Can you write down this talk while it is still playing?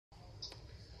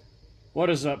What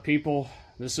is up, people?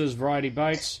 This is Variety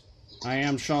Bites. I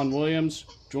am Sean Williams,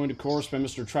 joined, of course, by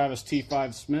Mr. Travis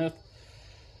T5 Smith.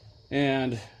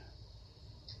 And,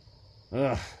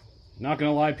 not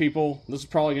gonna lie, people, this is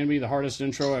probably gonna be the hardest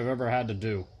intro I've ever had to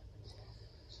do.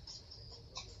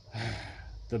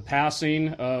 The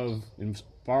passing of, as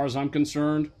far as I'm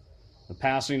concerned, the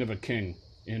passing of a king,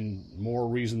 in more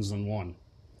reasons than one.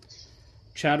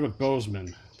 Chadwick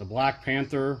Boseman, the Black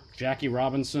Panther, Jackie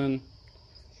Robinson,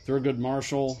 Thurgood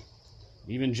Marshall,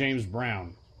 even James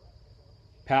Brown,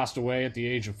 passed away at the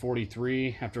age of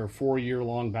 43 after a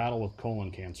 4-year-long battle with colon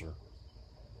cancer.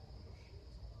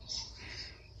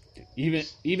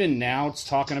 Even now, it's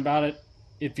talking about it,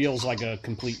 it feels like a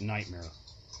complete nightmare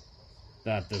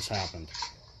that this happened.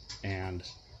 And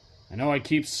I know I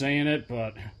keep saying it,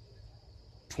 but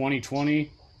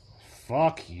 2020,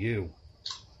 fuck you.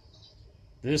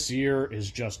 This year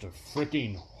is just a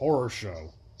freaking horror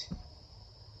show.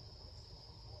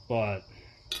 But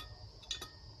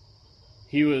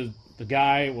the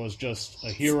guy was just a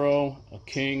hero, a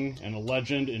king, and a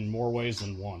legend in more ways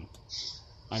than one.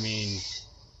 I mean,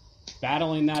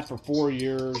 battling that for 4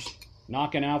 years,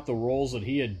 knocking out the roles that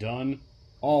he had done,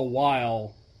 all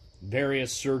while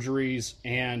various surgeries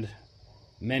and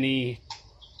many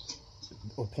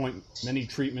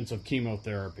treatments of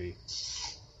chemotherapy.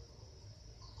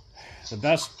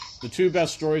 The two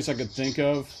best stories I could think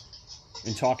of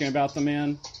in talking about the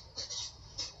man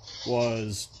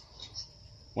was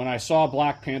when I saw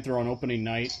Black Panther on opening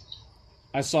night.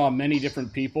 I saw many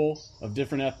different people of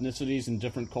different ethnicities and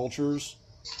different cultures,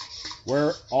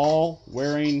 all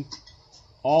wearing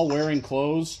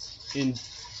clothes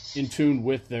in tune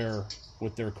with their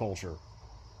culture,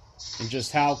 and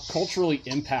just how culturally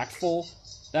impactful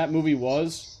that movie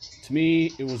was. To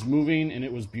me, it was moving and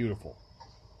it was beautiful.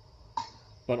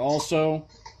 But also,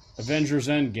 Avengers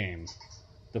Endgame,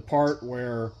 the part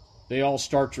where they all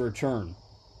start to return.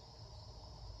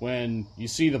 When you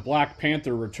see the Black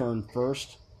Panther return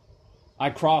first, I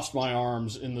crossed my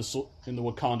arms in the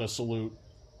Wakanda salute,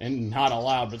 and not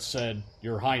aloud, but said,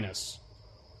 "Your Highness."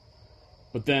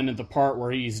 But then at the part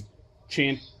where he's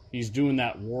doing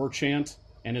that war chant,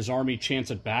 and his army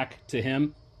chants it back to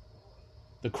him,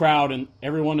 the crowd and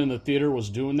everyone in the theater was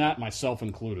doing that, myself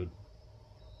included.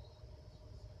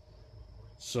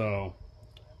 So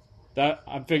that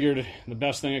I figured the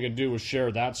best thing I could do was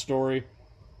share that story,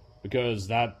 because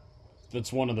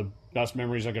that's one of the best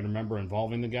memories I could remember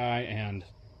involving the guy. And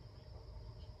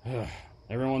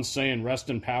everyone's saying rest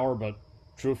in power, but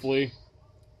truthfully,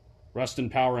 rest in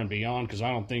power and beyond, because I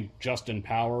don't think just in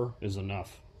power is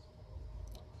enough.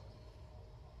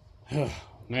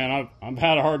 Man, I've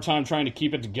had a hard time trying to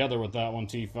keep it together with that one,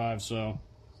 T5, so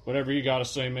whatever you gotta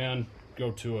say, man,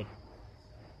 go to it.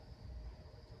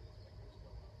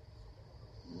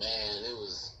 Man, it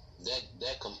was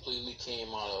that completely came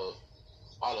out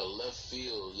of left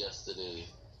field yesterday.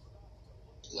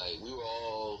 Like, we were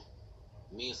all,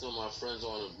 me and some of my friends,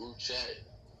 on a group chat.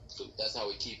 So that's how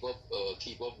we keep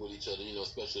up with each other,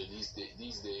 especially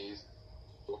these days.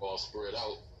 We're all spread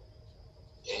out.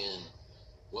 And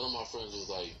one of my friends was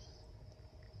like,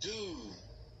 "Dude,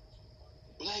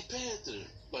 Black Panther."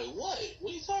 Like, what?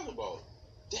 What are you talking about?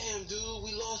 "Damn, dude,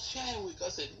 we lost Chadwick." I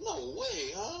said, "No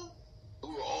way, huh?" We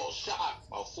were all shocked.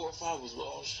 About 4 or 5 of us were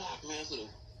all shocked, man. So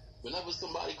whenever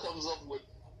somebody comes up with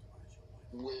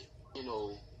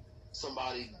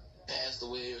somebody passed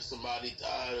away or somebody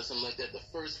died or something like that, the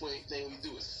first thing we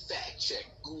do is fact check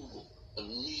Google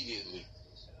immediately,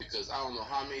 because I don't know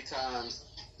how many times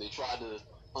they tried to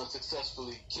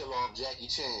unsuccessfully kill off Jackie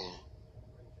Chan.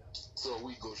 So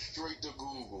we go straight to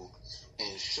Google,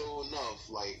 and sure enough,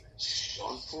 like,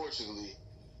 unfortunately,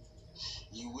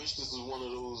 you wish this was one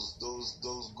of those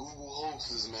Google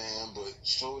hoaxes, man, but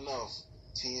sure enough,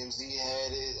 TMZ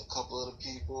had it, a couple other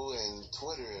people, and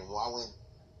Twitter. And I went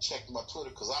checked my Twitter,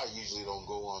 because I usually don't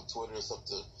go on Twitter except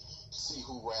to see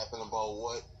who rapping about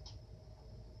what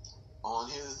on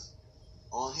his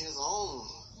own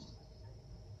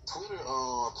Twitter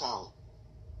account.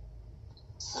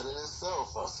 Said it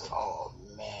itself. I said, "Oh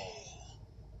man."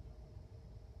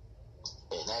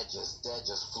 And that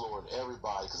just floored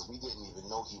everybody, because we didn't even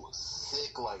know he was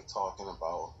sick, like talking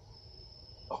about.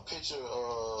 A picture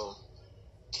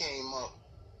came up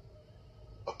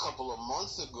a couple of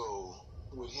months ago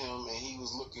with him, and he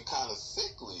was looking kind of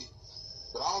sickly.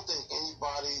 But I don't think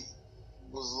anybody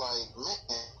was like,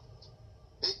 man,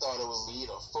 they thought it was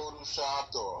either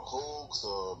photoshopped or a hoax,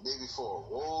 or maybe for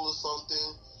a role or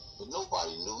something. But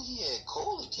nobody knew he had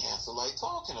colon cancer, like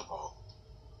talking about.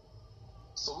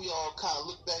 So we all kind of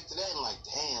look back to that and like,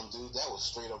 damn, dude, that was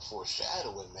straight up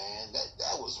foreshadowing, man.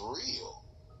 That was real.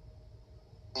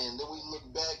 And then we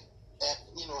look back at,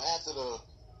 after the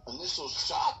initial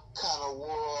shock kind of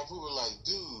wore off, we were like,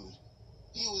 dude,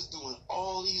 he was doing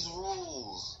all these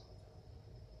roles.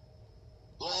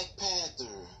 Black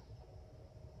Panther,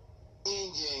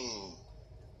 Endgame,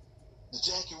 the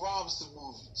Jackie Robinson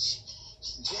movie,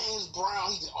 James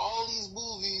Brown. He did all these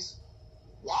movies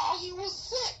while he was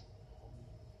sick.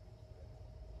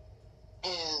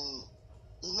 And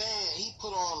man, he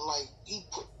put on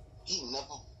he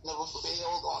never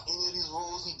failed on any of these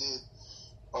roles. He did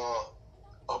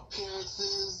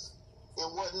appearances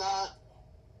and whatnot.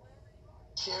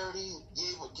 Charity,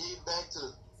 gave back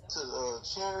to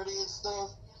charity and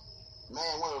stuff.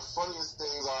 Man, one of the funniest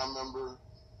things I remember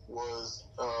was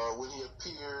when he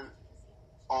appeared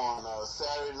on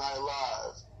Saturday Night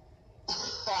Live.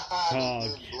 They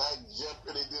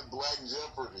did Black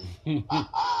Jeopardy.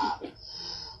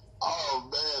 Oh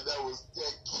man,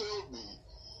 that killed me.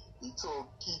 He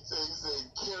said,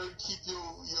 Carrie, keep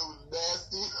your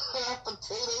nasty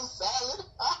potato salad.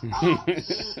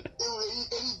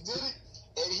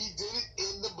 And he did it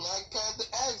in the Black Panther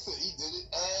accent. He did it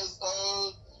as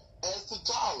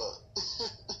T'Challa.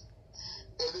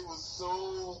 And it was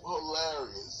so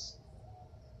hilarious.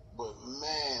 But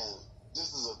man,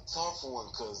 this is a tough one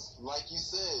because, like you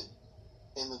said,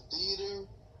 in the theater,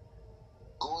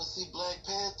 go and see Black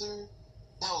Panther,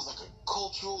 that was like a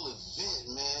cultural event,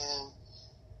 man.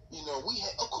 We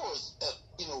had, of course,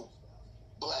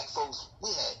 black folks, we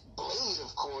had Blade,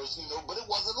 of course, but it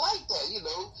wasn't like that,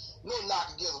 No knock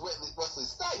against Wesley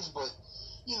Snipes, but,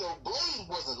 Blade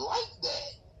wasn't like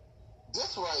that.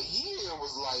 This right here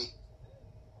was like,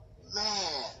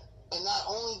 man, and not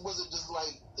only was it just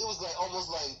like, it was almost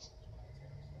like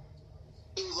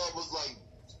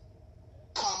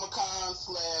Comic-Con /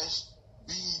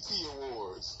 BET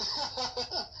Awards.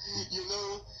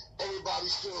 Everybody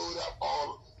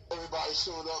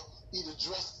showed up, either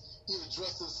dressed in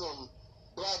some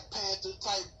Black Panther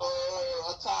type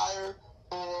attire,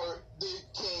 or they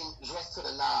came dressed to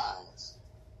the nines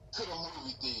to the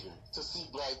movie theater to see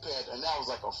Black Panther, and that was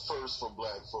like a first for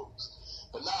black folks.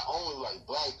 But not only like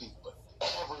black people,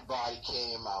 but everybody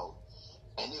came out,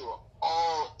 and we were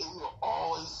all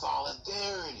in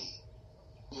solidarity.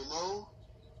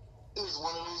 It was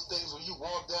one of those things where you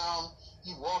walk down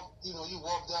the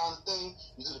thing,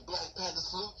 you do the Black Panther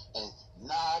salute, and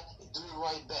nod, and do it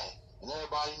right back, and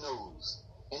everybody knows,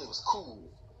 and it was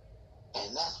cool,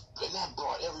 and that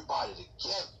brought everybody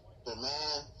together,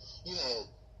 man. You had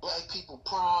black people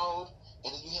proud,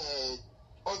 and then you had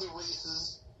other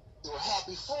races that were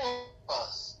happy for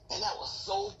us, and that was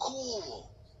so cool,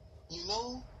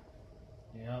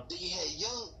 Yeah. Then you had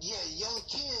young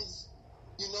kids,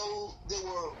 they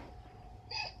were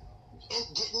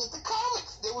getting into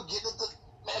comics. They were getting into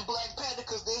Black Panther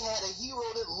because they had a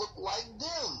hero that looked like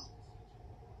them.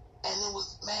 And it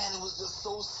was just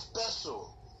so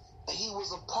special. And he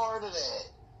was a part of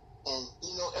that. And,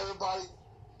 everybody,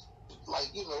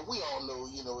 we all know,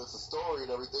 it's a story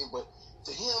and everything, but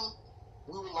to him,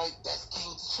 we were like, that's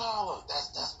King T'Challa.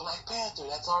 That's Black Panther.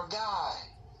 That's our guy.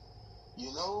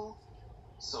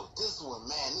 So this one,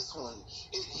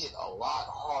 it hit a lot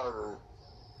harder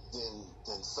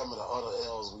than some of the other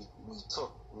L's we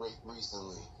took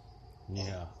recently.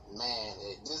 Yeah. And, man,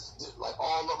 this like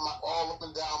all up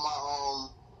and down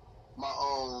my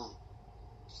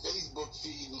Facebook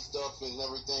feed and stuff and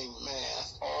everything, man,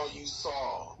 that's all you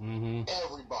saw. Mm-hmm.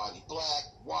 Everybody, black,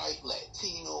 white,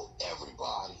 Latino,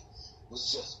 everybody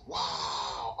was just,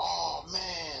 wow, oh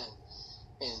man,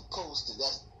 and posted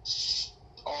that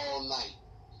all night.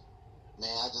 Man,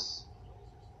 I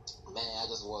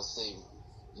just want to say,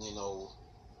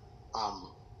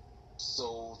 I'm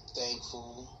so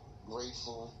thankful,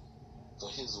 grateful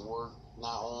for his work,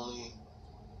 not only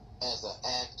as an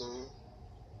actor,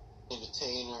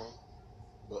 entertainer,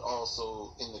 but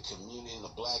also in the community, in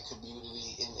the black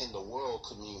community, in the world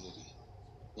community,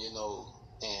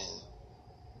 and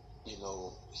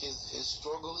his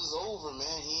struggle is over,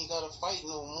 man. He ain't gotta fight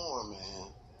no more,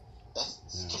 man. That's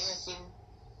cancer.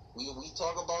 We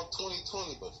talk about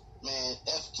 2020, but man,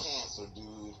 F cancer,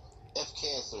 dude. F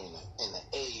cancer in the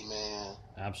A, man.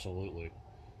 Absolutely.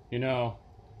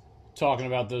 Talking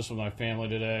about this with my family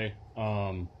today,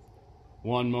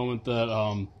 one moment that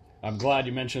I'm glad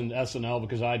you mentioned SNL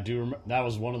because I do that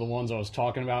was one of the ones I was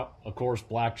talking about. Of course,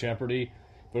 Black Jeopardy,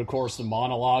 but of course the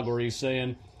monologue where he's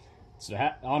saying it's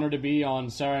an honor to be on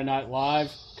Saturday Night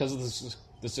Live because of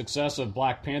the success of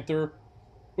Black Panther,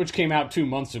 which came out 2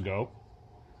 months ago,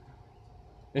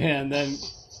 and then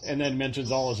mentions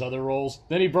all his other roles.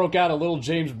 Then he broke out a little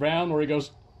James Brown where he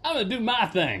goes, "I'm gonna do my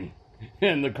thing,"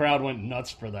 and the crowd went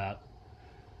nuts for that.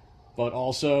 but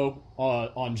also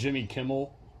on Jimmy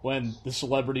Kimmel when the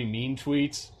celebrity mean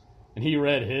tweets, and he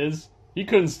read his. He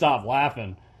couldn't stop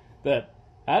laughing.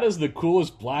 How does the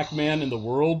coolest black man in the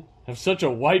world have such a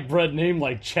white bread name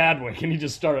like Chadwick? And he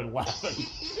just started laughing.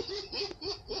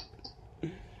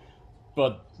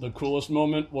 But the coolest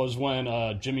moment was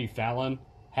when Jimmy Fallon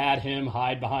had him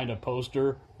hide behind a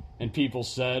poster, and people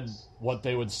said what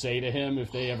they would say to him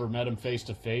if they ever met him face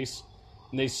to face.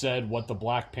 And they said what the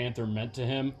Black Panther meant to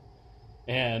him.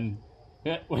 And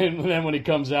then when he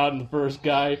comes out and the first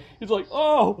guy, he's like,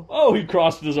 oh, he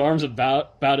crossed his arms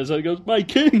about his head. He goes, my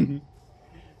king.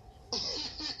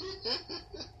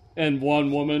 And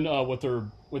one woman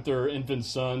with her infant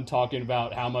son talking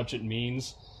about how much it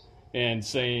means and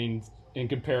saying and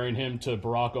comparing him to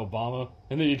Barack Obama.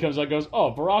 And then he comes out and goes,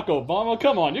 oh, Barack Obama?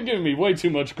 Come on, you're giving me way too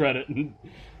much credit. And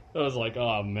I was like,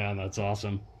 oh, man, that's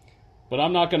awesome. But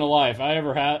I'm not going to lie. If I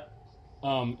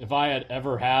had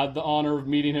ever had the honor of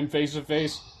meeting him face to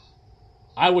face,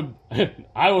 I would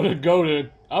go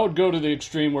to the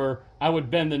extreme where I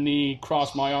would bend the knee,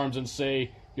 cross my arms, and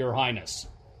say, Your Highness.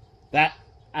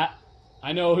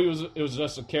 I know it was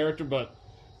just a character, but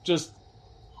just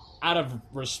out of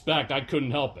respect, I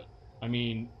couldn't help it. I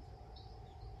mean,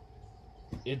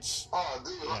 it's... Oh,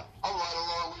 dude, yeah. I'm right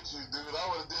along with you, dude. I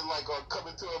would have did like on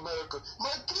Coming to America. My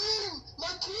king,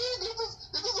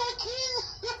 this is our king.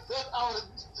 I would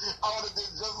have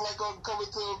did just like on Coming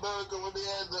to America when they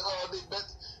had they met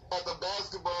at the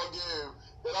basketball game.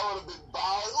 And I would have been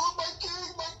bowing, oh, my king,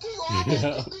 oh, my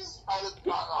goodness.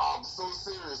 I'm so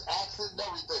serious. Accent and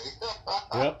everything.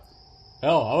 Yep.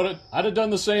 Hell, I'd have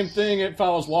done the same thing if I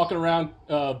was walking around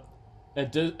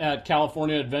at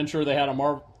California Adventure. They had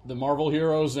the Marvel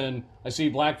heroes, and I see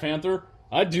Black Panther.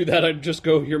 I'd do that. I'd just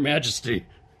go, Your Majesty.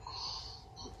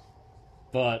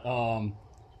 But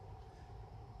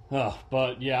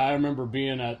yeah, I remember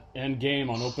being at Endgame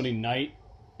on opening night,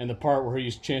 and the part where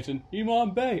he's chanting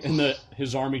Imam Bay, and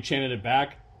his army chanted it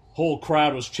back. Whole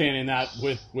crowd was chanting that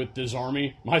with his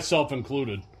army, myself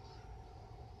included.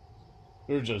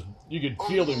 It was just, you could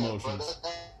feel the emotions.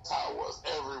 That's how it was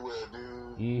everywhere,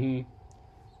 dude.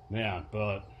 Mm-hmm. Yeah,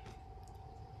 but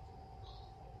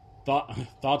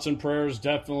thoughts and prayers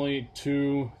definitely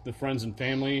to the friends and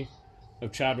family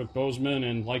of Chadwick Boseman,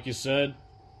 and like you said,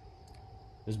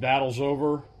 his battle's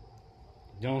over.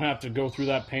 You don't have to go through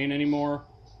that pain anymore,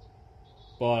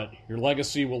 but your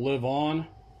legacy will live on.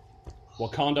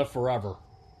 Wakanda forever.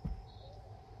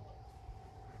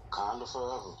 Wakanda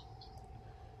forever.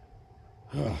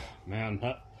 Man,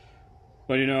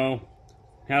 but you know,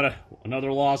 had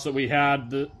another loss that we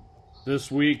had this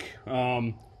week.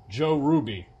 Joe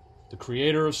Ruby, the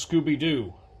creator of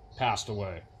Scooby-Doo, passed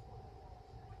away.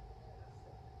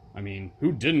 I mean,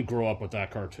 who didn't grow up with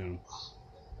that cartoon?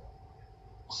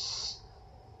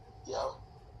 Yo,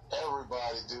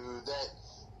 everybody, dude.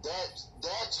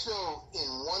 That show in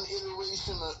one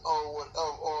iteration or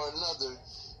another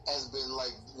has been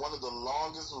like one of the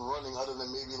longest running, other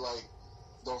than maybe like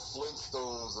the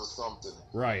Flintstones or something.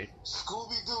 Right.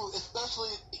 Scooby-Doo, especially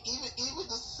even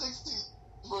the 60s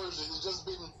version, has just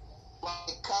been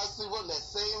like constantly running that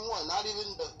same one. Not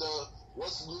even the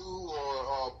What's New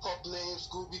or Pup Name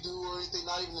Scooby-Doo or anything.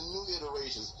 Not even the new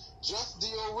iterations. Just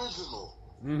the original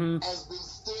has been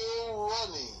still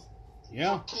running.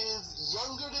 Yeah. For kids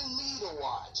younger than me to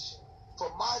watch.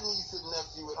 For my niece and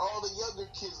nephew and all the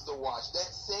younger kids to watch.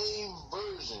 That same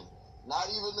version. Not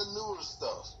even the newer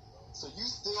stuff. So you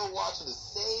still watching the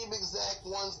same exact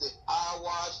ones that I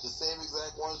watched, the same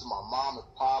exact ones my mom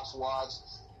and pops watched.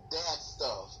 That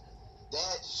stuff.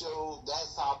 That show,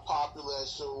 that's how popular that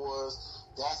show was.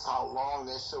 That's how long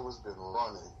that show has been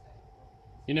running.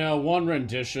 You know, one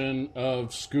rendition of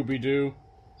Scooby-Doo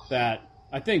that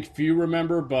I think few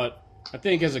remember, but I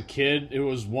think as a kid it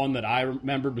was one that I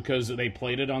remembered because they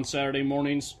played it on Saturday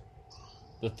mornings.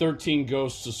 The 13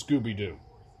 Ghosts of Scooby-Doo.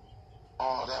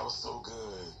 Oh, that was so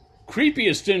good.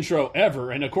 Creepiest intro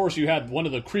ever, and of course you had one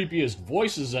of the creepiest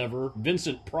voices ever,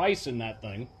 Vincent Price, in that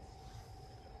thing.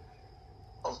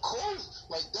 Of course,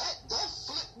 like that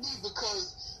flipped me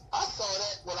because I saw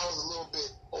that when I was a little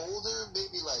bit older,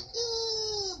 maybe like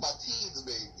my teens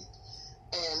maybe,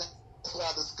 and that's when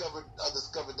I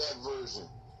discovered that version.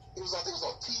 I think it was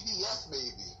on TBS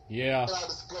maybe. Yeah. And I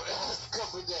discovered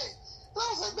that. And I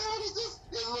was like, man, what is this?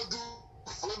 And little dude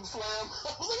flim flam.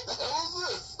 I was like, the hell is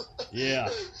this? Yeah.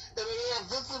 And then they had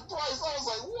Vincent Price. I was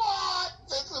like, what?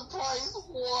 Vincent Price?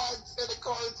 What? And the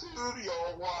cartoon?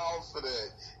 Y'all wild for that.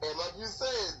 And like you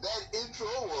said, that intro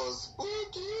was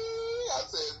spooky. I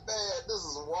said, man, this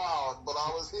is wild. But I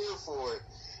was here for it.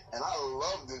 And I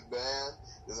loved it, man.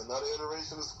 There's another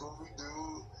iteration of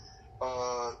Scooby-Doo.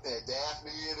 And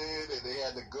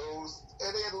had the ghost,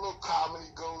 and they had a little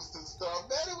comedy ghost and stuff.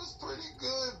 Man, it was pretty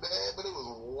good, man. But it was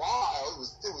wild.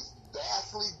 It was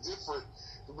vastly different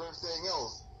from everything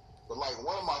else. But like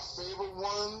one of my favorite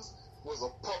ones was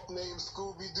a pup named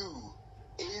Scooby Doo.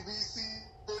 ABC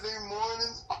Saturday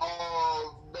mornings.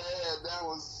 Oh man, that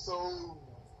was so.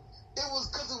 It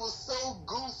was because it was so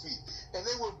goofy, and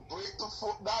they would break the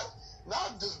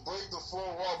not just break the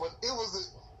fourth wall, but it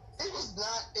was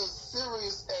not as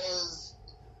serious as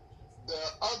the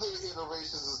other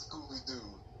iterations of Scooby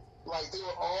Doo. Like they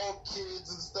were all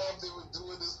kids and stuff. They were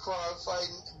doing this crime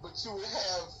fighting, but you would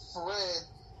have Fred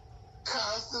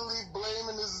constantly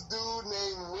blaming this dude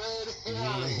named Red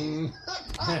Herring.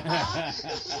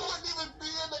 He wouldn't even be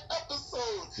in the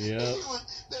episode. Yeah. They would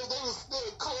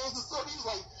close the story. He was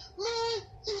like, man,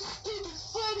 you stupid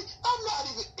Freddy, I'm not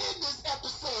even in this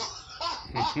episode.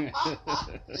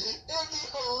 It'd be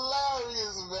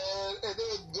hilarious, man. And they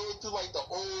would go through like the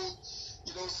old,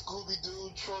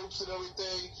 Scooby-Doo tropes and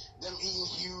everything. Them eating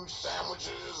huge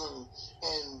sandwiches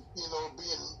and being,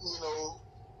 oh,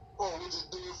 would you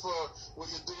do it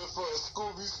for a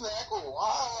Scooby snack? Oh, I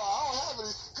don't have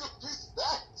any Scooby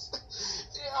snacks.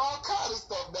 All kind of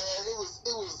stuff, man.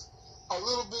 It was a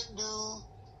little bit new,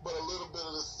 but a little bit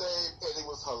of the same, and it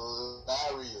was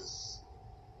hilarious.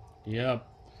 Yep.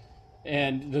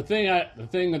 And the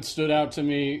thing that stood out to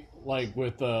me, like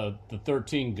with the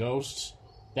 13 ghosts,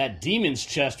 that demon's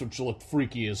chest, which looked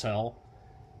freaky as hell,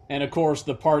 and of course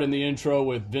the part in the intro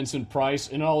with Vincent Price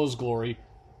in all his glory.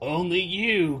 Only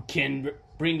you can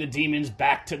bring the demons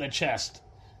back to the chest.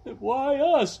 Why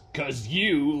us? 'Cause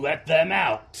you let them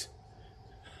out.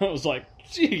 I was like,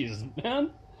 jeez,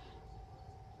 man.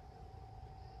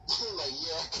 Like,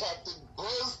 yeah, Captain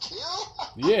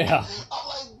Buzzkill? Yeah. I'm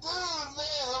like, dude,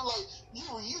 man. I'm like, you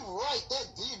right. That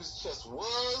demon's chest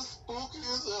was spooky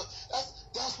as hell.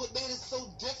 That's what made it so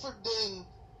different than,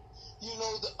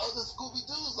 the other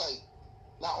Scooby-Doos. Like,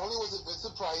 not only was it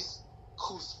Vincent Price,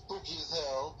 who's spooky as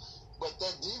hell, but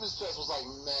that demon's chest was like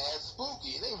mad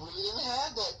spooky. They really didn't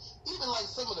have that. Even like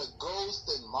some of the ghosts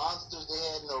and monsters they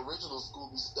had in the original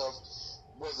Scooby stuff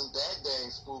wasn't that dang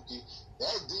spooky.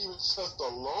 That demon's chest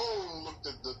alone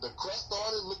the crest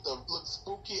on it looked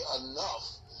spooky enough.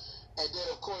 And then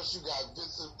of course you got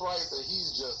Vincent Price, and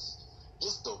he's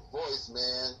just the voice,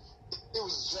 man. It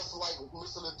was just like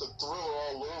listening to Thriller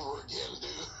all over again,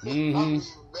 dude. Mm-hmm. I mean,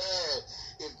 man,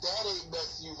 if that ain't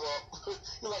messing you up,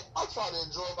 you're like, I'm trying to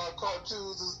enjoy my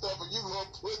cartoons and stuff, and you gonna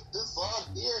put this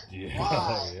on here? Yeah,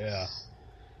 why? yeah.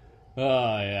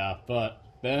 Oh, yeah, but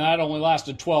then that only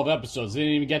lasted 12 episodes. They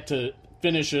didn't even get to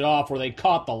finish it off where they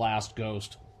caught the last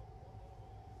ghost.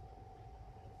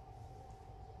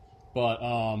 But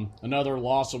another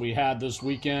loss that we had this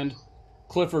weekend,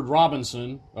 Clifford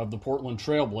Robinson of the Portland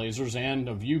Trailblazers and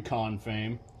of UConn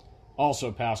fame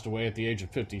also passed away at the age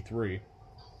of 53.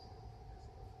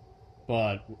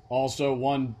 But also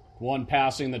one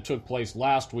passing that took place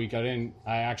last week, I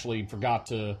actually forgot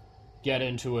to get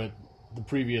into it the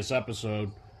previous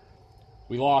episode.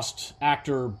 We lost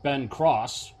actor Ben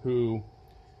Cross, who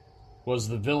was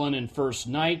the villain in First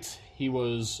Night. He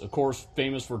was, of course,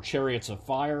 famous for Chariots of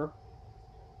Fire,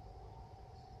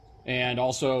 and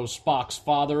also Spock's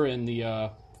father in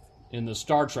the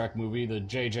Star Trek movie, the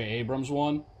J.J. Abrams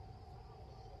one.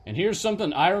 And here's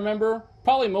something I remember,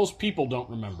 probably most people don't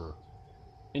remember.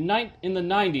 In the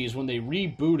 90s, when they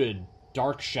rebooted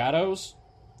Dark Shadows,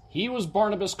 he was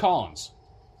Barnabas Collins.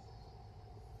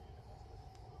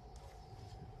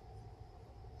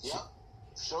 Yep,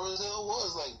 sure as hell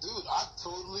was. Like, dude, I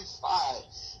totally fried.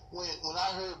 When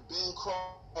I heard Ben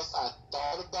Cross, I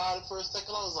thought about it for a second.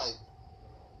 I was like,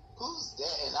 who's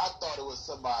that? And I thought it was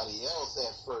somebody else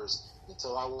at first,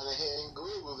 until I went ahead and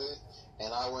Googled it,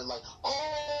 and I went like,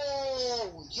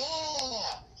 oh,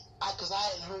 yeah. Because I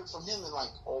hadn't heard from him in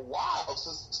like a while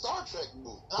since the Star Trek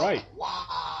movie. Right. Like,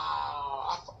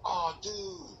 wow. Oh,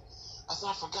 dude. I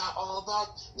said, I forgot all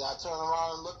about. Then I turned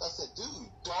around and looked. I said, dude,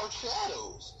 Dark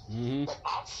Shadows. Mm-hmm. Like,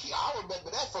 I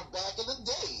remember that from back in the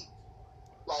day.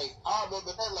 Like, I remember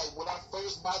that, like, when I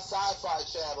first bought Sci-Fi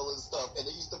Channel and stuff, and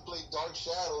they used to play Dark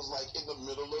Shadows, like, in the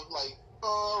middle of, like,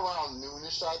 around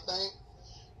noonish, I think.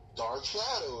 Dark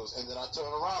Shadows. And then I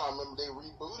turned around, I remember they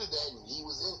rebooted that, and he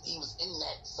was in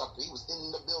that sucker. He was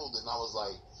in the building. I was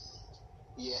like,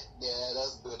 yeah,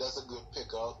 that's good. That's a good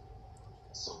pickup.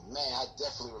 So, man, I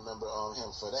definitely remember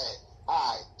him for that.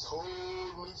 I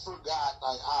totally forgot.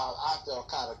 Like, I felt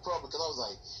kind of crummy, because I was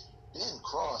like, Ben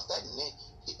Cross, that name.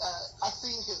 I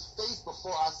seen his face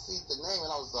before I see the name,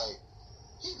 and I was like,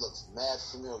 he looks mad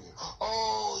familiar.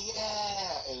 Oh,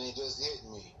 yeah. And it just hit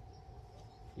me.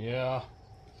 Yeah.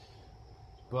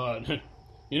 But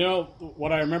You know,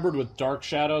 what I remembered with Dark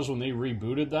Shadows when they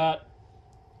rebooted that,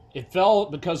 it fell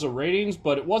because of ratings,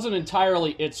 but it wasn't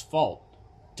entirely its fault.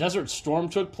 Desert Storm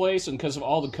took place, and because of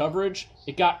all the coverage,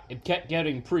 it kept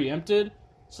getting preempted,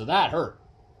 so that hurt.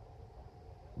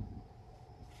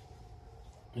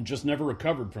 And just never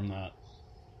recovered from that.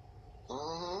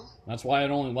 Mm-hmm. That's why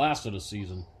it only lasted a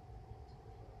season.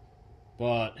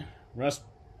 But rest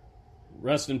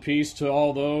in peace to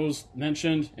all those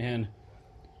mentioned. And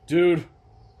dude,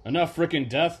 enough freaking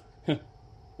death.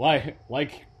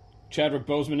 like Chadwick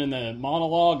Boseman in the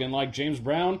monologue, and like James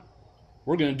Brown,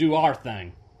 we're gonna do our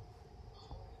thing.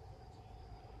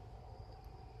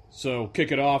 So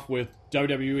kick it off with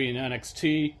WWE and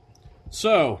NXT.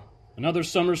 So another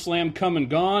SummerSlam come and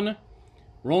gone.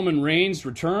 Roman Reigns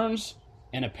returns,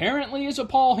 and apparently is a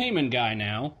Paul Heyman guy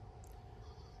now.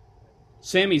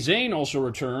 Sami Zayn also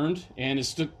returned, and is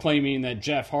still claiming that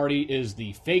Jeff Hardy is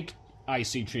the fake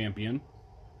IC champion.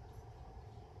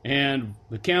 And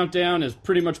the countdown has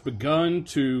pretty much begun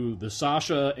to the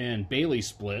Sasha and Bayley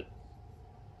split.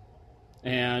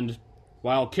 And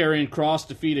while Karrion Kross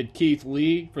defeated Keith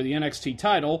Lee for the NXT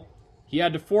title, he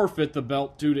had to forfeit the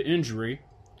belt due to injury.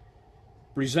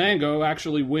 Breezango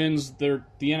actually wins the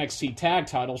NXT tag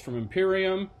titles from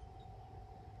Imperium.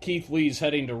 Keith Lee's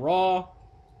heading to Raw.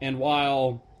 And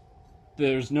while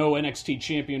there's no NXT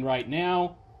champion right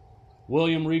now,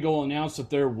 William Regal announced that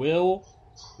there will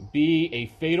be a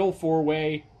fatal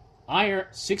 4-way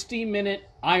 60-minute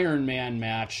Iron Man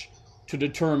match to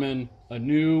determine a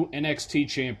new NXT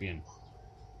champion.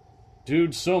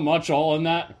 Dude, so much all in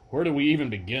that. Where do we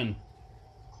even begin?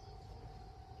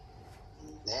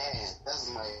 Man,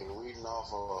 that's like reading off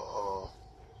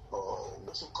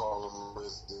what you call them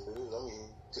list, dude. I mean,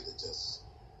 could have just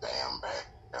bam, bam,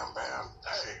 bam, bam.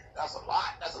 Hey, that's a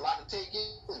lot. That's a lot to take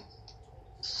in.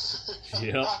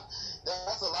 Yeah.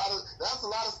 That's a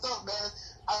lot of stuff, man.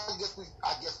 I guess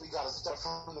we gotta start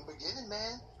from the beginning,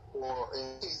 man, or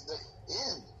in case the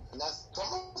end, and that's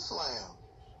SummerSlam.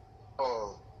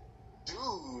 Dude,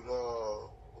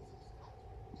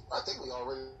 I think we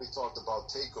already talked about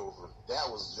Takeover. That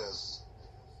was just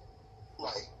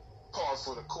like par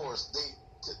for the course.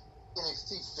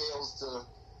 NXT fails to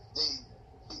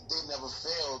they never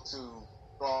fail to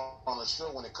on a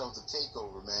show when it comes to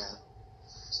Takeover, man.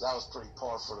 So that was pretty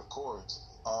par for the course.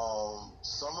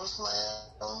 SummerSlam,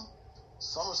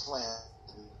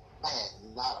 I had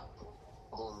not a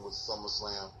problem with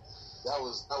SummerSlam. That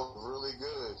was really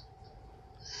good.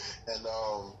 And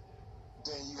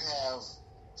then you have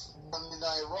Monday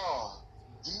Night Raw.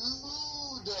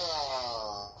 Dude,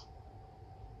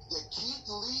 the Keith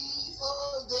Lee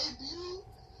debut,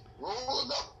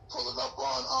 pulling up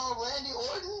on Randy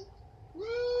Orton.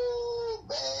 Woo,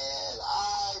 man,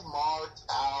 I marked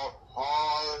out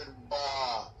hard.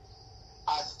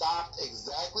 I stopped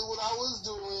exactly what I was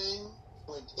doing,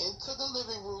 went into the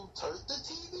living room, turned the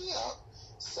TV up,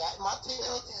 sat my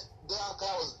tail down.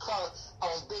 I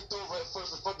was bent over at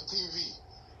first in front of the TV.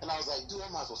 And I was like, dude, I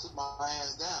might as well sit my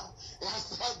ass down. And I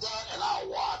sat down and I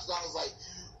watched. I was like,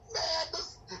 man,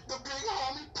 the big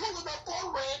homie pulling up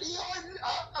on Randy Orton.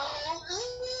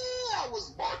 I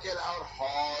was marking out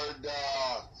hard.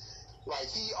 Like,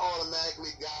 he automatically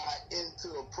got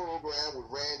into a program with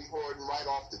Randy Orton right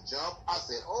off the jump. I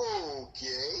said,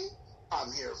 okay,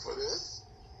 I'm here for this.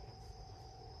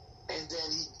 And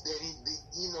then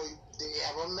they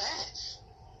have a match.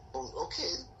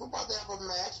 Okay, we're about to have a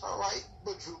match. All right.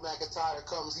 But Drew McIntyre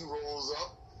comes, he rolls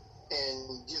up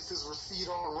and gets his receipt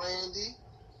on Randy.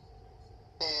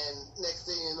 And next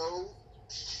thing you know,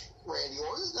 Randy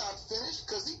Orton's not finished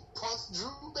because he punched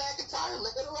Drew McIntyre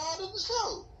later on in the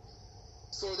show.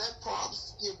 So that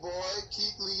prompts your boy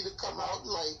Keith Lee to come out and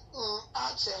like,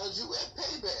 I challenge you at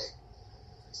Payback.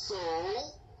 So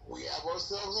we have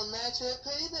ourselves a match at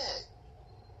Payback.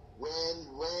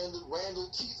 Randall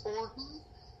Keith Orton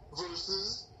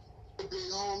versus the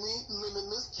big homie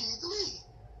Limitless Keith Lee.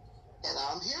 And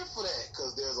I'm here for that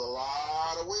because there's a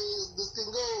lot of ways this can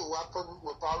go.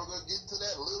 We're probably going to get into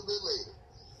that a little bit later.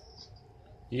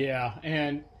 Yeah,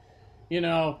 and,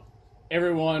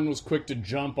 everyone was quick to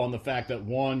jump on the fact that,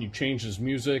 one, you changed his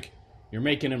music, you're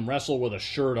making him wrestle with a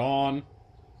shirt on.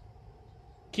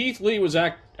 Keith Lee was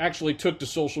actually took to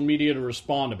social media to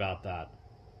respond about that.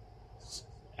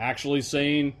 Actually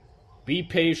saying, be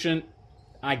patient,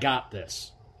 I got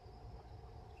this.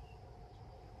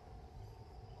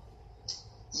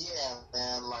 Yeah,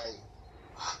 man, like,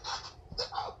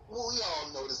 we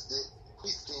all noticed it. We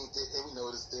synced it and we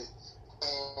noticed it.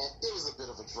 And it was a bit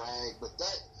of a drag, but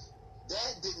that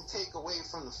didn't take away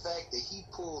from the fact that he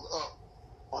pulled up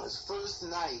on his first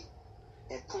night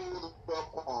and pulled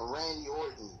up on Randy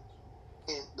Orton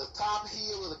and the top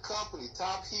heel of the company,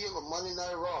 top heel of Monday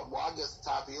Night Raw. Well, I guess the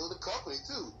top heel of the company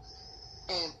too,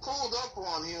 and pulled up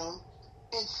on him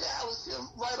and challenged him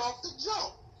right off the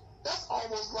jump. That's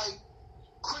almost like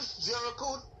Chris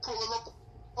Jericho pulling up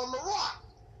on The Rock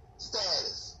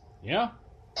status. Yeah.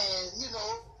 And you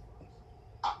know,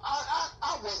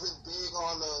 I wasn't big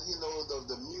on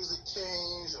the music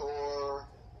change or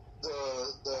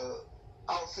the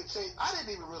outfit change. I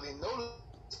didn't even really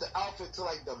notice the outfit till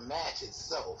like the match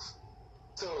itself,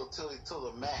 till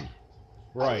the match.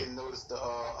 Right. I didn't notice the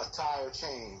attire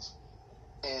change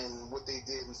and what they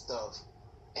did and stuff.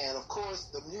 And of course,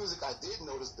 the music, I did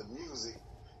notice the music,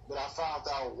 but I found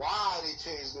out why they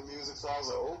changed the music. So I was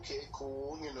like, okay,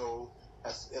 cool, you know,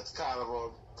 that's kind of a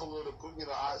political, you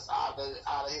know, out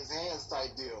of his hands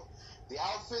type deal. The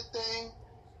outfit thing,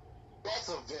 that's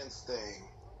a Vince thing.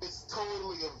 It's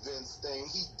totally a Vince thing.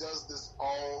 He does this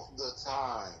all the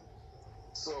time.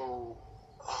 So,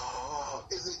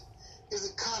 is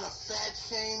it kind of fat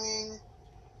shaming?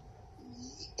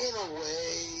 In a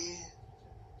way,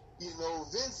 you know,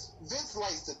 Vince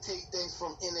likes to take things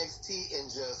from NXT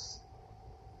and just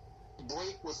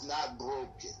break what's not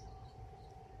broken.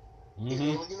 Mm-hmm.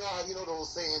 You know the old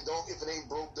saying, "Don't if it ain't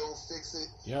broke, don't fix it."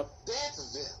 Yep.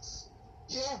 That's Vince.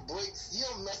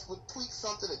 He'll mess with tweak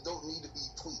something that don't need to be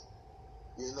tweaked.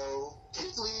 You know,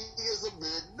 Keith Lee is a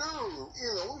big dude.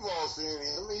 You know, we've all seen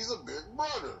him. He's a big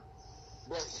brother,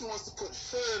 but he wants to put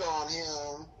shirt on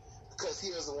him because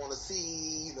he doesn't want to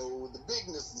see, you know, the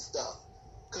bigness and stuff.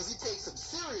 Because he takes him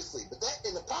seriously, but that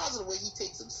in a positive way, he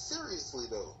takes him seriously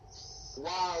though.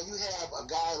 While you have a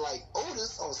guy like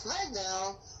Otis on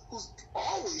SmackDown who's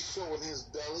always showing his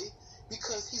belly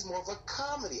because he's more of a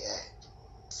comedy act.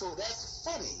 So that's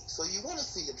funny. So you want to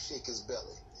see him shake his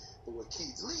belly. But with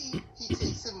Keith Lee, he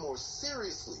takes him more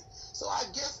seriously. So I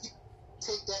guess you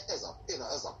take that as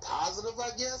a positive,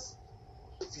 I guess,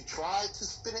 if you try to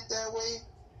spin it that way.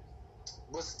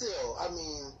 But still, I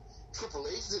mean, Triple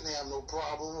H didn't have no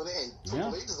problem with it, and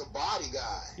Triple H is a body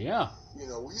guy. Yeah. You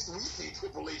know, we see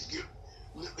Triple H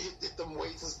hit them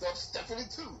weights and stuff, Stephanie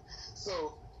too.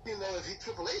 So, you know, if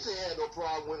Triple H ain't had no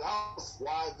problem with it, I don't know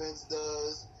why Vince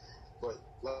does. But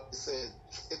like I said,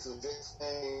 it's a Vince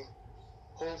thing.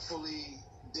 Hopefully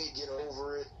they get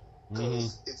over it,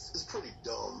 because it's pretty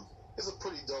dumb. It's a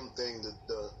pretty dumb thing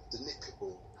to nitpick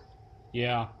over.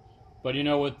 Yeah. But, you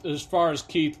know, as far as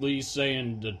Keith Lee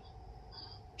saying to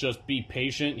just be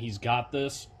patient, he's got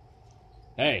this.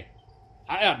 Hey,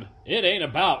 it ain't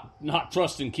about not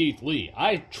trusting Keith Lee.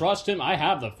 I trust him. I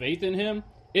have the faith in him.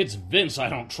 It's Vince I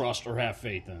don't trust or have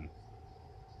faith in.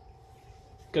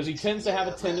 Because he tends to have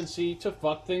a tendency to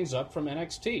fuck things up from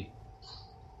NXT.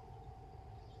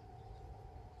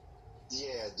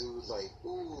 Yeah, dude, like,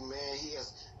 ooh, man,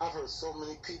 I've heard so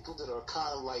many people that are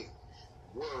kind of like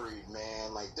worried,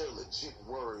 man. Like, they're legit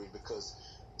worried because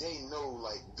they know,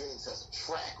 like, Vince has a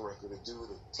track record of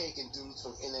taking dudes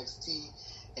from NXT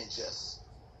and just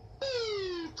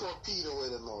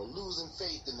torpedoing them or losing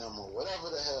faith in them or whatever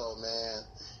the hell, man.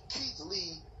 Keith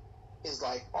Lee is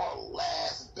like our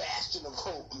last bastion of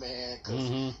hope, man, because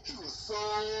he was so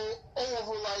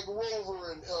over like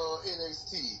Rover in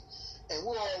NXT. And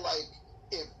we're all like,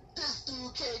 if this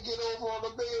dude can't get over on the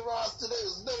main roster,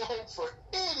 there's no hope for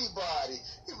anybody.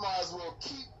 You might as well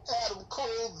keep Adam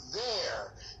Cole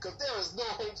there, because there is no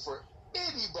hope for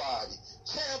anybody.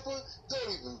 Ciampa,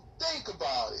 don't even think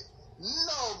about it.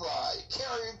 Nobody.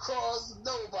 Karrion Kross,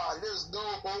 nobody. There's no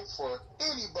hope for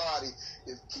anybody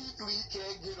if Keith Lee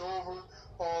can't get over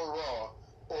on Raw.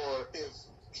 Or if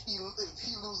he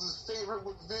loses favor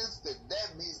with Vince, then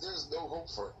that means there's no hope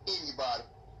for anybody.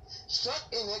 Shut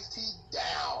NXT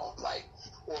down,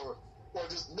 or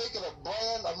just make it a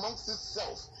brand amongst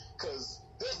itself, because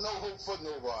there's no hope for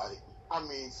nobody. I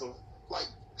mean, so, like,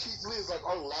 Keith Lee is like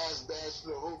our last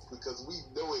bastion of hope, because we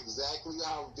know exactly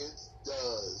how Vince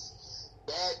does.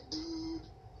 That dude,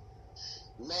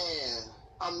 man,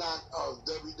 I'm not a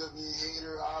WWE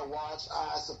hater. I watch,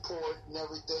 I support and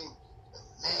everything.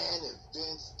 Man, if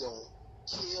Vince don't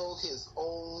kill his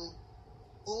own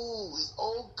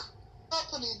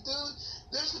company, dude,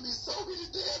 there should be so many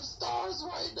damn stars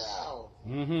right now.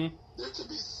 There should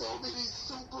be so many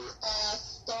super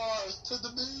ass stars to the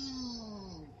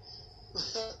moon.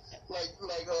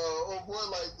 like old boy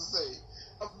like to say.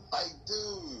 I'm like,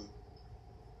 dude,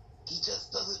 he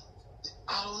just doesn't.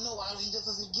 I don't know. He just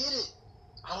doesn't get it.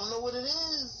 I don't know what it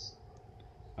is.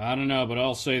 I don't know, but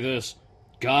I'll say this: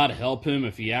 God help him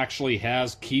if he actually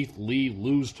has Keith Lee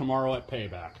lose tomorrow at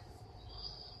Payback.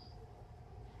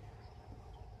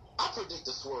 I predict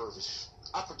a swerve.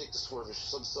 I predict a swerve,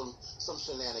 some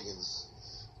shenanigans,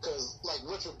 because like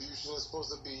Retribution is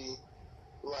supposed to be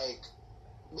like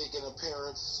make an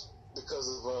appearance because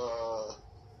of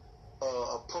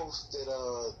a post that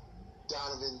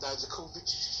Donovan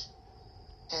Dijakovic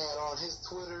had on his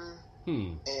Twitter,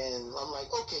 and I'm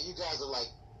like, okay, you guys are like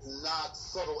not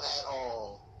subtle at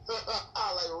all.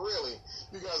 Like really,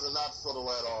 you guys are not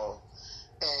subtle at all.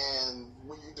 And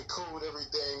when you decode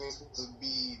everything, it's supposed to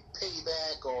be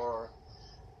payback or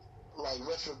like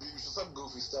retribution, some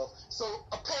goofy stuff. So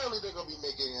apparently they're gonna be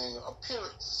making an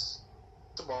appearance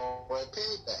tomorrow at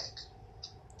Payback.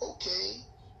 Okay,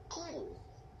 cool.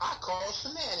 I call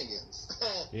shenanigans.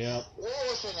 Yeah.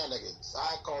 Or shenanigans.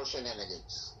 I call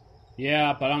shenanigans.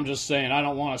 Yeah, but I'm just saying I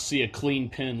don't want to see a clean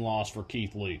pin loss for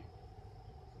Keith Lee.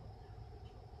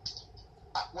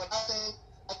 What I think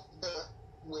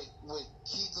with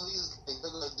Keith Lee is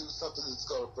they're going to do something that's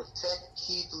going to protect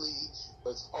Keith Lee,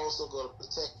 but it's also going to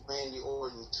protect Randy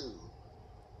Orton too.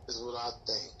 Is what I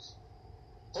think.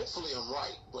 Hopefully I'm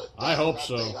right, but I hope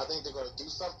so. I think they're going to do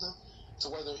something to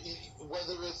whether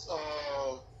it's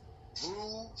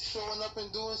Drew showing up and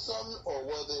doing something, or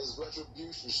whether it's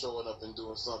Retribution showing up and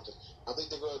doing something. I think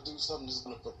they're going to do something that's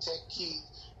going to protect Keith,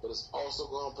 but it's also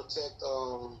going to protect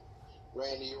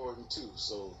Randy Orton too.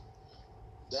 So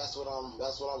that's what I'm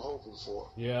hoping for.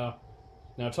 Yeah.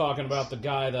 Now talking about the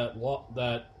guy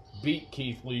that beat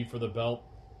Keith Lee for the belt,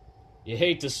 you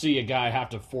hate to see a guy have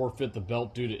to forfeit the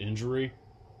belt due to injury.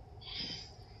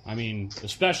 I mean,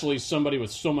 especially somebody with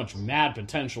so much mad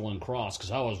potential in Cross, because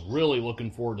I was really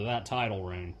looking forward to that title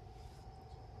reign.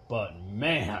 But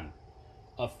man,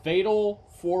 a fatal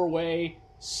 4-way,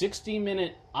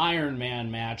 60-minute Iron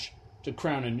Man match to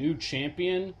crown a new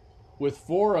champion with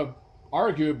 4 of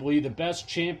arguably the best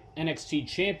NXT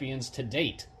champions to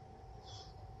date.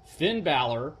 Finn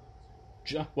Balor,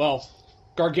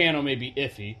 Gargano may be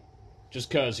iffy, just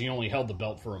because he only held the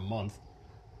belt for a month,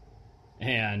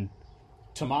 and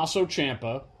Tommaso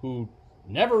Ciampa, who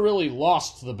never really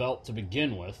lost the belt to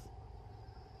begin with,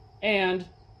 and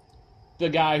the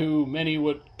guy who many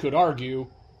could argue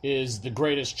is the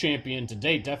greatest champion to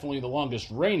date, definitely the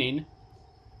longest reigning,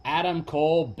 Adam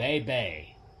Cole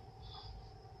Bay.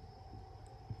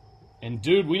 And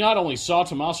dude, we not only saw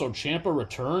Tommaso Ciampa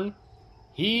return,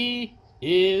 he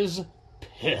is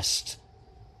pissed.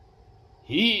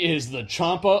 He is the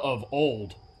Ciampa of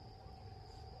old.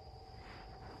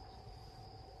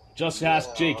 Just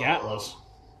ask Jake Atlas.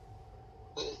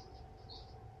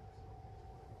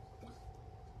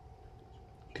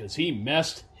 Because he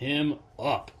messed him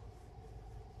up.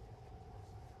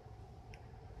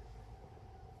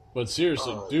 But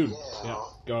seriously, dude.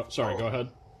 Go ahead.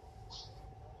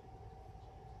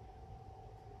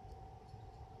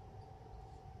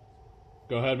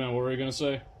 Go ahead, man. What were you going to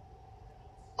say?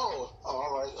 All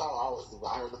right.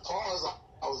 I heard the pause.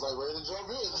 I was like ready to jump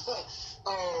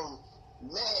in.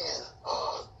 Man,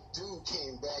 dude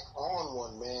came back on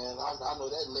one, man. I know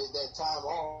that time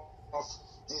off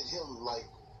did him like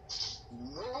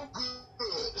no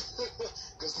good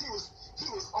because he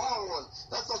was on one.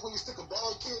 That's like when you stick a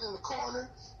bad kid in the corner.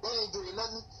 That ain't doing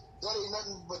nothing. That ain't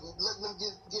nothing but letting them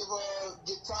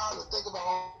get time to think about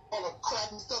all the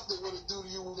crappy stuff they want to do to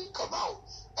you when they come out.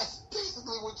 That's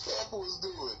basically what Ciampa was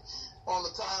doing on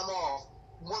the time off.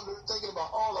 Thinking about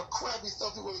all the crappy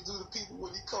stuff he want to do to people when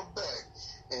he come back.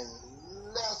 And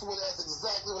that's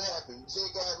exactly what happened.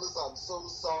 Jake Atlas, I'm so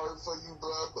sorry for you, bro,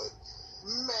 but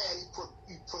man,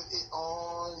 he put it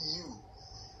on you.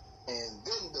 And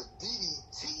then the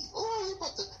DDT,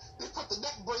 they put the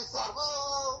neck brace on him.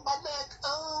 Oh, my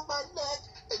neck.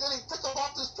 And then he took him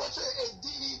off the stretcher and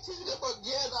DDT'd him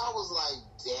again. I was like,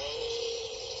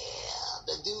 damn,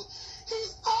 the dude,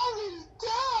 he's already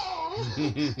down.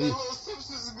 That little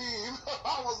Simpsons meme.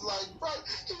 I was like, bro,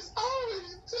 he's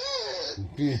already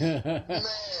dead. Man,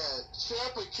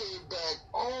 Ciampa came back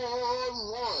on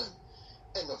one.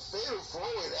 And the fatal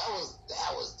four-way, that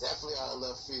was definitely out of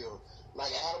left field.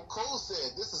 Like Adam Cole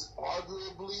said, this is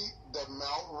arguably the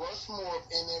Mount Rushmore of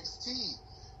NXT.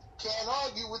 Can't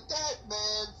argue with that,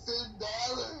 man. Finn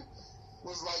Balor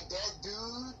was like that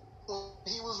dude when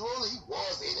he was rolling. He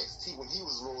was NXT when he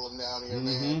was rolling down here,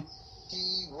 man.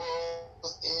 He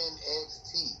was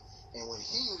NXT. And when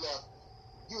he left,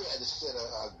 you had to shed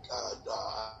a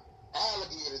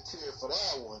alligator tear for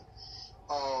that one.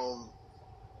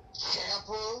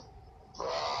 Ciampa,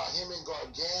 bruh, him and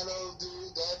Gargano,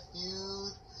 dude, that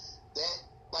feud, that,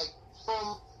 like,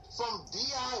 from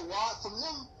DIY, from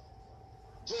them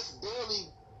just barely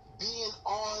being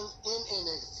in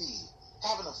NXT,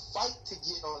 having a fight to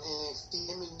get on NXT,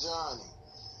 him and Johnny,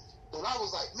 And I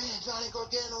was like, man, Johnny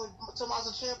Gargano and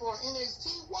Tommaso Ciampa on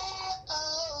NXT, what?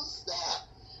 Oh, snap.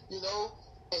 You know?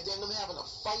 And then them having a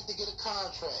fight to get a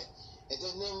contract. And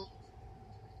then them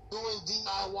doing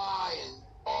DIY and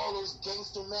all those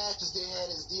gangster matches they had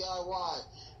as DIY.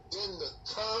 Then the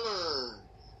turn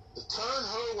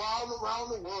her around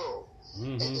the world.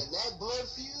 Mm-hmm. And then that blood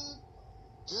feud,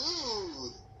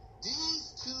 dude,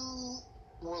 these two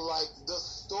were like the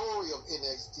story of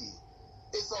NXT.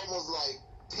 It's almost like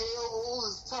tale old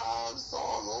as time,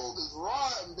 song old as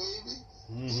rhyme, baby.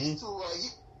 Mm-hmm. These two right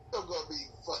here are gonna be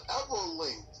forever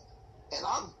linked, and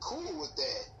I'm cool with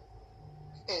that.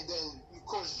 And then, of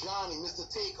course, Johnny, Mr.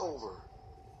 Takeover.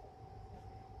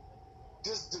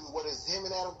 This dude, what is him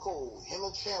and Adam Cole, him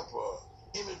and Ciampa,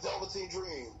 him and Velveteen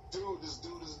Dream. Dude, this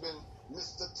dude has been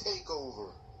Mr.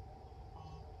 Takeover.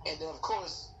 And then, of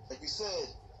course, like you said,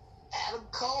 Adam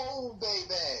Cole,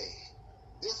 baby.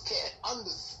 This cat,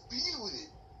 undisputed,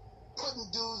 putting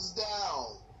dudes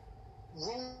down,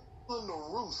 ruling the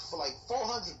roost for like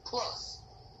 400 plus.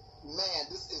 Man,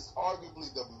 this is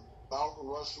arguably the Mount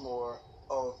Rushmore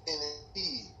of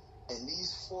NXT. And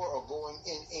these four are going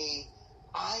in a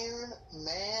Iron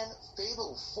Man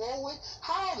Fatal 4-Way.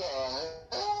 How the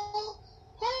hell?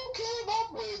 Who came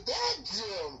up with that,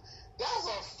 Jim? That's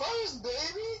a first,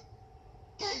 baby.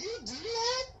 Can you do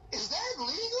that? Is that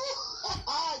legal?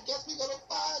 I guess we're going to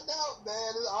find out,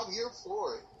 man. I'm here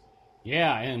for it.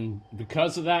 Yeah, and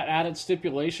because of that added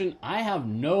stipulation, I have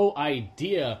no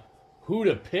idea who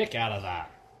to pick out of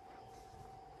that.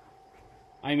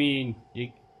 I mean,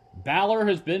 Balor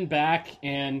has been back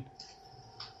and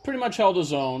pretty much held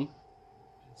his own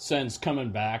since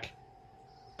coming back.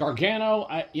 Gargano,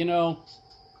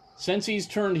 since he's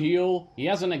turned heel, he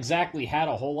hasn't exactly had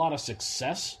a whole lot of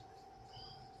success.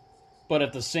 But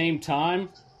at the same time,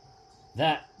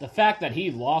 that the fact that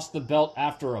he lost the belt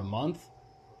after a month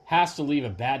has to leave a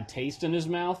bad taste in his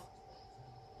mouth.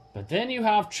 But then you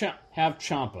have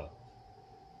Ciampa,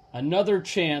 another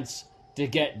chance to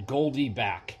get Goldie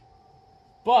back.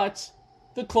 But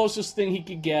the closest thing he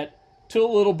could get to a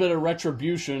little bit of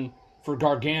retribution for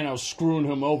Gargano screwing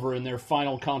him over in their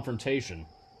final confrontation.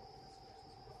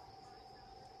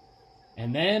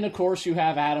 And then, of course, you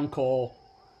have Adam Cole.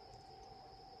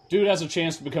 Dude has a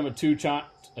chance to become a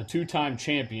two-time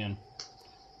champion.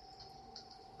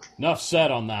 Enough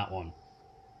said on that one.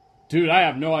 Dude, I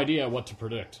have no idea what to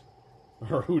predict.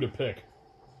 Or who to pick.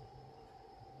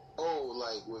 Oh,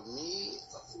 like with me,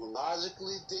 logical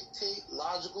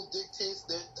dictates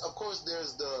that, of course,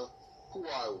 there's the who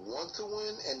I want to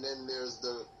win, and then there's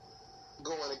the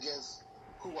going against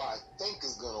who I think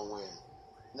is going to win.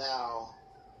 Now,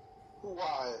 who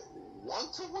I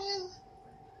want to win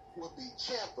would be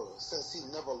Ciampa, since he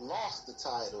never lost the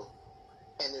title,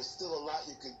 and there's still a lot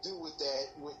you could do with that.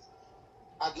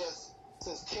 I guess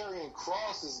since Karrion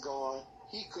Kross is gone,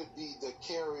 he could be the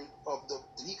carry of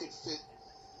he could fit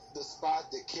the spot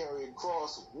that Karrion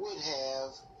Kross would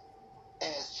have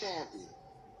as champion.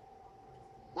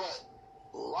 But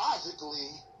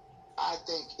logically, I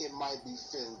think it might be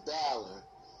Finn Balor,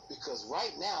 because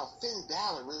right now Finn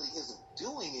Balor really isn't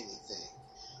doing anything.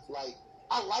 Like,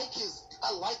 I like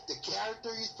the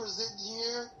character he's presenting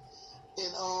here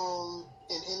in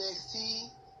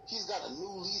NXT. He's got a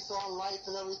new lease on life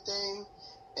and everything,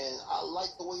 and I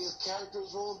like the way his character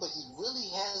is rolling, but he really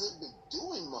hasn't been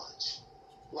doing much,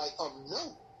 like, of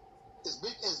note, as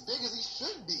big as he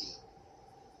should be.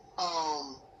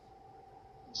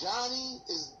 Johnny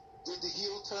did the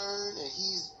heel turn, and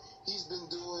he's been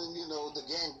doing, the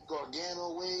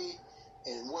Gargano way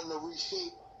and wanting to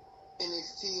reshape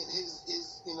NXT and his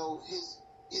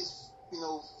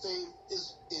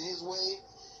in his way,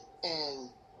 and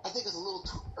I think it's a little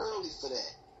too early for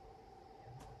that.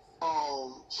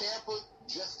 Ciampa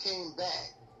just came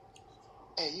back,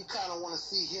 and you kind of want to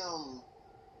see him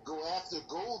go after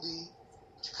Goldie,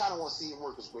 but you kind of want to see him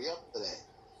work his way up to that.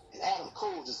 And Adam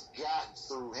Cole just got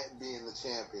through being the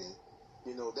champion.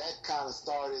 That kind of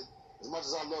started, as much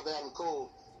as I love Adam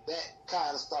Cole, that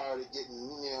kind of started getting,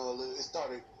 it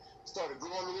started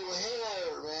growing a little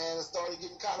hair, man. It started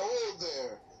getting kind of old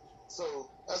there. So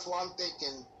that's why I'm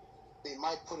thinking they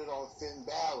might put it on Finn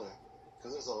Balor,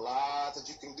 because there's a lot that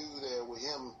you can do there with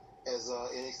him as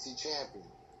NXT champion.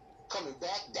 Coming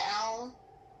back down,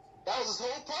 that was his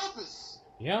whole purpose.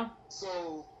 Yeah.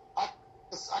 So I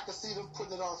can see them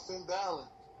putting it on Finn Balor.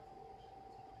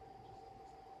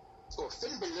 Or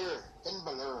Finn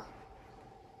Balor.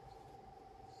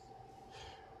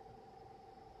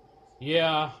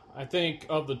 Yeah, I think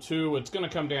of the two, it's going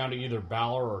to come down to either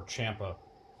Balor or Ciampa.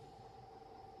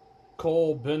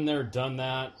 Cole, been there, done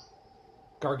that.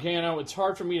 Gargano, it's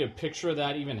hard for me to picture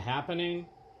that even happening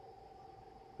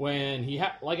when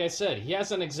like I said, he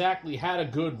hasn't exactly had a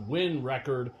good win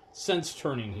record since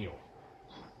turning heel.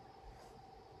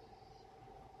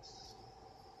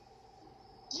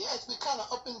 Yeah, it's been kind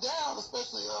of up and down,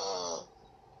 especially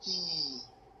he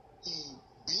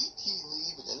beat Keith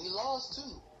Lee, but then he lost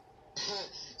too.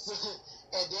 So,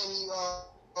 and then he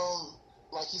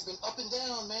like he's been up and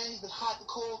down, man. He's been hot and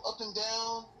cold, up and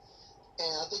down,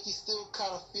 and I think he's still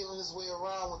kind of feeling his way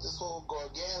around with this whole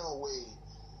Gargano way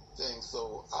thing.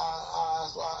 So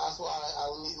that's why I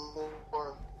lean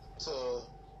more to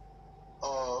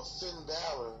Finn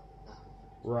Balor,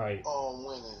 right?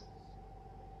 Winning.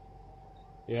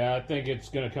 Yeah, I think it's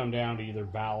going to come down to either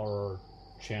Balor or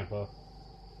Ciampa.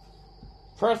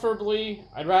 Preferably,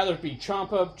 I'd rather it be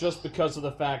Ciampa just because of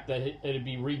the fact that it'd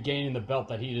be regaining the belt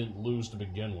that he didn't lose to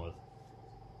begin with.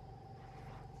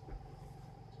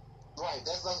 Right,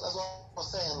 that's what I'm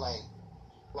saying.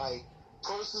 Like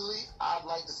personally, I'd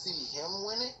like to see him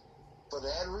win it for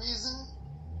that reason,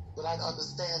 but I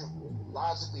understand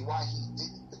logically why he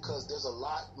didn't, because there's a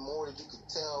lot more that you could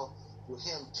tell with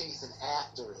him chasing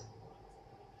after it.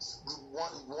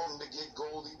 Wanting to get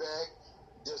Goldie back,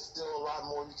 there's still a lot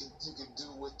more you could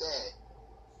do with that,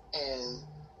 and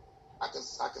I can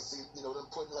see them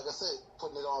putting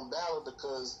it on Balor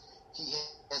because he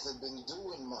hasn't been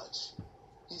doing much.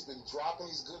 He's been dropping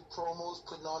these good promos,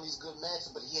 putting on these good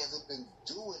matches, but he hasn't been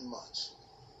doing much,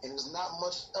 and there's not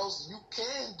much else you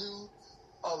can do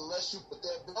unless you put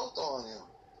that belt on him.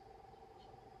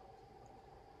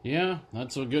 Yeah,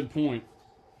 that's a good point.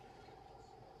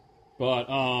 But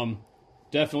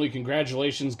definitely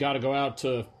congratulations got to go out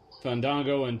to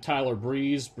Fandango and Tyler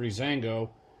Breezango,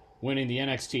 winning the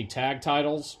NXT tag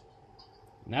titles.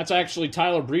 And that's actually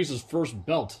Tyler Breeze's first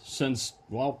belt since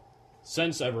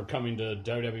ever coming to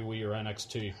WWE or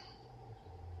NXT.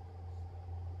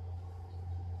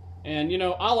 And,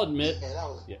 I'll admit...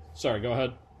 Yeah, sorry, go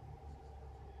ahead.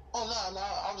 Oh, no,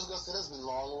 I was going to say that's been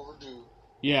long overdue.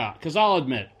 Yeah, because I'll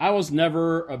admit, I was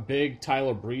never a big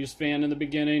Tyler Breeze fan in the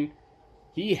beginning.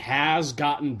 He has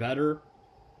gotten better.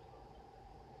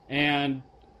 And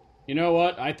you know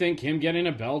what? I think him getting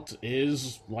a belt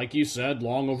is, like you said,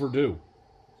 long overdue.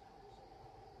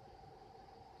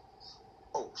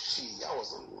 Oh,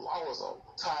 I was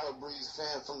a Tyler Breeze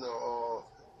fan from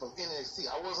NXT.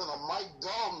 I wasn't a Mike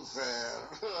Dalton fan.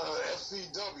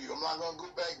 FCW. I'm not going to go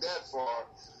back that far.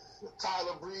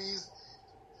 Tyler Breeze,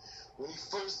 when he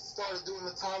first started doing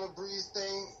the Tyler Breeze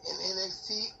thing in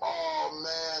NXT, oh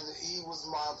man, he was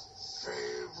my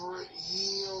favorite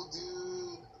heel,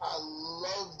 dude. I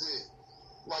loved it.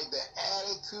 Like the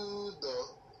attitude,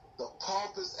 the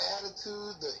pompous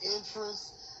attitude, the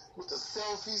entrance with the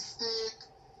selfie stick.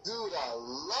 Dude, I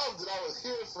loved it. I was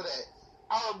here for that.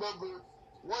 I remember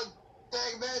one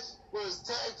tag match where his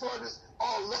tag partners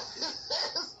all left his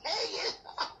ass hanging.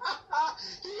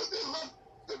 He was left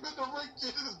him in the ring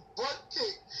getting his butt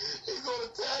kicked. He's going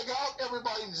to tag out.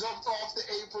 Everybody jumped off the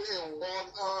apron and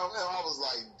walked on. And I was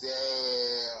like,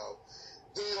 damn.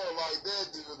 They don't like that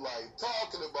dude, like,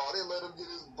 talking about it. Let him get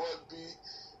his butt beat.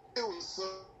 It was so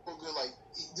good. Like,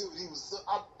 dude, he was so...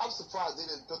 I'm surprised they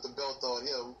didn't put the belt on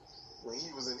him when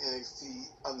he was in NXT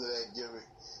under that gimmick.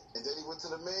 And then he went to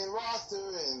the main roster,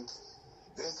 and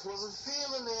Vince wasn't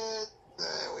feeling it.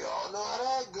 And we all know how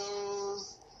that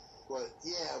goes. But,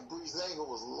 yeah, Breezango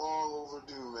was long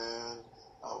overdue, man.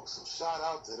 So shout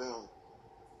out to them.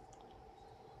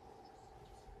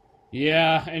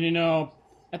 Yeah, and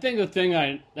I think the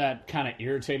thing that kind of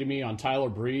irritated me on Tyler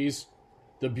Breeze,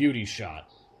 the beauty shot.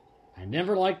 I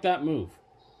never liked that move.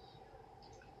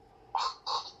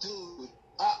 Dude,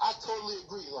 I totally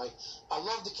agree. Like, I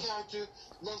love the character,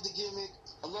 love the gimmick,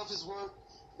 I love his work,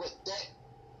 but that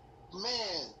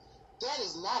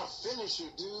is not a finisher,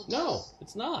 dude. No,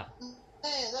 it's not.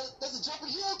 Man, that's a jumping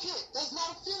heel kick. That's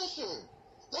not a finisher.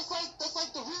 That's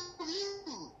like the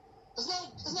review. It's not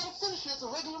a finisher. It's a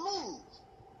regular move.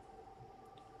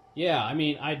 Yeah, I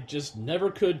mean, I just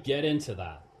never could get into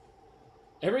that.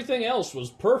 Everything else was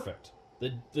perfect.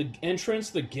 The entrance,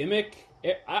 the gimmick,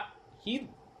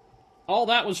 all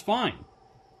that was fine.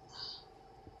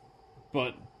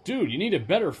 But, dude, you need a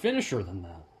better finisher than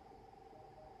that.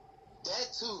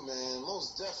 That too, man.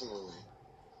 Most definitely.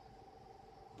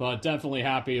 But definitely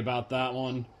happy about that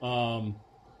one.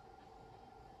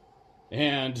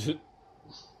 And,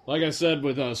 like I said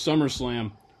with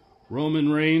SummerSlam, Roman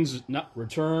Reigns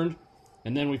returned,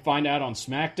 and then we find out on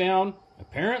SmackDown,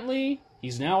 apparently,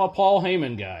 he's now a Paul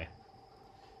Heyman guy.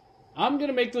 I'm going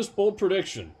to make this bold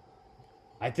prediction.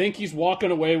 I think he's walking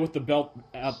away with the belt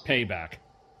at Payback.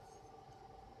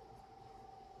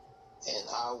 And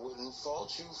I wouldn't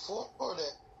fault you for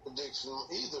that prediction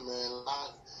either, man.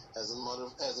 As a matter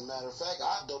of fact,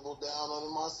 I doubled down on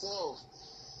it myself.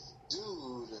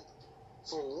 Dude,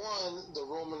 for one, the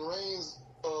Roman Reigns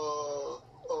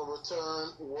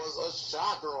return was a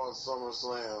shocker on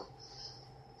SummerSlam.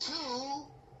 Two,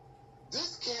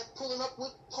 this cat pulling up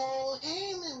with Paul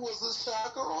Heyman was a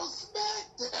shocker on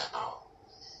SmackDown.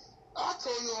 I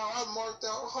told you how I marked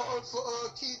out hard for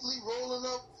Keith Lee rolling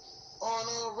up on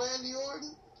Randy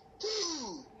Orton.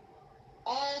 Dude,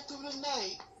 all through the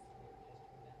night,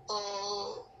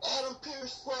 Adam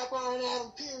Pearce, Slap Iron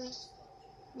Adam Pearce,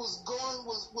 was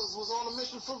on a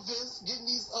mission for Vince, getting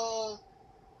these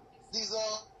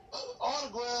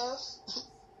autographs,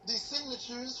 these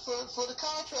signatures for the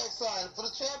contract sign for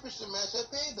the championship match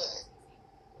at Payback.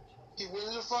 He went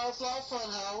into Firefly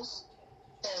Funhouse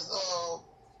as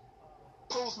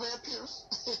Postman Pierce,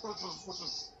 which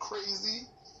was crazy.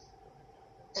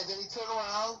 And then he turned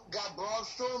around, got Braun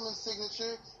Strowman's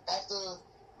signature after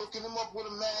hooking him up with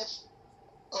a match.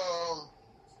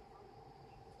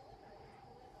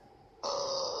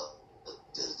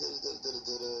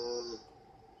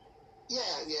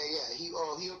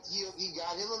 He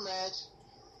got him a match.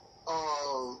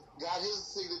 Got his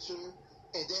signature,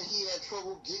 and then he had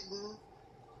trouble getting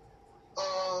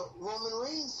Roman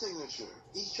Reigns' signature.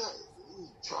 He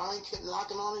tried, kept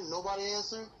knocking on it, nobody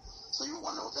answered. So you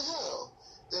wonder what the hell.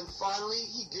 Then finally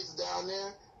he gets down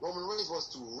there. Roman Reigns wants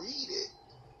to read it,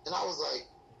 and I was like,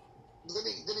 then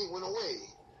he went away.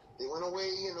 They went away,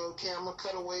 camera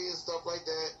cut away and stuff like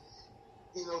that.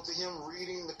 To him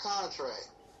reading the contract.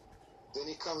 Then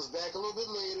he comes back a little bit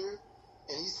later,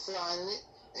 and he's signing it,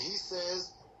 and he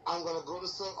says, I'm gonna go to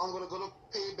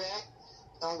Payback,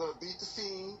 and I'm gonna beat the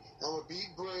Fiend, and I'm gonna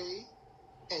beat Bray,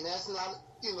 and that's not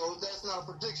a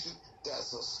prediction.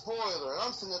 That's a spoiler. And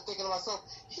I'm sitting there thinking to myself,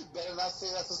 he better not say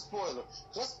that's a spoiler.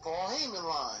 That's Paul Heyman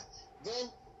line.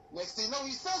 Then next thing you know,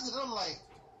 he says it, and I'm like,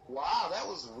 wow, that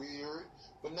was weird.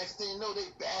 But next thing you know, they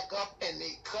back up and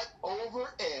they cut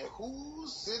over, and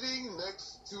who's sitting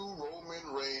next to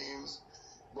Roman Reigns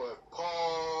but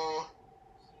Paul?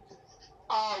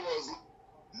 I was,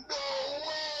 no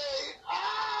way!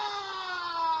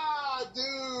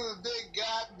 Dude, they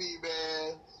got me,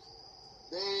 man.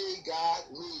 They got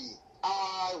me.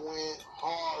 I went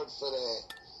hard for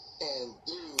that. And,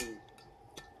 dude,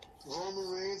 Roman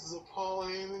Reigns is a Paul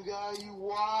Heyman guy.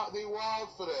 They wild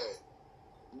for that.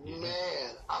 Yeah.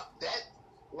 Man,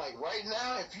 right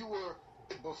now,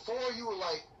 before you were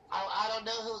like, I don't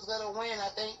know who's gonna win. I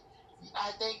think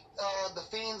the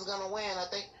Fiend's gonna win. I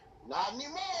think not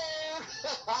anymore.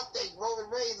 I think Roman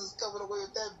Reigns is coming away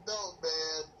with that belt,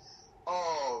 man.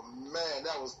 Oh man,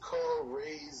 that was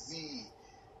crazy.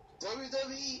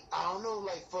 WWE, I don't know,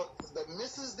 for the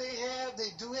misses they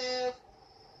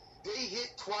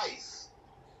hit twice.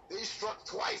 They struck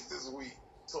twice this week.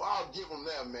 So I'll give them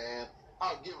that, man.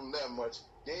 I'll give them that much.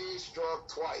 They struck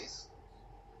twice.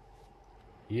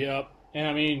 Yep. And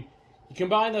I mean, you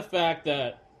combine the fact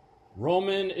that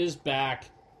Roman is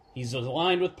back, he's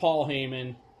aligned with Paul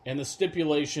Heyman, and the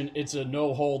stipulation, it's a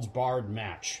no-holds-barred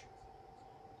match.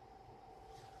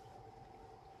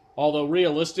 Although,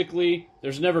 realistically,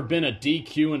 there's never been a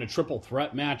DQ in a triple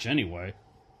threat match anyway.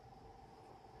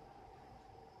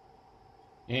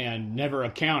 And never a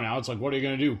count out. It's like, what are you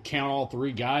going to do? Count all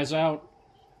three guys out?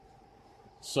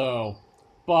 So,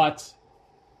 but,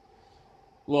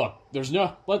 look,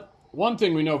 one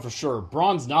thing we know for sure,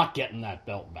 Braun's not getting that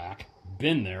belt back.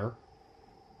 Been there.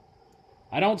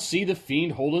 I don't see the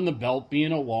Fiend holding the belt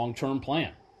being a long-term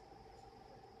plan.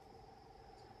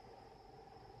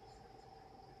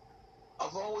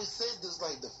 I've always said this,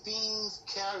 the Fiend's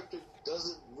character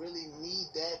doesn't really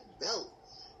need that belt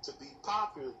to be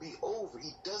popular, be over.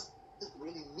 He doesn't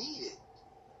really need it.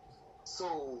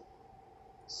 So,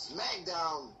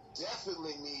 SmackDown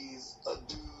definitely needs a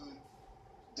dude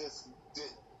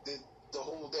to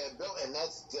hold that belt, and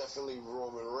that's definitely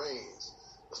Roman Reigns,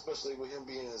 especially with him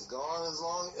being as gone as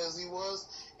long as he was,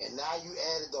 and now you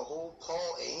added the whole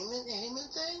Paul Heyman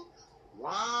thing?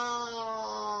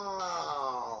 Wow.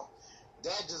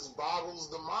 That just boggles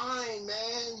the mind,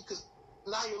 man, because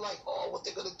now you're like, oh, what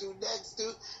they're going to do next,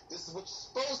 dude? This is what you're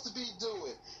supposed to be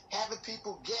doing. Having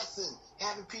people guessing,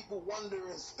 having people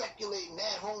wondering, speculating,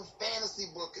 at-home fantasy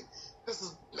booking. This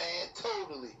is, man,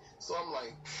 totally. So I'm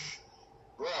like,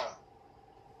 bruh,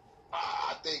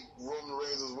 I think Roman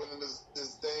Reigns is winning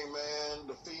this thing, man.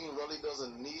 The Fiend really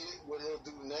doesn't need it. What he'll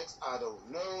do next, I don't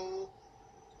know.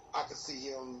 I could see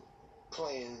him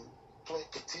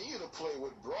continue to play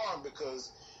with Braun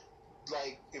because,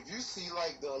 if you see,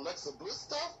 the Alexa Bliss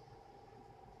stuff,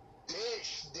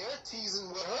 they're teasing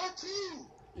with her too.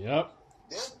 Yep.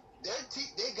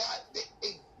 They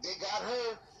got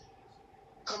her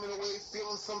coming away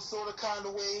feeling some sort of kind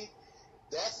of way.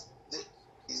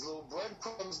 These little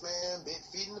breadcrumbs, man.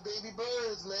 Feeding the baby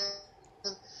birds,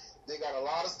 man. They got a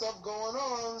lot of stuff going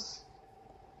on.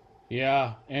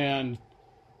 Yeah, and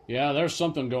there's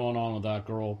something going on with that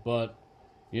girl, but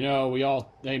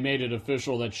they made it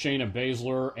official that Shayna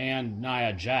Baszler and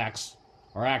Nia Jax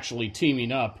are actually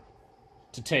teaming up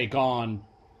to take on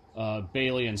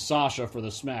Bayley and Sasha for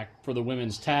the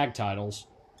women's tag titles.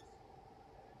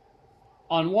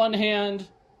 On one hand,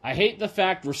 I hate the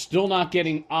fact we're still not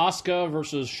getting Asuka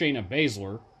versus Shayna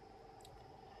Baszler.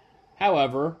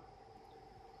 However,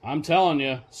 I'm telling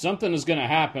you, something is going to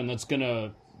happen that's going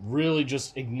to really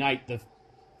just ignite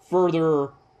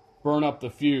further burn up the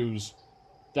fuse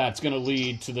that's going to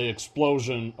lead to the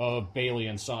explosion of Bayley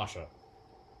and Sasha.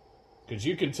 Because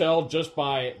you can tell just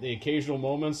by the occasional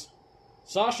moments,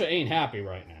 Sasha ain't happy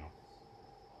right now.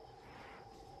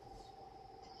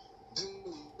 Dude,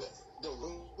 the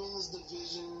women's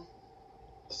division,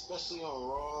 especially on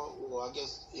Raw, or I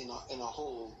guess in a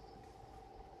whole,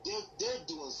 they're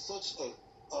doing such a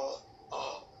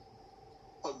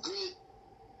good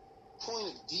point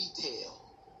of detail.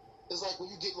 It's like when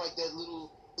you get like that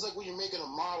little. It's like when you're making a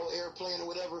model airplane or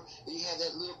whatever, and you have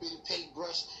that little bitty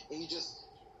paintbrush, and you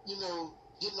just,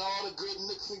 getting all the good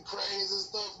nooks and crannies and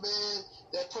stuff, man.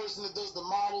 That person that does the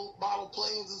model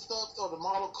planes and stuff, or the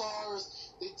model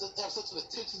cars, they just have such an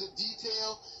attention to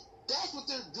detail. That's what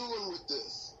they're doing with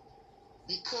this.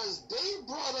 Because they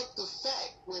brought up the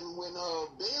fact when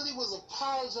Bayley was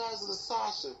apologizing to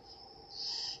Sasha,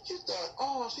 you thought,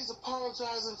 oh, she's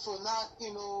apologizing for not,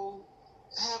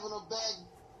 having a back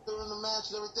during the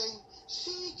match and everything.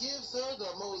 She gives her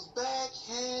the most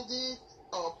backhanded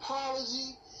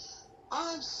apology.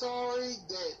 I'm sorry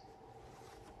that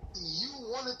you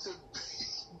wanted to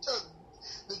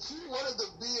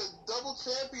be a double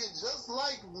champion just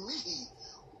like me.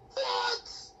 What?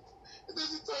 And then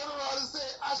she turned around and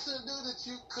said, I should have knew that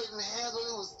you couldn't handle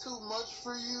it. It was too much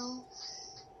for you.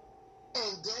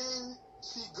 And then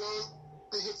she goes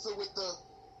and hits her with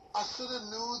I should have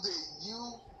knew that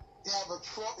you have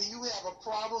a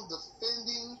problem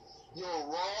defending your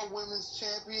Raw Women's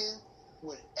Champion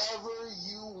whenever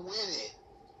you win it,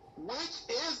 which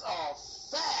is a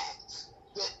fact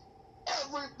that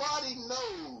everybody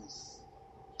knows.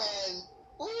 And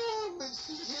when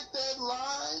she hit that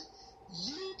line,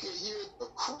 you could hear the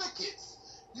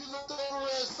crickets. You looked over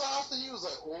at Sasha, you was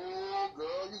like, oh,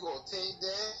 girl, you gonna take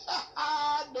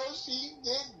that? No, she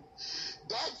didn't.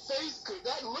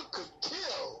 That look could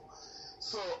kill.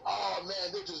 So, oh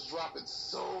man, they're just dropping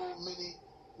so many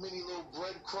little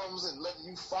breadcrumbs and letting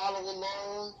you follow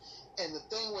along. And the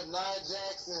thing with Nia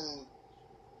Jax and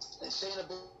Shayna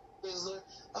Baszler,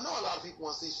 I know a lot of people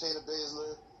want to see Shayna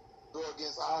Baszler go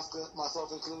against Asuka,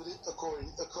 myself included, of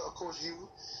course you.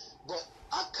 But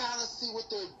I kind of see what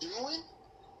they're doing,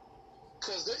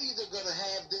 because they're either going to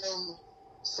have them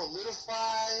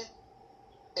solidify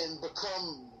and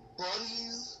become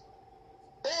buddies,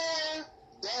 or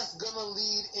that's going to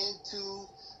lead into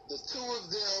the two of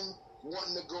them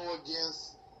wanting to go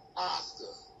against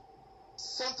Asuka.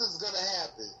 Something's going to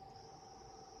happen.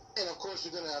 And of course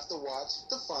you're going to have to watch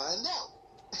to find out.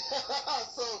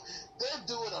 So they're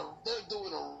doing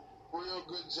a real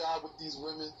good job with these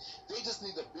women. They just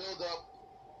need to build up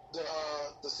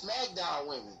the SmackDown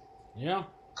women. Yeah.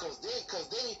 Cause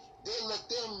they let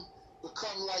them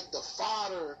become like the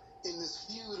fodder in this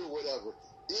feud or whatever.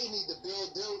 They need to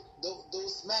build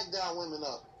those SmackDown women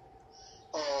up.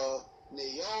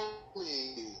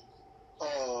 Naomi,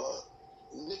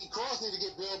 Nikki Cross need to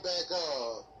get built back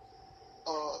up.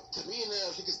 Tamina,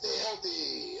 if she can stay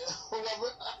healthy, whatever,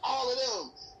 all of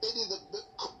them. They need to.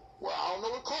 Well, I don't know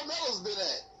where Carmella's been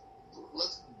at.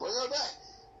 Let's bring her back.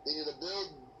 They need to build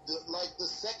the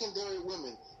secondary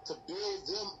women, to build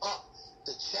them up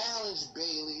to challenge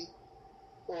Bayley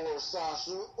or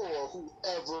Sasha or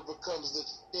whoever becomes the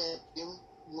champion.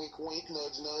 Wink, wink,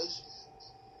 nudge, nudge.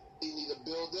 They need to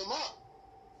build them up,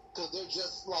 because they're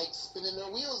just like spinning their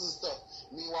wheels and stuff.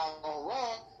 Meanwhile, on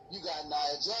Raw, you got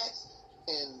Nia Jax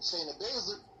and Shayna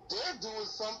Baszler. They're doing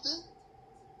something.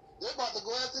 They're about to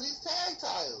go after these tag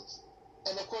titles.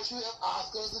 And of course, you have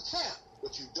Asuka as the champ.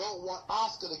 But you don't want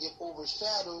Asuka to get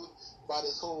overshadowed by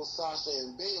this whole Sasha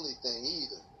and Bayley thing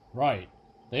either. Right.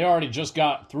 They already just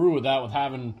got through with that with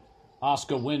having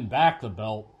Asuka win back the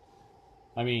belt.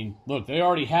 I mean, look, they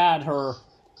already had her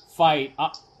fight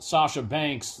Sasha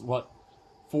Banks,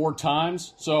 4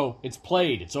 times? So it's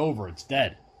played. It's over. It's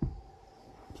dead.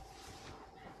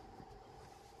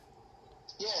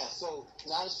 Yes. So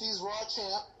now that she's Raw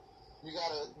champ, you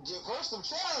gotta give her some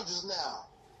challenges now.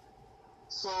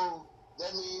 So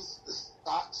that means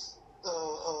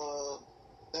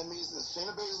that means it's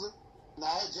Shayna Baszler,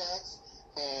 Nia Jax,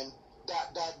 and ...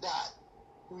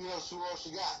 Who else you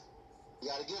got? You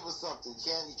gotta give her something.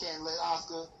 You can't let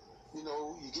Asuka. You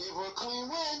gave her a clean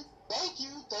win. Thank you.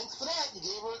 Thanks for that. You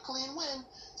gave her a clean win.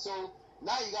 So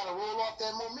now you gotta roll off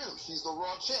that momentum. She's the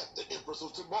Raw champ, the Empress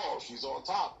of Tomorrow. She's on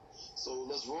top. So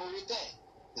let's roll with that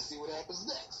and see what happens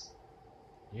next.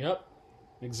 Yep,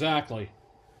 exactly.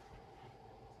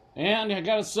 And I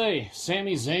gotta say,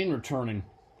 Sami Zayn returning.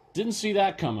 Didn't see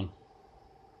that coming.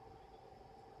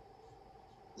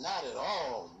 Not at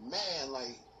all, man.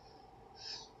 Like,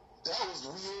 that was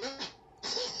weird.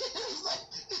 It's like,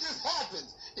 it just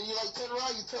happens. And you turn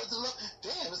around, you turn to the left,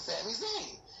 damn, it's Sami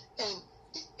Zayn. And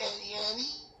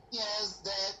he has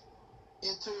that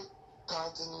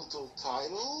Intercontinental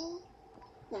title.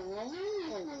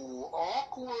 Ooh,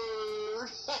 awkward.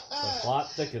 The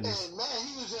plot thickens. And man,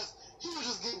 he was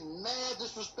just getting mad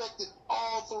disrespected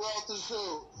all throughout the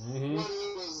show. Mm-hmm. Whether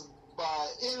it was by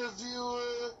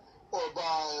interviewer or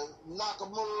by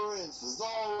Nakamura and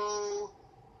Cesaro,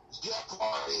 Jeff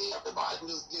Hardy, everybody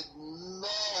was getting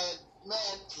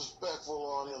mad disrespectful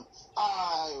on him.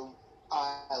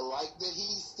 I like that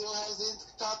he still has the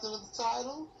Intercontinental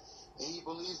title, and he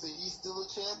believes that he's still a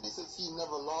champion since he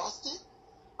never lost it.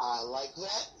 I like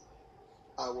that.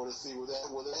 I want to see where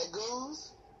that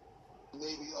goes.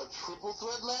 Maybe a triple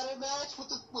threat ladder match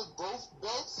with both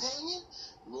belts hanging.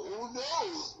 Who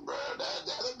knows, bro?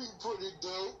 That'd be pretty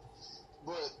dope.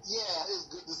 But yeah, it's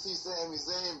good to see Sami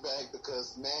Zayn back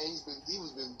because man, he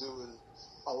was been doing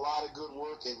a lot of good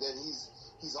work, and then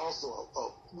he's also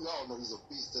we all know he's a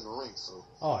beast in the ring. So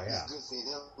it's good seeing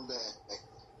him back.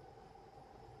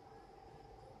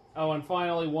 Oh, and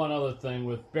finally, one other thing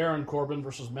with Baron Corbin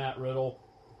versus Matt Riddle.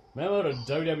 Remember to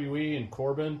WWE and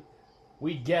Corbin?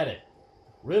 We get it.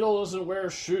 Riddle doesn't wear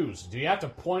shoes. Do you have to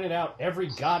point it out every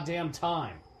goddamn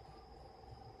time?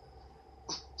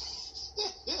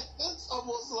 It's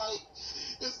almost like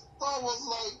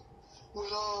when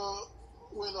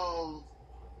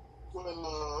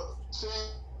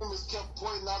Sheamus kept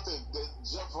pointing out that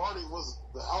Jeff Hardy was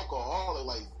the alcoholic.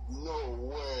 Like,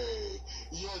 no way,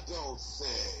 you don't say.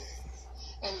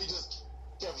 And he just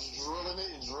kept drilling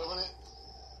it.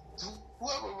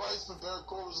 Whoever writes for Baron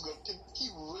Corbin is going to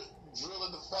keep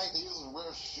drilling the fact that he doesn't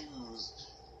wear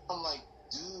shoes. I'm like,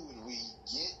 dude, we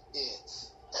get it.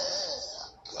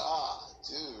 God,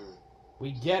 dude.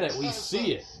 We get it. We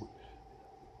see it.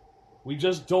 We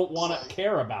just don't want to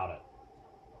care about it.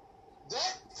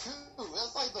 That too.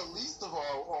 That's like the least of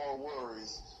our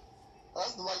worries.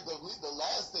 That's like the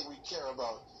last thing we care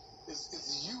about.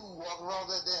 It's you walking around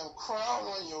with that damn crown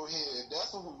on your head.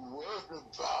 That's what we're worried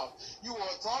about. You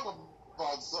want to talk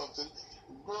about something.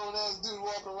 Grown ass dude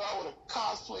walking around with a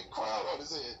cosplay crown on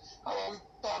his head. How about we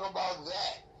talk about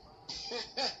that?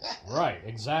 Right,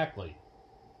 exactly.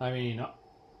 I mean,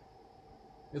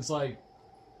 it's like,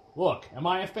 look, am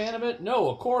I a fan of it? No,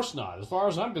 of course not. As far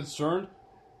as I'm concerned,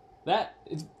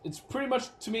 it's pretty much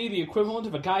to me the equivalent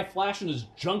of a guy flashing his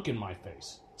junk in my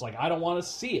face. It's like I don't want to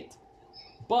see it.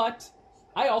 But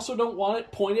I also don't want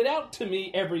it pointed out to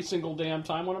me every single damn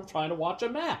time when I'm trying to watch a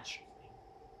match.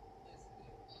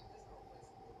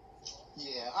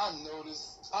 Yeah, I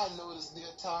noticed the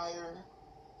attire,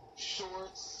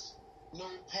 shorts, no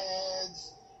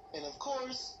pads, and of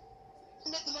course,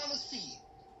 nothing on his feet.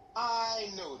 I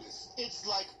noticed. It's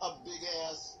like a big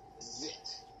ass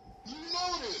zit. You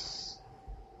notice,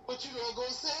 but you don't go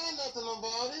saying nothing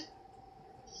about it.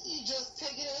 You just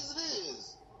take it as it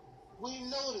is. We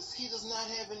notice he does not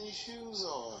have any shoes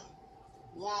on.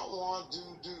 Want,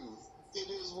 do. It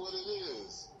is what it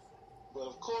is. But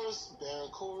of course,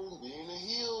 Baron Corbin being a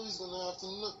heel, he's going to have to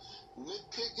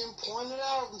nitpick and point it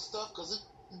out and stuff because it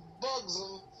bugs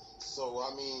him. So,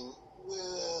 I mean,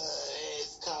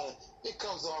 it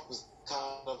comes off as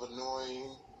kind of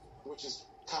annoying, which is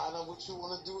kind of what you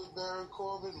want to do with Baron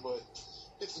Corbin, but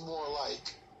it's more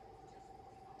like,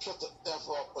 shut the F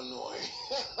up annoying.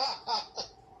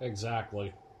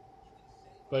 Exactly.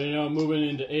 But, moving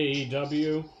into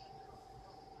AEW,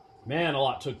 man, a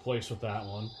lot took place with that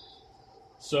one.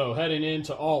 So, heading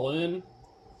into All In,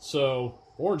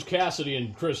 Orange Cassidy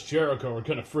and Chris Jericho are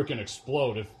going to freaking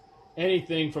explode. If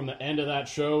anything from the end of that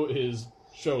show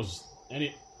shows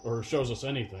us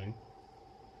anything.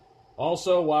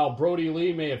 Also, while Brody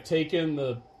Lee may have taken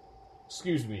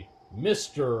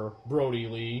Mr. Brody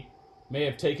Lee may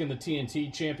have taken the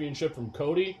TNT Championship from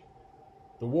Cody,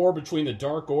 the war between the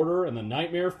Dark Order and the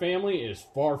Nightmare family is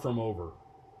far from over.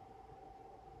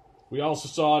 We also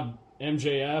saw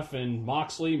MJF and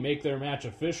Moxley make their match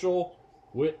official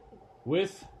with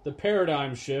the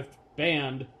paradigm shift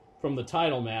banned from the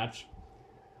title match.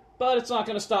 But it's not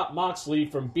going to stop Moxley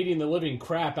from beating the living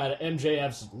crap out of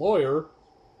MJF's lawyer,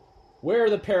 where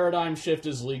the paradigm shift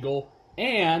is legal,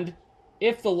 and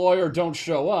if the lawyer don't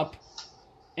show up,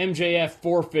 MJF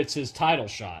forfeits his title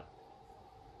shot.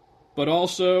 But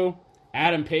also,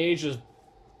 Adam Page is,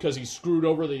 because he screwed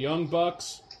over the Young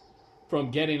Bucks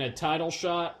from getting a title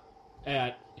shot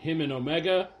at him and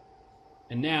Omega,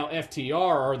 and now FTR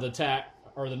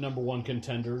are the number one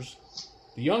contenders.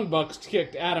 The Young Bucks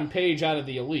kicked Adam Page out of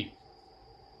the Elite.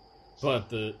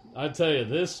 But I tell you,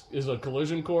 this is a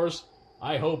collision course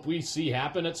I hope we see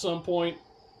happen at some point.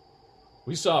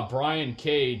 We saw Brian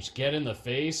Cage get in the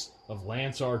face of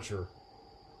Lance Archer,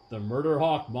 the Murder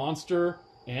Hawk Monster,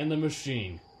 and the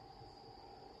Machine.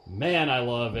 Man, I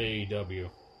love AEW.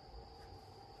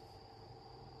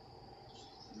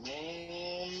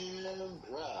 Man,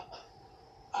 bruh.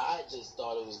 I just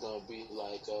thought it was gonna be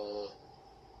like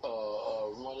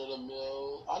run of the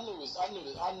mill. I knew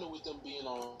with them being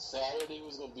on Saturday it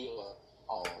was gonna be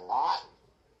a lot.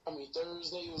 I mean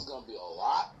Thursday it was gonna be a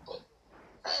lot, but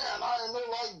man, I didn't know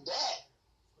like that.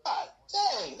 God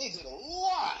dang, they did a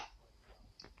lot.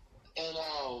 And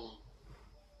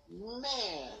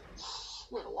man,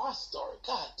 where do I start?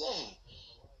 God dang.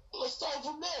 Let's start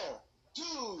from there.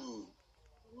 Dude,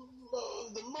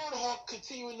 the Murder Hawk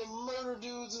continuing to murder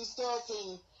dudes and stuff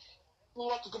and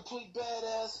look like a complete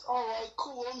badass. Alright,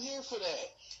 cool, I'm here for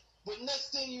that. But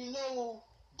next thing you know,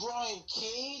 Brian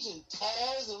Cage and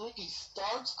Taz and Ricky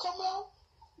Starks come out?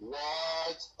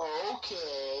 What?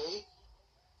 Okay.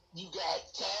 You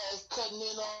got Taz cutting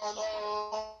in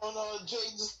on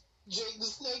Jake the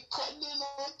Snake cutting in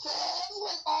on Taz?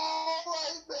 Like,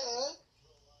 alright, man.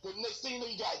 But next thing you know,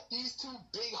 you got these two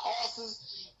big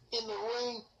horses in the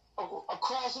ring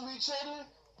across from each other.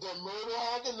 The Murder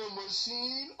Hawk and the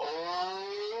Machine.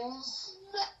 Oh,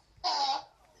 snap.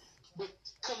 But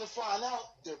come to find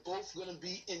out, they're both going to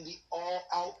be in the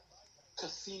all-out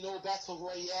casino battle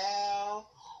royale.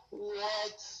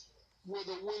 What? Where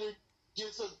the winner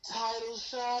gets a title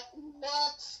shot?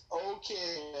 What?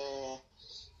 Okay, man.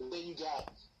 But then you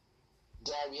got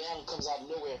Darby Allin comes out of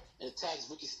nowhere and attacks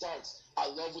Ricky Starks. I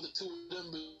love what the two of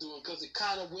them been doing because it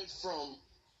kind of went from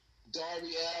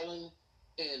Darby Allin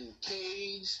and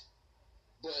Cage,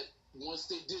 but once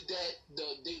they did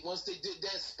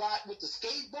that spot with the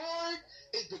skateboard,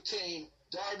 it became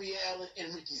Darby Allin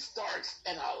and Ricky Starks,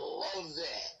 and I love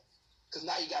that because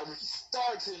now you got Ricky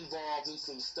Starks involved in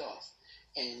some stuff,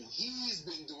 and he's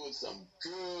been doing some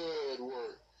good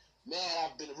work. Man,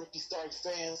 I've been a Ricky Starks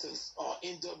fan since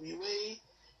NWA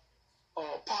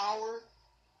Power.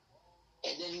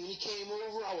 And then when he came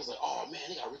over, I was like, oh, man,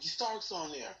 they got Ricky Starks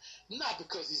on there. Not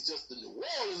because he's just the New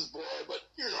Orleans boy, but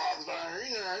you know what I'm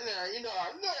saying. You know what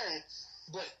I'm saying.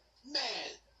 But,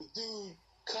 man, the dude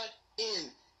cut in.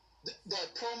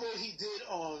 That promo he did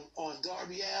on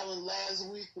Darby Allin last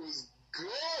week was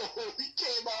good. He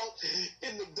came out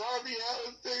in the Darby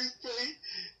Allin face paint,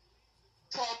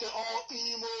 talking all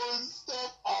emo and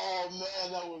stuff. Oh,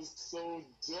 man, that was so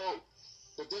dope.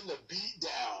 But then the beat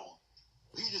down.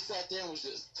 He just sat there and was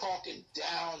just talking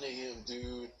down to him,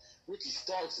 dude. Ricky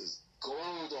Starks is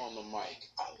gold on the mic.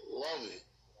 I love it.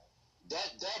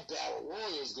 That Battle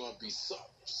Royal is going to be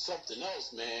something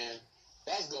else, man.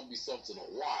 That's going to be something to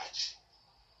watch.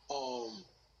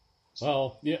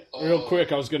 Well, yeah, real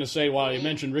quick, I was going to say, while you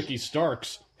mentioned Ricky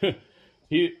Starks, I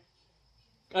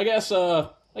guess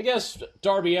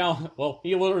Darby Allin, well,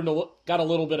 he got a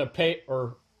little bit of pay,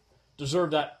 or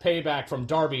deserved that payback from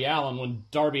Darby Allin when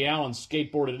Darby Allin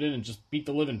skateboarded in and just beat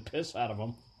the living piss out of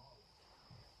him.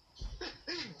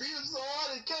 He beat him so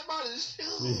hard it came out his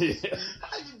shoes. Yeah.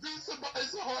 How you beat somebody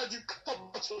so hard you come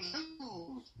out your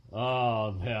shoes?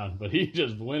 Oh man, but he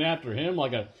just went after him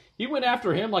like a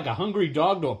hungry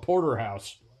dog to a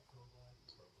porterhouse.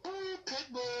 Ooh,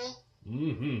 Pitbull.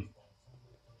 Mm-hmm.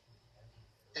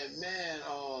 And man,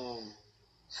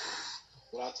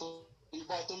 what I told you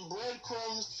about them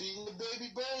breadcrumbs feeding the baby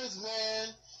birds,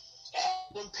 man.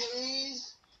 Adam Page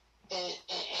and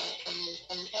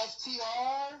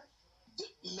FTR.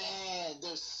 Man,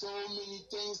 there's so many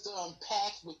things to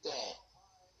unpack with that.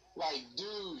 Like,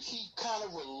 dude, he kind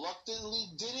of reluctantly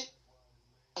did it,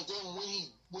 and then when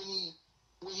he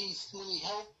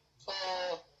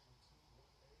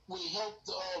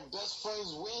helped best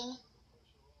friends win,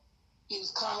 it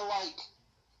was kind of like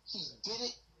he did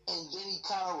it, and then he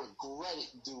kind of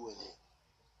regretted doing it.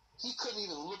 He couldn't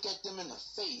even look at them in the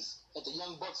face, at the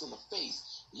Young Bucks in the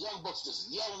face, Young Bucks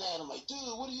just yelling at him like, dude,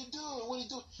 what are you doing? What are you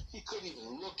doing? He couldn't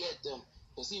even look at them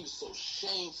because he was so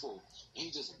shameful.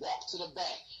 He just walked to the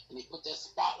back and they put that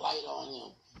spotlight on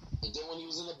him. And then when he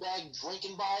was in the back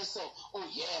drinking by himself, oh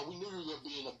yeah, we knew you were going to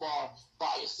be in the bar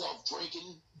by yourself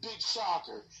drinking. Big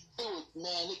shocker. They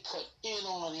cut in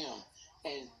on him.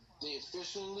 And they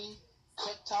officially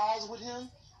cut ties with him,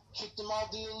 kicked him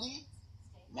out the elite.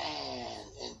 Man,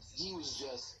 and he was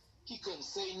just, he couldn't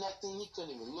say nothing. He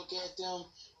couldn't even look at them.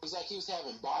 It was like he was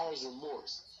having buyer's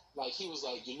remorse. Like he was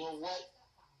like, you know what?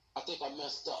 I think I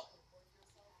messed up.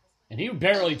 And he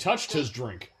barely touched his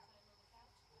drink.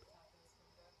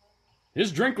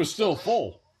 His drink was still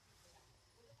full.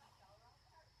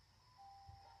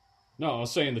 No, I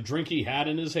was saying the drink he had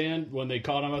in his hand when they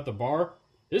caught him at the bar,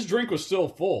 his drink was still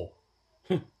full.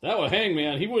 That would hang,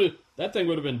 man. That thing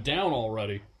would have been down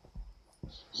already.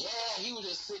 Yeah, he was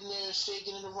just sitting there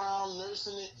shaking it around,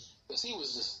 nursing it, because he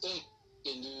was just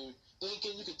thinking, dude.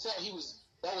 Thinking, you could tell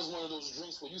that was one of those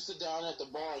drinks where you sit down at the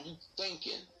bar and you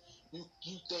thinking.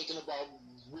 You thinking about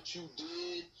what you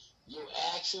did, your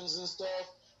actions and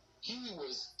stuff. He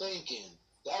was thinking.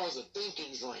 That was a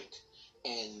thinking drink.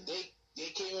 And they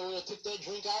came over and took that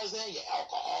drink out of his hand, you're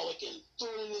alcoholic, and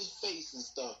threw it in his face and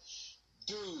stuff.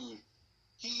 Dude,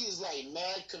 he is like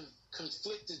mad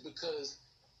conflicted because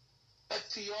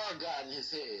FTR got in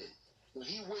his head. When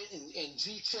he went and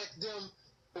G-checked them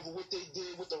over what they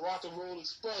did with the Rock and Roll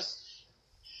Express,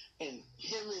 and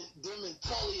them and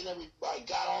Tully and everybody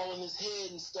got all in his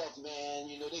head and stuff, man.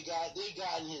 You know, they got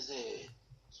in his head.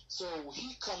 So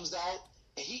he comes out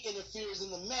and he interferes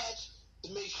in the match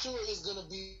to make sure it's gonna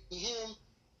be him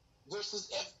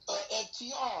versus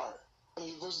FTR. I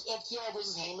mean, versus FTR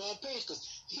versus Hangman Page,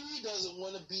 because he doesn't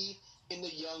want to be in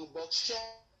the Young Bucks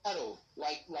shadow,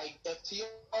 like FTR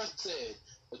said.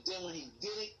 But then when he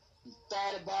did it, he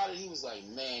thought about it. He was like,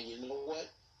 man, you know what?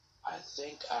 I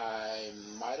think I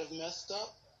might have messed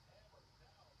up.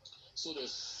 So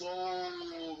there's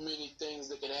so many things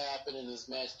that could happen in this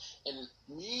match. And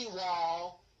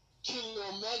meanwhile, Kenny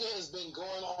Omega has been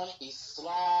going on a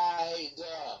slide,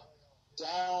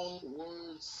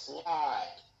 downward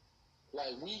slide.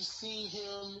 Like, we've seen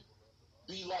him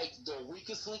be like the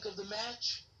weakest link of the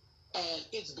match, and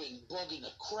it's been bugging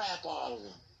the crap out of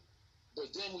him.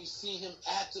 But then we've seen him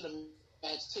after the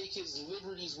match take his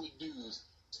liberties with dudes.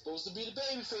 Supposed to be the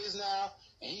babyface now,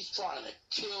 and he's trying to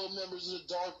kill members of the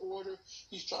Dark Order.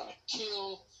 He's trying to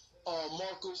kill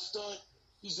Marco Stunt.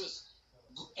 He's just,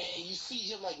 and you see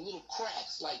him like little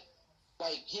cracks, like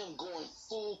him going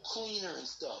full cleaner and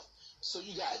stuff. So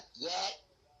you got that,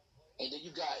 and then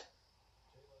you got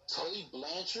Tully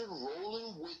Blanchard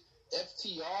rolling with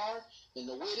FTR, and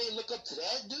the way they look up to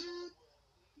that dude,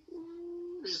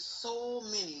 there's so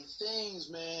many things,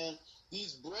 man.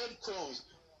 These breadcrumbs.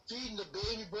 Feeding the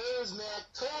baby birds, man. I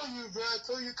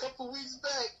told you a couple weeks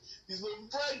back, these little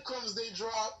breadcrumbs they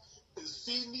drop is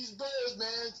feeding these birds,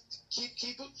 man.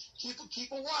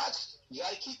 Keep a watch. You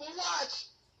gotta keep a watch.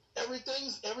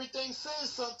 Everything says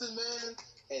something, man.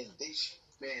 And they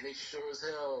sure as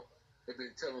hell have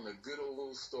been telling a good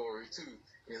old story too.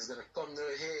 And it's gonna come to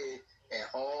a head and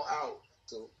all out.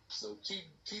 So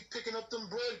keep picking up them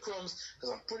breadcrumbs, because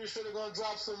I'm pretty sure they're gonna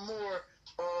drop some more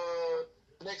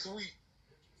next week.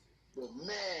 But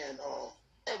man,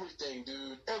 everything,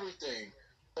 dude, everything.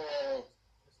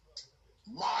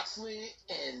 Moxley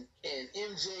and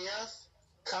MJF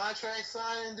contract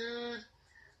signing, dude.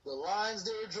 The lines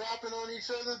they were dropping on each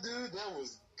other, dude, that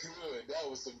was good. That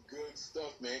was some good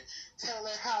stuff, man. Tell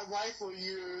that hot wife of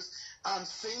yours I'm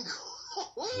single.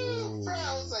 Ooh, bro,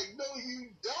 I was like, no,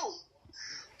 you don't.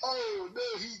 Oh,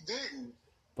 no, he didn't.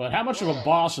 But how much of a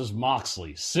boss is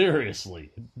Moxley?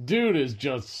 Seriously. Dude is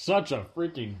just such a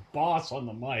freaking boss on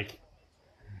the mic.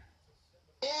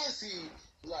 Is he?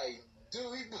 Like,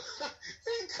 dude, he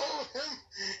told him,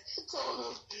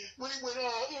 when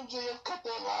MJF cut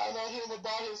that line on him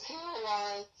about his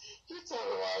hairline, he turned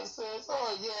around and says,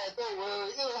 oh, yeah, don't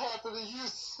worry, it'll happen to you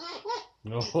soon.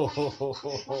 when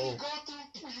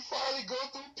you finally go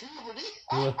through puberty.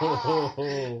 I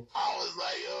was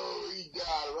like, oh, he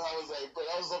got him. I was like, but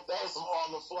that was some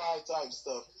on-the-fly type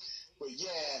stuff. But,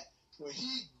 yeah, when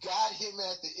he got him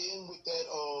at the end with that,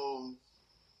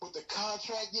 with the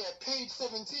contract, yeah, page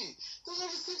 17. There's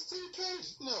only 16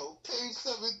 pages. No, page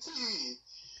 17.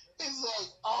 It's like,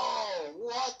 oh,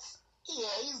 what? Yeah,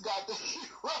 he's got the. He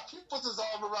puts his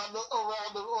arm around the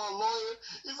lawyer.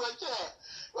 He's like,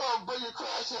 yeah, bring your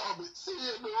crash helmet. See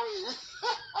you in the ring.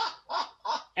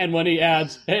 And when he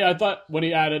adds, when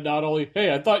he added not only,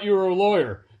 hey, I thought you were a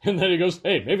lawyer, and then he goes,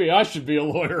 hey, maybe I should be a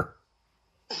lawyer.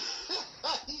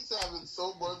 He's having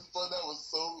so much fun. That was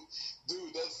so,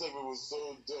 dude, that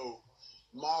dope.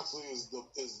 Moxley is the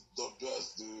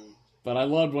best, dude. But I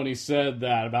loved when he said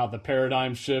that about the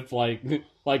paradigm shift, like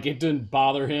it didn't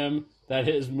bother him that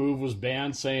his move was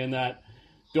banned, saying that,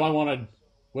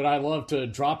 would I love to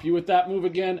drop you with that move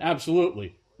again?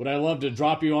 Absolutely. Would I love to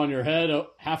drop you on your head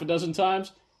half a dozen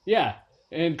times? Yeah.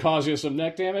 And cause you some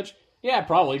neck damage? Yeah,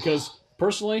 probably, because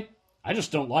personally, I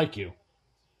just don't like you.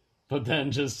 But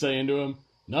then just saying to him,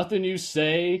 nothing you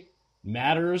say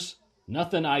matters.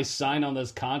 Nothing I sign on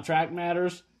this contract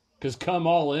matters. Because come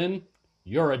all in,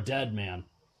 you're a dead man.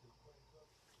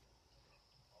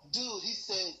 Dude, he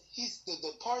said,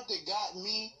 the part that got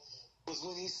me was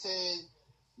when he said,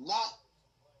 not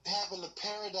having a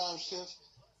paradigm shift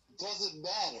doesn't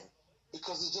matter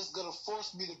because it's just going to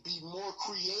force me to be more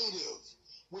creative,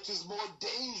 which is more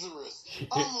dangerous.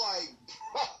 I'm like,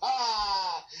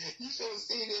 you should have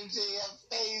seen MJF's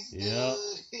face, dude. Yep.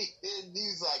 And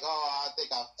he's like, oh, I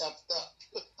think I effed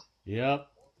up. Yep.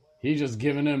 He's just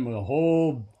giving him a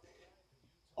whole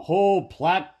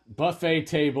plaque buffet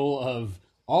table of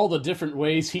all the different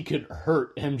ways he could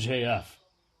hurt MJF.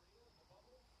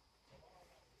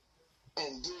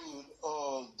 And dude,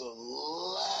 the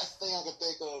last thing I can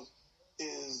think of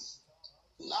is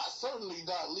certainly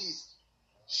not least,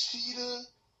 Sheeta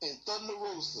and Thunder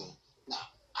Rosa. Now,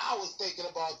 I was thinking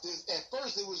about this. At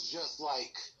first, it was just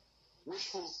like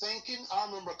wishful thinking. I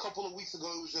remember a couple of weeks ago,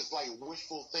 it was just like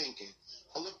wishful thinking.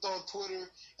 I looked on Twitter,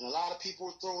 and a lot of people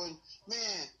were throwing,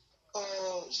 man,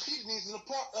 Sheeta needs an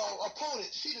opponent.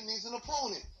 Sheeta needs an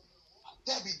opponent.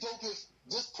 That'd be dope if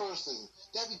this person.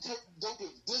 That'd be dope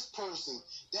if this person.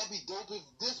 That'd be dope if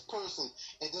this person.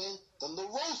 And then the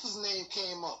Rosa's name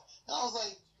came up. And I was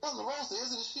like, Thunder Rosa,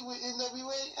 isn't she with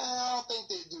NWA? I don't think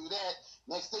they do that.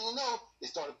 Next thing you know, they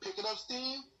started picking up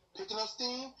steam. And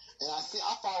I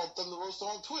followed Thunder Rosa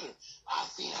on Twitter. I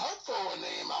seen her throw a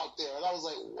name out there. And I was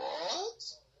like, what?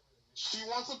 She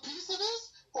wants a piece of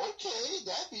this? Okay,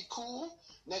 that'd be cool.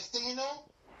 Next thing you know,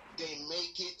 they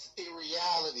make it a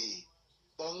reality.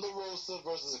 Thunder Rosa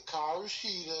versus Hikaru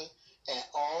Shida at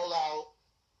All Out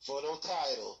for the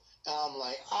title. And I'm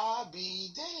like, I'll be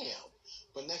damned.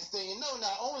 But next thing you know,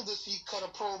 not only did she cut a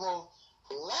promo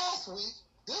last week,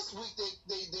 this week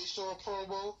they show a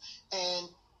promo, and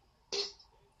it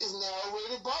is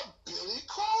narrated by Billy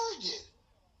Corgan.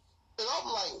 And I'm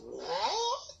like,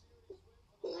 what?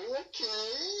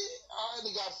 Okay.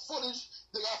 They got footage.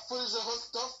 They got footage of her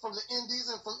stuff from the Indies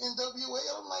and from NWA.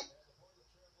 And I'm like,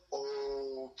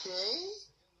 okay.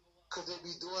 Could they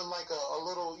be doing like a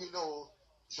little,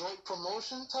 joint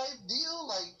promotion type deal?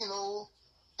 Like,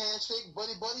 handshake,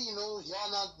 buddy,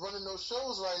 y'all not running no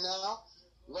shows right now.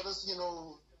 Let us,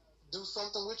 do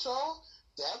something with y'all.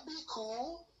 That'd be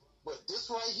cool. But this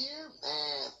right here,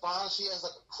 man, finally she has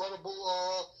like a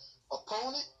credible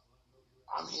opponent.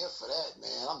 I'm here for that,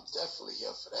 man. I'm definitely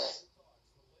here for that.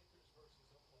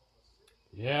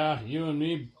 Yeah, you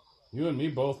and me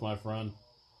both, my friend.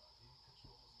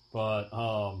 But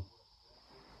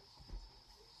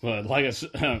like I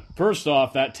said, first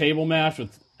off, that table match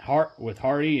with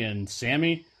Hardy and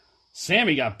Sammy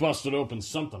got busted open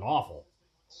something awful.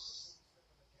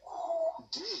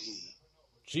 Did he?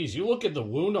 Jeez, you look at the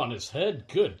wound on his head.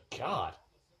 Good God.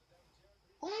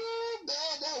 Oh,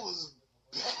 man, that was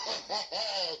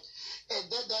bad. And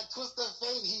then that twist of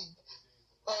fate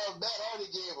Matt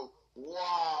Hardy gave him.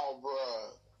 Wow,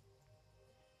 bruh.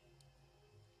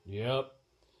 Yep.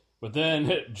 But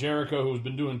then Jericho, who's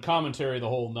been doing commentary the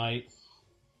whole night,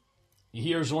 he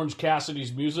hears Orange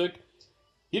Cassidy's music.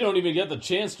 He don't even get the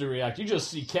chance to react. You just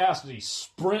see Cassidy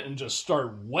sprint and just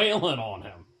start wailing on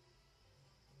him.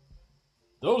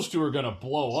 Those two are going to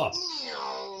blow up.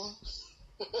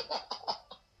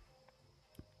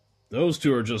 Those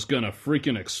two are just going to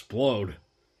freaking explode.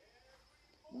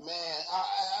 Man,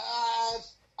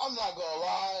 I'm not going to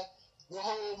lie. The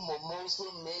whole Mimosa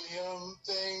Mayhem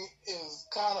thing is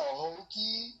kind of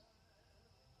hokey.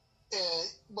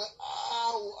 But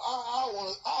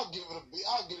I'll give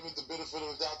it the benefit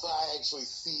of the doubt until I actually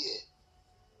see it.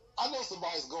 I know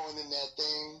somebody's going in that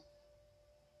thing.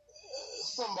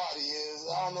 Somebody is.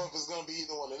 I don't know if it's going to be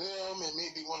either one of them, and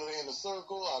maybe one of the inner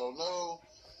circle. I don't know.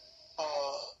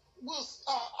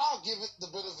 I'll give it the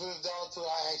benefit of the doubt until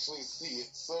I actually see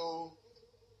it. So,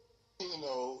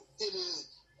 it is.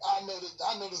 I know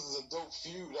this is a dope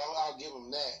feud. I'll give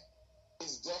him that.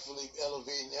 It's definitely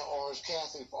elevating that Orange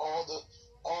Cassidy for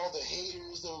all the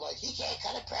haters. They're like, he can't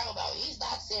cut a promo. He's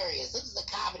not serious. This is a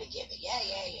comedy gimmick. Yeah.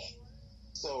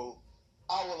 So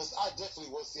I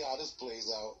definitely want to see how this plays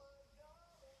out.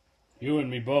 You and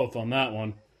me both on that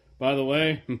one. By the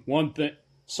way, one thing,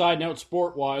 side note,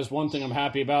 sport-wise, one thing I'm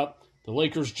happy about, The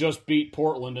Lakers just beat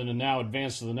Portland and now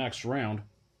advanced to the next round.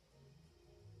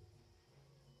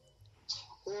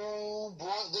 Oh,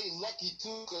 boy, they lucky,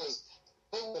 too, because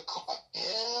they would have caught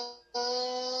hell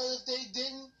if they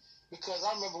didn't. Because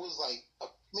I remember it was like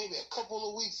maybe a couple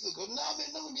of weeks ago. No,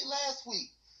 maybe last week.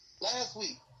 Last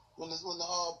week, when the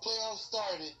playoffs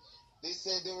started, they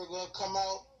said they were going to come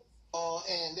out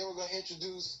and they were going to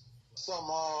introduce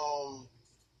some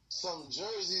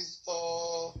jerseys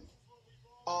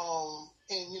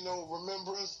in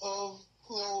remembrance of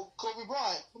Kobe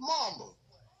Bryant, Mamba.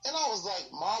 And I was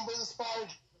like, Mamba inspired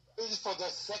jerseys for the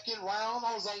second round.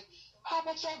 I was like, how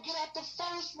about y'all get out the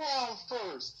first round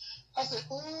first? I said,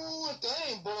 ooh, if that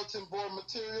ain't bulletin board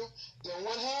material, then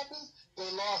what happens? They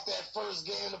lost that first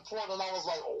game to Portland. I was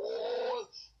like, oh,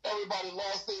 everybody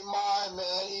lost their mind,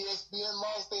 man. ESPN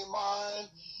lost their mind.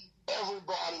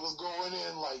 Everybody was going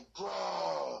in like,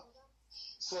 bruh.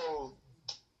 So,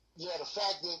 yeah, the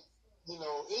fact that,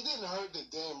 it didn't hurt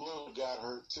that Dame Lillard got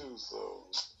hurt too.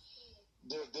 So,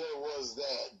 there was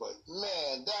that. But,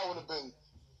 man, that would have been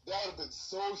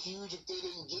so huge if they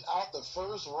didn't get out the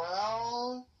first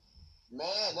round.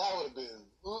 Man, that would have been.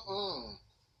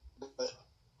 But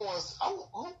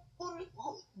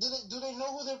do they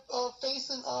know who they're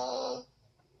facing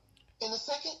in the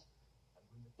second?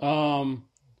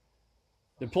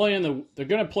 They're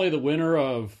going to play the winner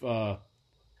of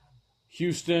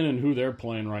Houston and who they're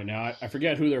playing right now. I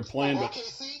forget who they're playing, but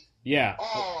OKC? Yeah.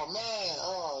 Oh man,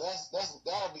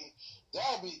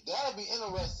 that'll be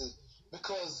interesting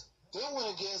because they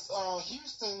went against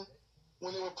Houston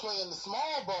when they were playing the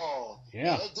small ball.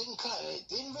 Yeah. And it didn't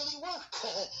really work.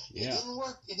 Yeah.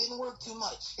 It didn't work too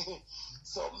much.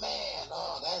 So man,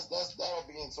 that'll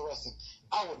be interesting.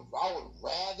 I would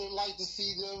rather like to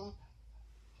see them.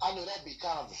 I know that'd be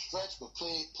kind of a stretch, but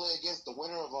play against the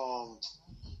winner of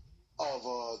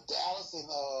Dallas and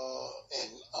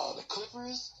the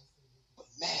Clippers. But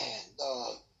man,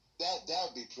 that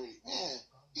would be pretty. Man,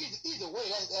 either way,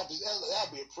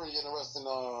 that'd be a pretty interesting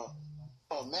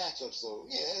matchup. So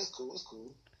yeah, it's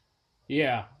cool.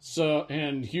 Yeah. So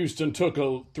and Houston took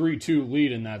a 3-2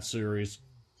 lead in that series,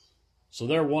 so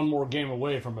they're one more game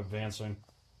away from advancing.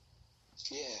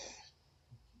 Yeah.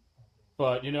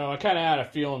 But I kind of had a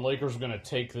feeling Lakers were going to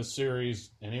take this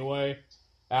series anyway.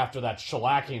 After that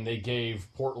shellacking they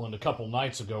gave Portland a couple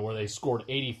nights ago, where they scored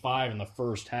 85 in the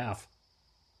first half.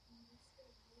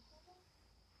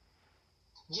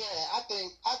 Yeah, I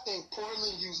think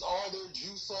Portland used all their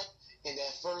juice up in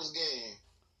that first game.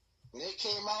 When they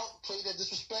came out, played that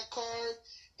disrespect card,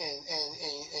 and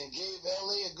gave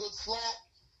LA a good slap,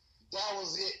 that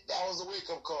was it. That was a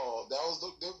wake-up call. That was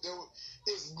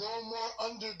there's no more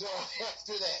underdog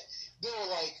after that. They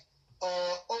were like,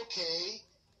 okay,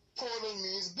 Portland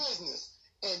means business.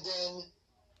 And then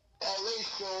LA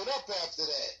showed up after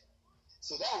that.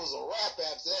 So that was a wrap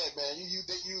after that, man.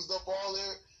 They used up all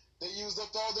their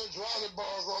Dragon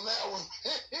Balls on that one.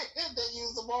 They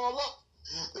used them all up.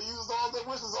 They used all their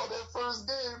wishes on that first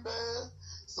game, man.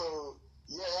 So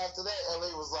yeah, after that,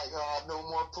 LA was like, no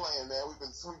more playing, man. We've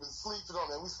been sleeping on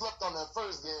that. We slept on that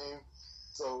first game,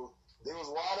 so they was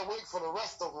wide awake for the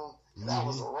rest of them. And that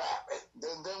was a wrap.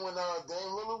 And then when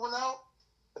Dame Lillard went out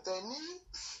with that knee,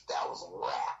 that was a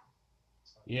wrap.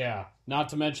 Yeah, not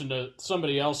to mention that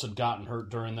somebody else had gotten hurt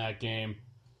during that game.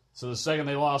 So the second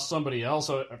they lost somebody else,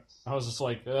 I was just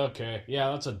like, okay,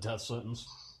 yeah, that's a death sentence.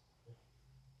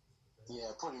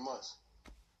 Yeah, pretty much.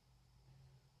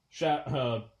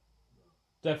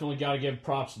 Definitely got to give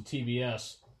props to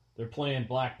TBS. They're playing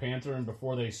Black Panther, and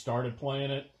before they started playing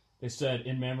it, they said,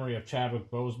 in memory of Chadwick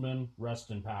Boseman,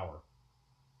 rest in power.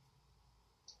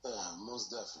 Most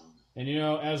definitely. And,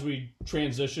 as we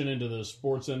transition into the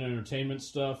sports and entertainment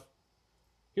stuff,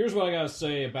 here's what I got to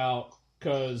say about,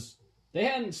 because they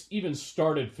hadn't even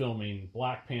started filming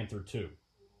Black Panther 2.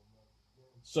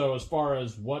 So as far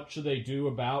as what should they do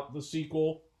about the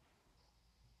sequel,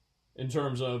 in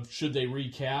terms of should they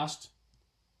recast,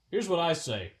 here's what I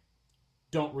say.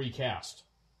 Don't recast.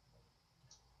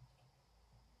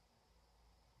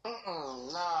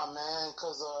 Nah, man,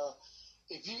 because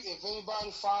if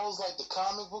anybody follows like the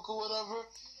comic book or whatever,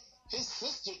 his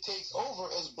sister takes over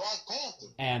as Black Panther.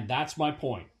 And that's my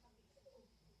point.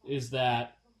 Is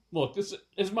that, look, this,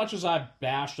 as much as I've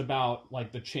bashed about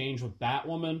like the change with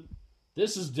Batwoman,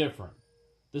 this is different.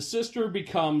 The sister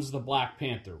becomes the Black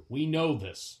Panther. We know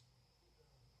this.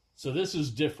 So this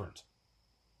is different.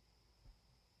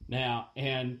 Now,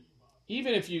 and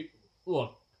even if you,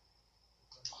 look,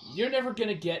 you're never going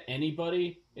to get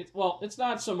anybody, it's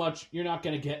not so much you're not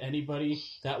going to get anybody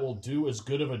that will do as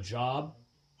good of a job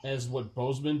as what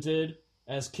Boseman did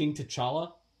as King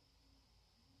T'Challa.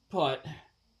 But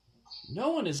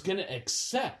no one is going to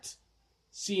accept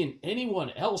seeing anyone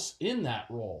else in that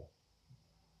role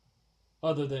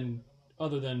other than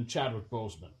Chadwick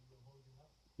Boseman.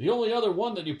 The only other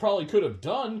one that you probably could have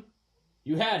done,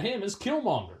 you had him as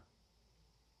Killmonger.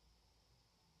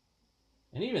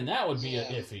 And even that would be a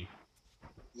iffy.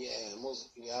 Yeah,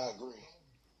 I agree.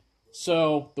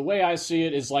 So, the way I see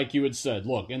it is like you had said.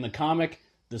 Look, in the comic,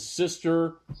 the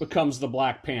sister becomes the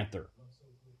Black Panther.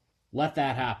 Let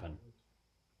that happen.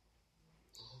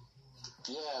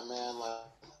 Yeah, man.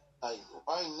 Like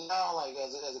right now, like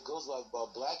as it goes by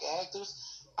black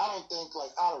actors, I don't think,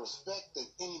 like, out of respect, that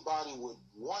anybody would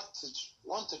want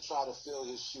to try to fill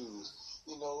his shoes.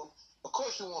 You know, of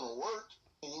course you want to work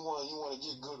and you want to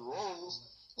get good roles,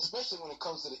 especially when it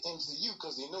comes to the MCU,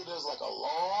 because you know there's like a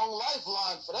long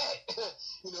lifeline for that.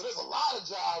 You know, there's a lot of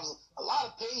jobs, a lot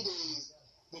of paydays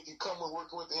that can come with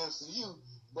working with the MCU,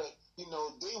 but you know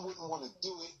they wouldn't want to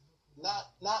do it.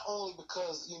 Not only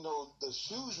because, you know, the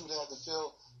shoes you would have to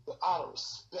fill, but out of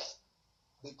respect,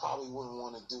 they probably wouldn't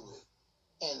want to do it.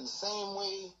 And the same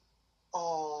way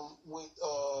with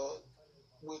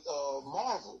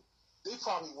Marvel, they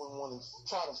probably wouldn't want to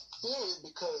try to fill it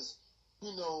because,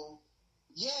 you know,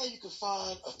 yeah, you could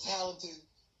find a talented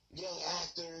young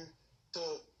actor to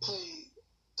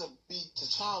be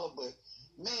T'Challa, but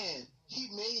man, he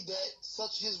made that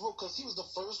such his role because he was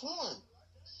the first one.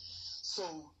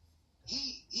 So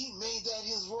he made that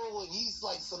his role, and he's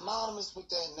like synonymous with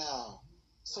that now.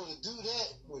 So to do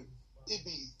that it'd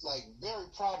be like very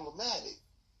problematic.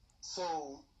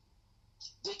 So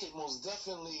they could most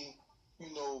definitely,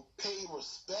 you know, pay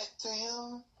respect to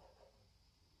him,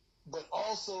 but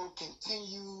also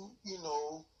continue, you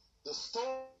know, the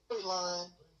storyline,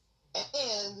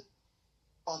 and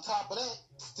on top of that,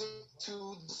 stick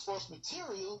to the source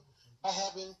material by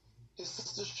having his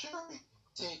sister Shuri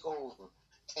take over.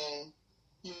 And,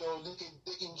 you know,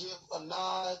 they can give a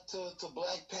nod to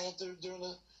Black Panther during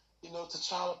the, you know,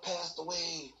 T'Challa passed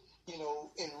away, you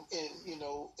know, in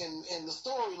the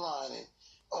storyline, and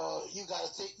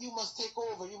you must take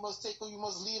over, you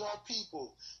must lead our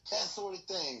people, that sort of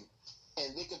thing.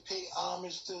 And they could pay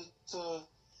homage to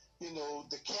you know,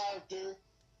 the character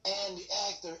and the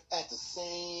actor at the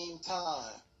same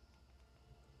time.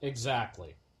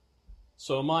 Exactly.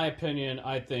 So in my opinion,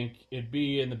 I think it'd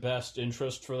be in the best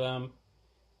interest for them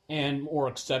and more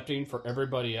accepting for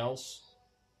everybody else,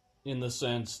 in the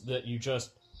sense that you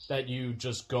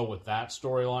just go with that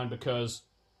storyline, because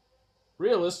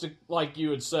realistic, like you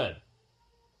had said,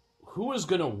 who is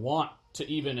going to want to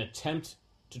even attempt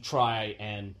to try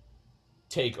and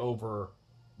take over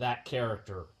that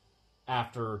character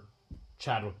after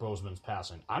Chadwick Boseman's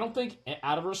passing? I don't think,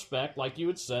 out of respect, like you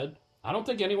had said, I don't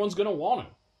think anyone's going to want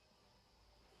him.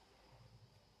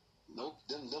 Nope,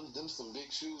 them some big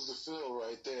shoes to fill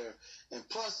right there. And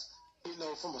plus, you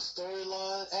know, from a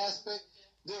storyline aspect,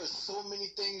 there are so many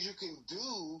things you can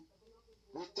do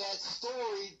with that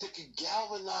story that could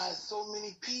galvanize so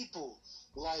many people.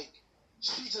 Like,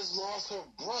 she just lost her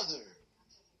brother,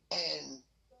 and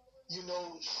you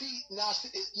know, you know,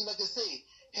 like they say,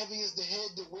 heavy is the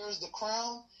head that wears the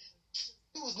crown. She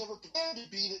was never prepared to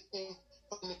be the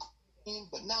queen,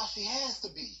 but now she has to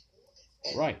be.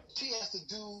 And right. She has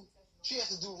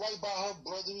to do right by her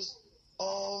brother's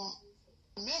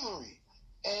memory,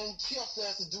 and she also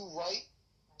has to do right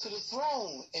to the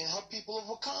throne and her people of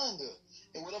Wakanda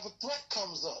and whatever threat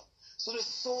comes up. So there's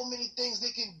so many things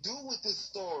they can do with this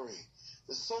story.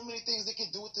 There's so many things they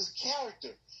can do with this character.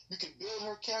 You can build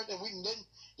her character, and we didn't,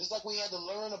 just like we had to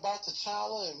learn about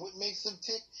T'Challa and what makes him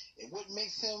tick and what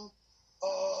makes him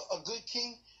a good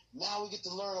king. Now we get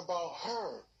to learn about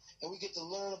her, and we get to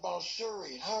learn about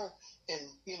Shuri and her, and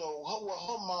you know what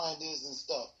her mind is and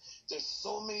stuff. There's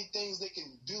so many things they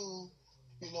can do.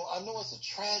 You know, I know it's a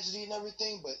tragedy and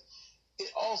everything, but it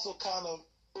also kind of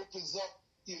opens up,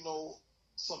 you know,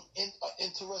 some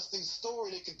interesting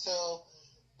story they can tell.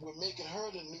 We're making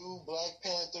her the new Black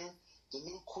Panther, the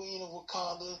new Queen of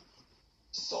Wakanda.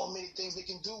 So many things they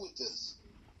can do with this.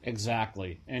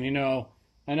 Exactly. And, you know,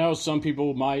 I know some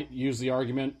people might use the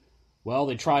argument, well,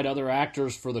 they tried other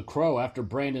actors for The Crow after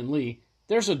Brandon Lee.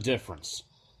 There's a difference.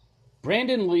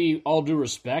 Brandon Lee, all due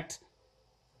respect,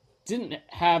 didn't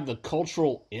have the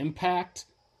cultural impact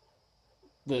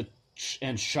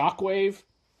and shockwave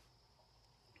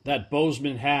that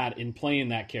Boseman had in playing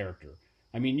that character.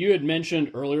 I mean, you had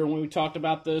mentioned earlier when we talked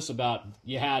about this, about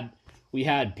we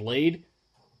had Blade.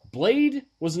 Blade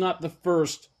was not the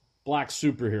first black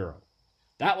superhero.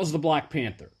 That was the Black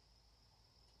Panther.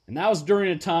 And that was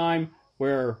during a time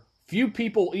where few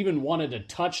people even wanted to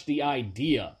touch the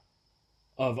idea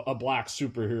of a black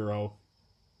superhero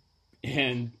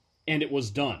and it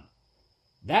was done.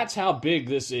 That's how big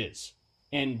this is.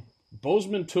 And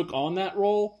Boseman took on that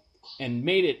role and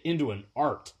made it into an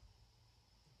art.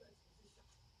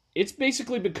 It's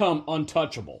basically become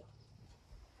untouchable.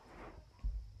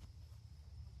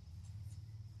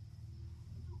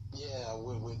 Yeah,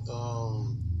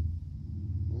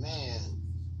 man,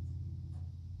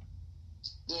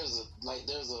 there's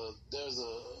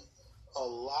a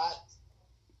lot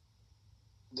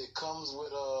that comes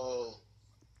with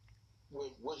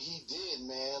what he did,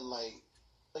 man. Like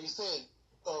you said,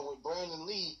 with Brandon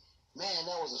Lee, man,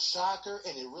 that was a shocker,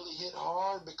 and it really hit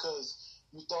hard because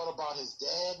you thought about his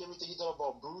dad and everything. You thought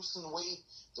about Bruce and the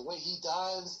way he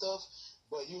died and stuff.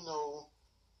 But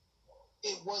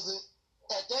it wasn't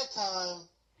at that time.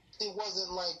 It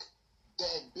wasn't like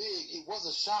that big. It was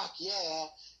a shock, yeah,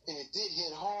 and it did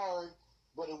hit hard,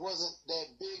 but it wasn't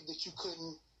that big that you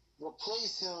couldn't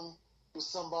replace him with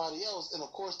somebody else. And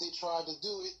of course, they tried to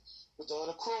do it with the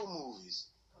other Crow movies.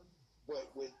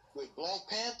 But with Black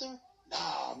Panther,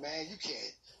 nah, man, you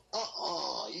can't.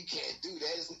 You can't do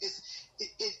that.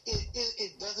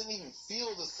 It doesn't even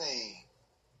feel the same.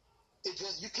 It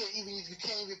just you can't even if you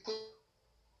can't even put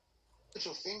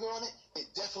your finger on it.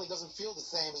 It definitely doesn't feel the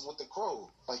same as with the Crow.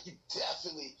 Like you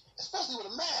definitely, especially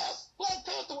with a mask. Black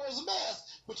Panther wears a mask,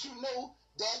 but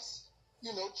that's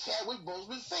Chadwick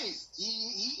Boseman's face.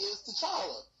 He is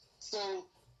T'Challa. So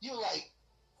you're like,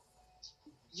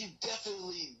 you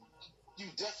definitely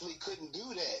couldn't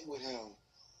do that with him.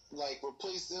 Like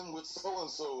replace him with so and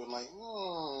so, and like,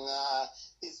 nah,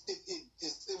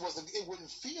 it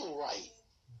wouldn't feel right.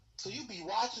 So you'd be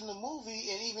watching the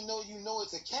movie, and even though you know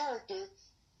it's a character,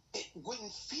 it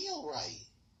wouldn't feel right.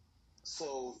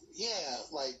 So yeah,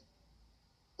 like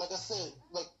I said,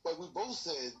 like we both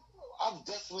said, I'm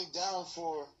definitely down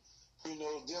for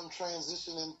them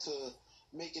transitioning to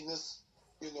making this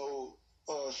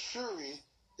Shuri,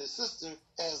 his sister,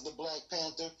 as the Black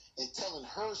Panther and telling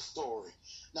her story.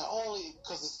 Not only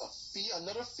because it's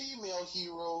another female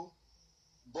hero,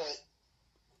 but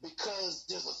because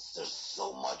there's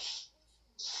so much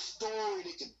story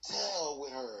they can tell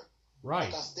with her. Right.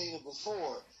 Like I stated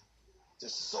before,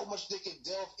 there's so much they can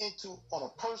delve into on a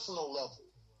personal level.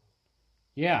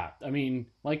 Yeah, I mean,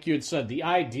 like you had said, the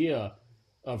idea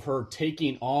of her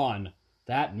taking on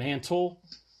that mantle,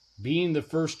 being the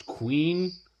first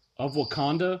queen of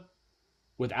Wakanda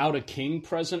without a king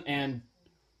present, and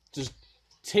just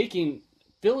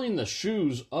filling the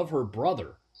shoes of her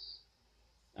brother.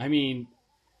 I mean,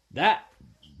 that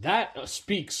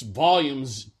speaks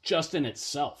volumes just in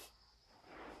itself.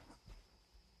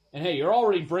 And hey, you're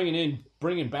already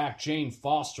bringing back Jane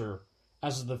Foster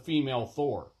as the female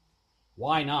Thor.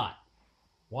 Why not?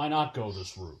 Why not go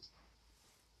this route?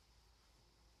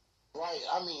 Right.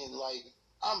 I mean, like,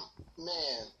 I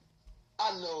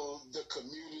know the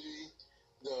community,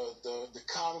 the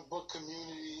comic book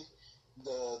community,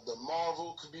 the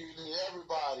Marvel community,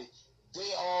 everybody,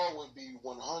 they all would be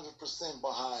 100%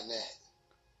 behind that.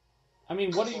 I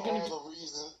mean, what are you going to do? All the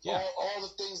reasons, yeah. all the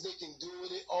things they can do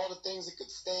with it, all the things it could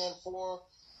stand for,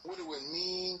 what it would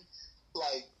mean,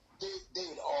 like, they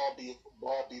would all be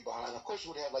behind. Of course,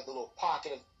 you would have like a little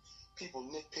pocket of people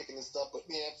nitpicking and stuff, but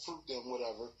yeah, fruit them,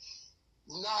 whatever.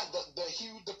 Not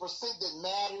the percent that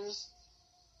matters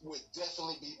would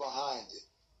definitely be behind it.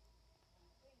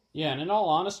 Yeah, and in all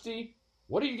honesty,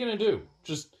 what are you going to do?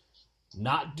 Just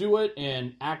not do it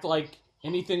and act like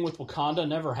anything with Wakanda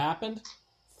never happened?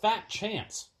 Fat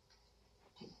chance.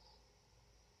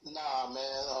 Nah,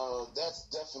 man, that's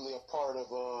definitely a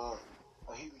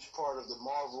huge part of the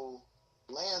Marvel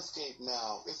landscape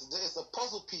now. It's a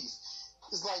puzzle piece.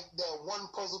 It's like that one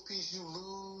puzzle piece you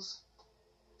lose,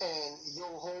 and your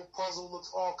whole puzzle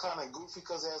looks all kind of goofy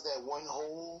because it has that one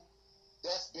hole.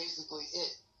 That's basically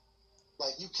it.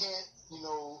 Like you can't,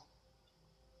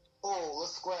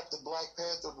 let's scrap the Black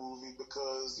Panther movie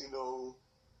because da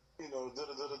da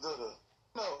da da da.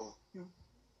 No,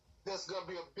 that's gonna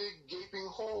be a big gaping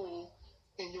hole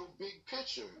in your big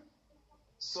picture.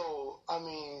 So I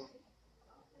mean,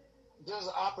 there's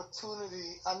an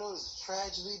opportunity. I know it's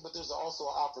tragedy, but there's also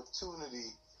an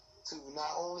opportunity to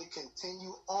not only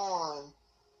continue on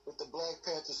with the Black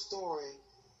Panther story,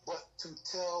 but to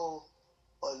tell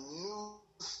a new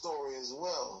story as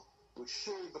well, with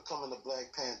Shuri becoming the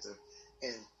Black Panther.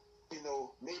 And,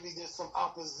 maybe there's some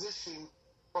opposition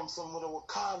from some of the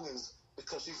Wakandans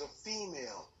because she's a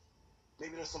female.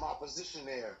 Maybe there's some opposition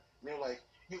there. And they're like,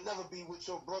 you'll never be what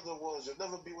your brother was, you'll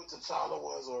never be what T'Challa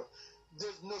was, or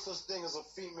there's no such thing as a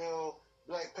female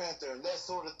Black Panther, and that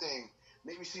sort of thing.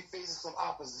 Maybe she faces some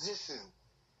opposition,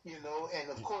 and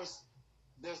of course,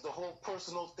 there's the whole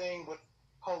personal thing with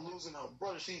her losing her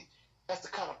brother. She has to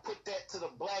kind of put that to the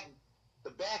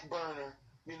back burner.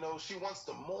 You know, she wants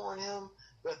to mourn him,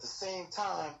 but at the same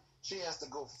time, she has to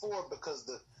go forward because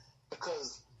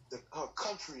her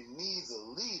country needs a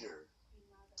leader.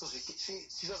 So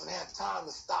she doesn't have time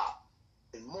to stop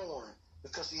and mourn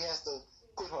because she has to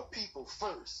put her people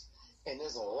first. And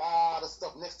there's a lot of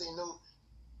stuff. Next thing you know,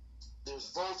 there's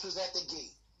vultures at the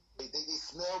gate. They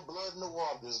smell blood in the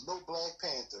water. There's no Black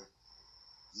Panther.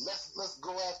 Let's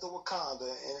go after Wakanda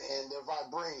and their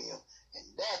vibranium and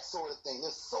that sort of thing.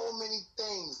 There's so many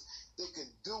things they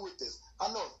could do with this.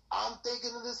 I know if I'm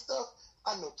thinking of this stuff,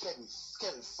 I know Kevin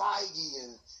Feige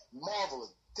and Marvel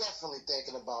are definitely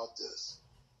thinking about this.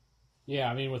 Yeah,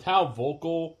 I mean, with how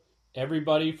vocal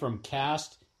everybody from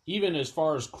cast, even as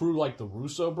far as crew like the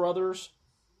Russo brothers,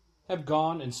 have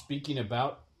gone and speaking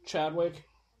about Chadwick,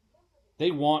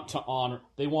 they want to honor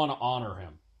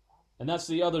him. And that's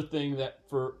the other thing that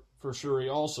for Shuri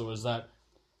also is that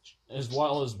as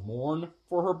well as mourn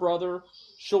for her brother,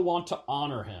 she'll want to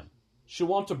honor him. She'll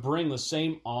want to bring the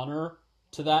same honor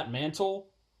to that mantle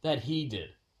that he did,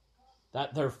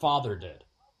 that their father did.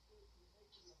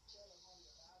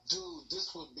 Dude,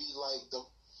 this would be like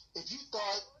if you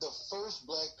thought the first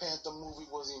Black Panther movie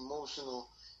was emotional,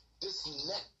 this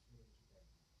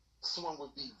next one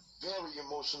would be very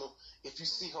emotional if you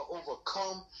see her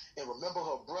overcome and remember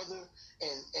her brother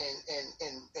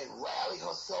and rally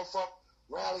herself up,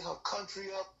 rally her country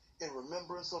up in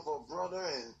remembrance of her brother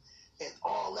and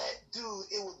all that. Dude,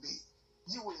 it would be,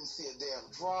 you wouldn't see a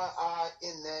damn dry eye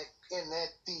in that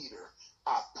theater.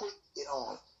 I put it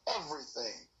on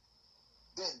everything.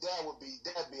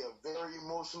 That'd be a very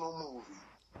emotional movie.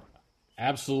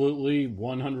 Absolutely,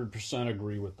 100%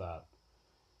 agree with that.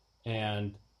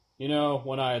 And, you know,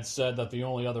 when I had said that the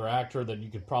only other actor that you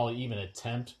could probably even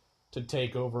attempt to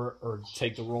take over or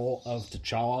take the role of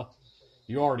T'Challa,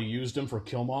 you already used him for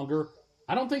Killmonger.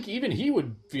 I don't think even he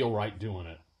would feel right doing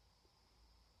it.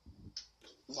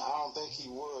 No, I don't think he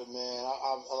would, man.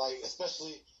 I like,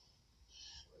 especially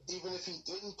even if he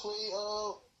didn't play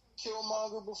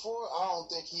Killmonger before, I don't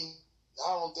think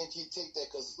he'd take that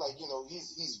because, like, you know,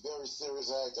 he's very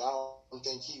serious actor. I don't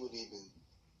think he would even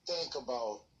think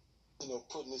about, you know,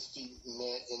 putting his feet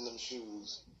in them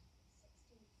shoes.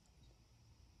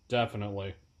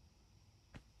 Definitely.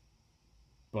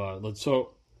 But let's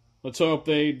hope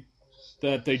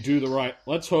that they do the right.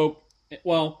 Let's hope.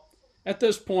 Well, at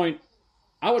this point,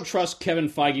 I would trust Kevin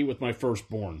Feige with my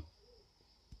firstborn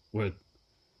with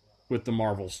the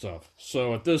Marvel stuff.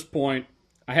 So at this point,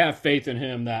 I have faith in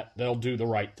him that they'll do the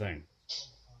right thing.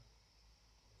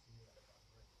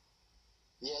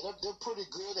 Yeah, they're pretty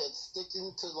good at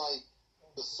sticking to, like,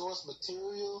 the source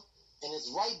material, and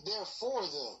it's right there for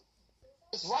them.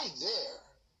 It's right there.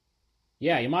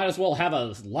 Yeah, you might as well have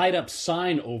a light up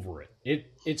sign over it.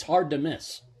 It's hard to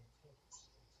miss.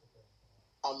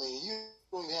 I mean, you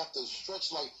don't even have to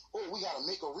stretch like, oh, we got to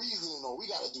make a reason, or we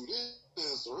got to do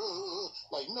this, or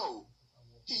like, no.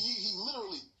 He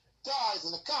literally dies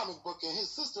in the comic book, and his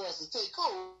sister has to take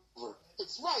over.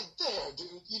 It's right there,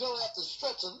 dude. You don't have to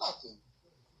stretch or nothing.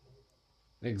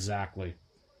 Exactly.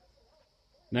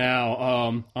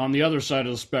 Now, on the other side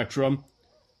of the spectrum,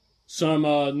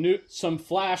 some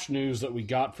Flash news that we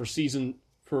got for season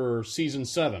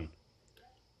 7.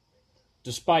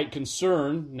 Despite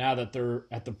concern, now that they're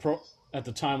at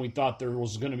the time we thought there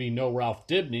was going to be no Ralph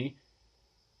Dibny,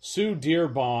 Sue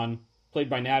Dearborn, played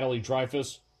by Natalie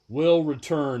Dreyfus, will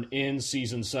return in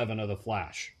season 7 of The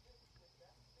Flash.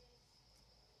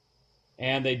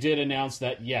 And they did announce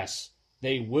that, yes,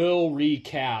 they will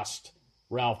recast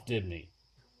Ralph Dibny.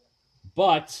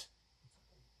 But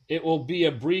it will be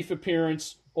a brief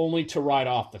appearance only to write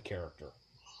off the character.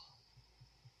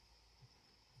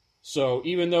 So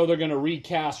even though they're going to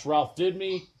recast Ralph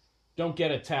Dibny, don't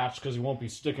get attached because he won't be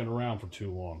sticking around for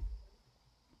too long.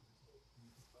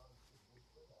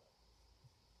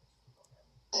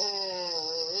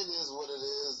 It is what it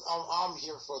is. I'm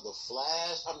here for the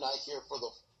Flash. I'm not here for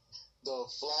the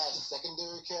Flash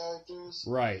secondary characters.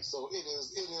 Right. So it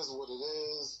is what it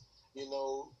is. You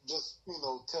know, just, you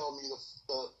know, tell me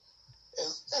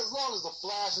as long as the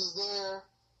Flash is there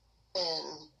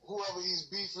and whoever he's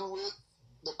beefing with,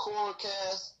 the core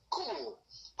cast, cool.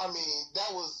 I mean,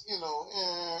 that was, you know,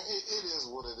 it is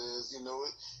what it is. You know,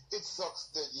 it sucks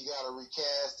that you got to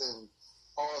recast and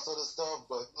all this other stuff,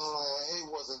 but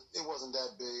it wasn't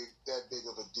that big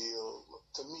of a deal.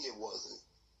 To me, it wasn't.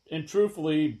 And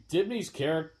truthfully, Dibny's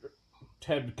character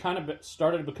had kind of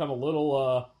started to become a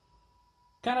little,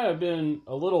 been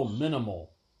a little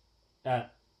minimal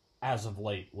as of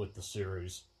late with the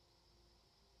series.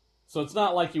 So it's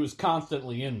not like he was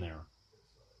constantly in there.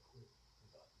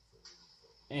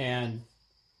 And,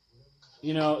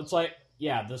 you know, it's like,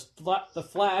 yeah, the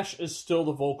Flash is still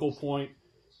the vocal point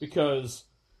because,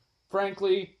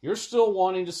 frankly, you're still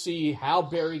wanting to see how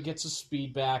Barry gets his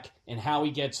speed back and how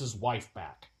he gets his wife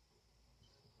back.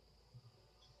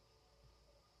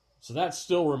 So that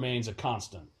still remains a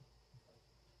constant.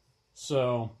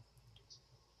 So,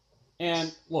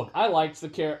 and look, I liked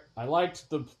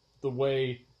the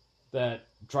way that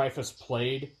Dreyfuss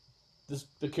played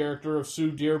the character of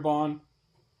Sue Dearborn.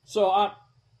 So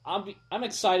I'm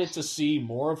excited to see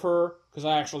more of her because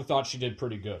I actually thought she did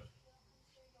pretty good.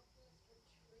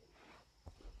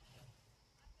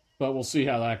 But we'll see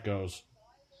how that goes.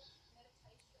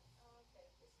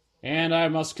 And I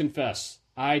must confess,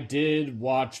 I did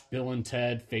watch Bill and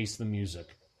Ted Face the Music.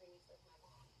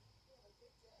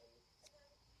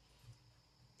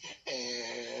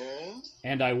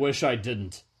 And I wish I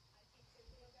didn't.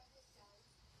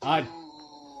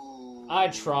 I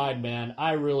tried, man.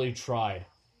 I really tried.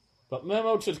 But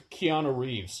memo to Keanu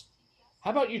Reeves.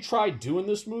 How about you try doing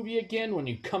this movie again when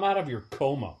you come out of your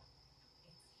coma?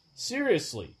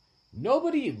 Seriously,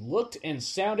 nobody looked and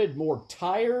sounded more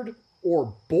tired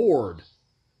or bored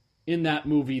in that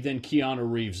movie than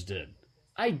Keanu Reeves did.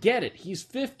 I get it, he's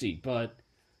 50, but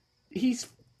he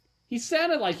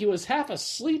sounded like he was half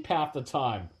asleep half the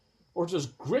time, or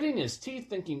just gritting his teeth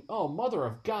thinking, oh, mother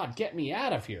of God, get me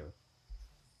out of here.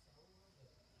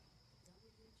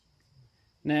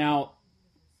 Now,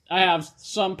 I have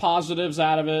some positives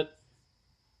out of it.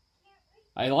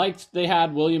 I liked they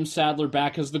had William Sadler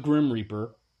back as the Grim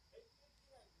Reaper.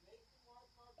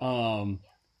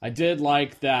 I did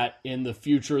like that in the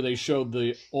future they showed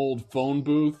the old phone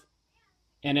booth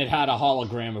and it had a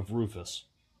hologram of Rufus.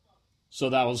 So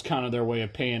that was kind of their way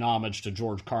of paying homage to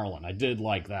George Carlin. I did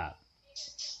like that.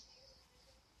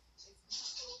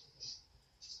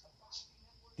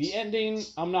 The ending,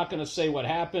 I'm not going to say what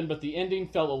happened, but the ending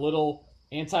felt a little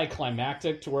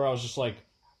anticlimactic to where I was just like,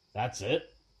 that's it?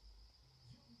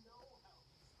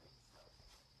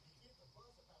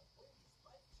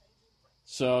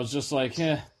 So I was just like,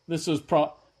 this is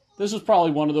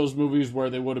probably one of those movies where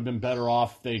they would have been better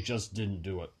off if they just didn't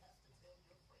do it.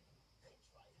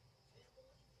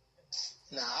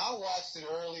 Now, I watched it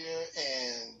earlier,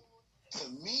 and to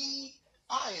me,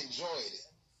 I enjoyed it.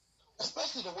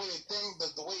 Especially the way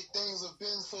things have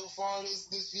been so far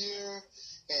this year,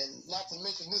 and not to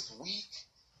mention this week,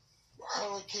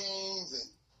 hurricanes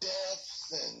and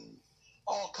deaths and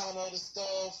all kind of other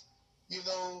stuff. You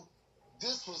know,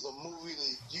 this was a movie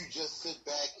that you just sit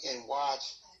back and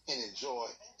watch and enjoy.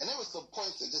 And there were some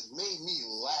points that just made me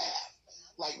laugh.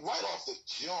 Like right off the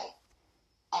jump,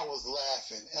 I was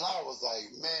laughing, and I was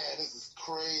like, man, this is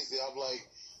crazy. I'm like,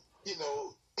 you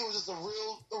know, it was just a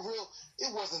real,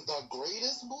 it wasn't the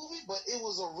greatest movie, but it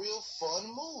was a real fun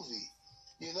movie.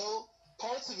 You know,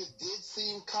 parts of it did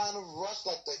seem kind of rushed,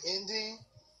 like the ending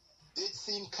did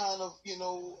seem kind of, you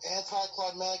know,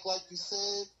 anticlimactic, like you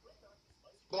said.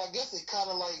 But I guess it kind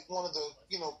of like wanted to,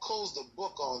 you know, close the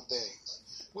book on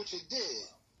things, which it did.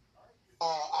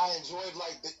 I enjoyed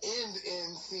like the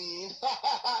end scene.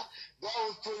 That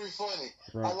was pretty funny.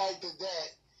 Right. I liked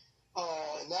that.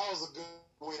 And that was a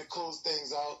good way to close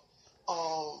things out.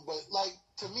 But like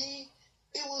to me,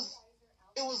 it was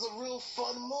a real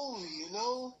fun movie, you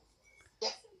know.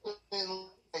 That could have been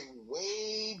like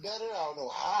way better. I don't know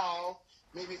how.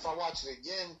 Maybe if I watch it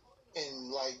again and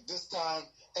like this time.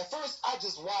 At first, I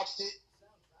just watched it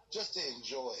just to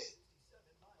enjoy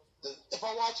it. If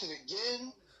I watch it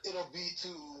again, it'll be to,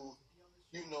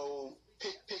 you know,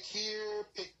 pick here,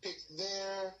 pick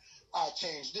there. I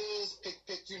change this,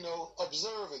 pick, you know,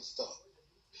 observe and stuff.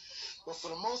 But for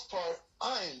the most part,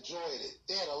 I enjoyed it.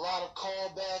 They had a lot of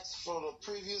callbacks from the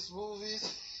previous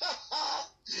movies.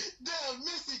 Damn,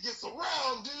 Missy gets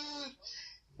around, dude.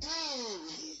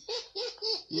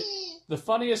 Yeah, the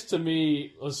funniest to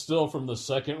me was still from the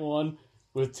second one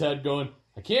with Ted going,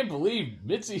 I can't believe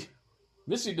Missy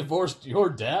divorced your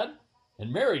dad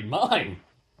and married mine.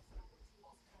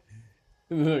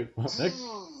 And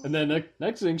then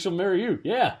next thing she'll marry you.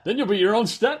 Yeah, then you'll be your own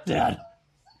stepdad.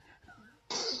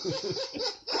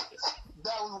 That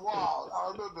was wild.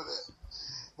 I remember that.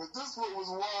 But this one was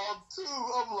wild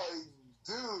too. I'm like,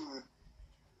 dude,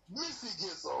 Missy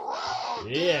gets around.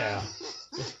 Yeah.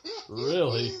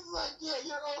 Really? He's like, yeah,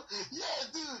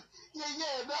 dude.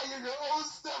 Yeah, now you're your own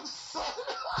stepson.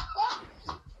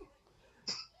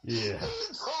 Yeah.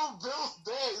 He told Bill's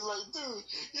dad, he's like, dude,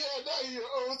 yeah, now you're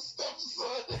your own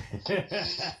stepson.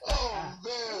 Oh,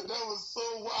 man, that was so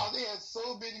wild. They had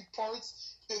so many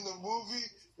parts in the movie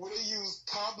where they used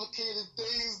complicated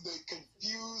things that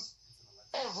confused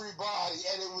everybody,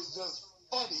 and it was just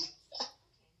funny.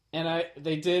 And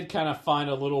they did kind of find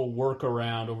a little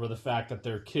workaround over the fact that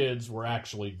their kids were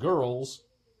actually girls,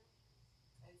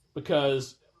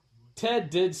 because Ted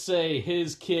did say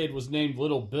his kid was named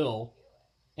Little Bill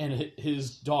and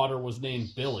his daughter was named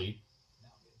Billy,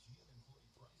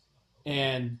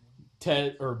 and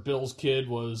Bill's kid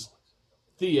was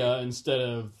Thea instead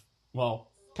of,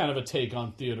 well, kind of a take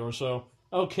on Theodore. So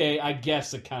okay, I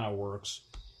guess it kind of works.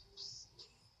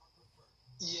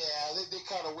 Yeah, they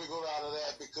kind of wiggled out of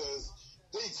that because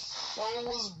they show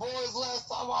was boys last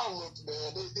time I looked,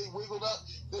 man. They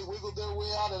wiggled their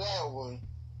way out of that one.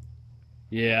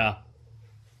 Yeah.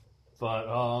 But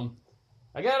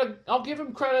I'll give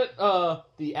him credit.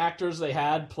 The actors they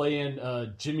had playing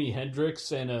Jimi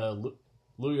Hendrix and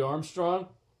Louis Armstrong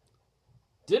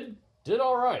did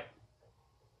all right.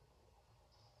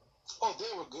 Oh,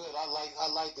 they were good. I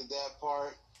liked that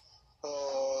part.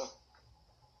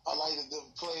 I liked them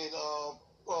playing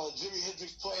Jimi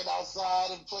Hendrix playing outside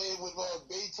and playing with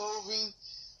Beethoven.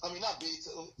 I mean, not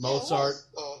Beethoven. Mozart.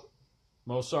 Yeah,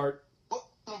 Mozart.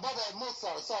 No, my bad,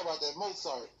 Mozart. Sorry about that,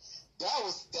 Mozart. That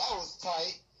was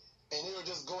tight. And they were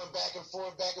just going back and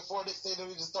forth. Next thing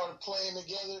they just started playing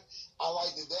together. I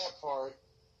liked that part.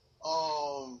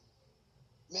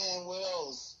 Man, what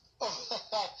else?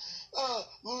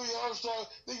 Louis Armstrong,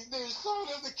 they were showing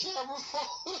him the camera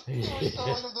phone. They were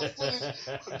showing him the footage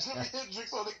of Jimi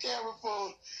Hendrix on the camera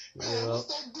phone. Man, what's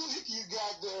that dick you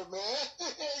got there, man?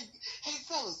 Hey,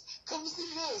 fellas, come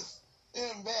see this.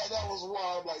 And man, that was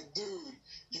wild. Like, dude,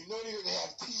 you know they didn't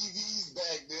have TVs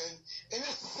back then. And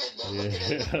they're sitting there looking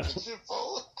at the picture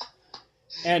phone.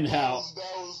 And that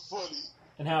was funny.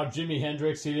 And how Jimi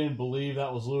Hendrix, he didn't believe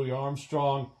that was Louis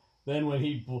Armstrong. Then when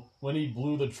he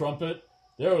blew the trumpet,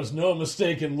 there was no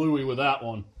mistaking Louis with that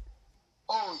one.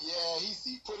 Oh yeah,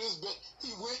 he put his bit.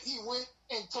 He went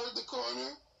and turned the corner.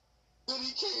 Then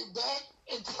he came back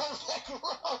and turned back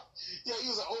around. Yeah, he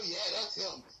was like, "Oh yeah, that's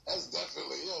him. That's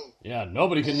definitely him." Yeah,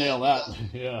 nobody can nail that.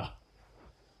 Yeah.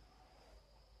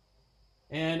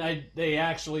 And they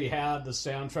actually had the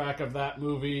soundtrack of that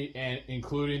movie, and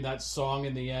including that song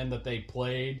in the end that they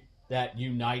played that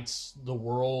unites the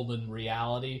world and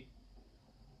reality.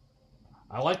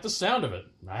 I liked the sound of it.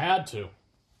 I had to.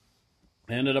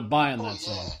 I ended up buying that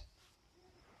song.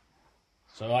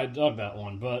 So I dug that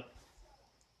one. But,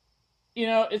 you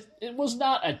know, it was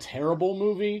not a terrible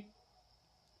movie.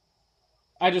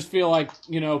 I just feel like,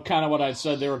 you know, kind of what I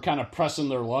said, they were kind of pressing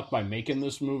their luck by making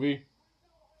this movie.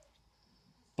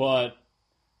 But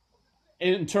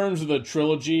in terms of the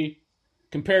trilogy,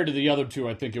 compared to the other two,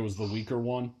 I think it was the weaker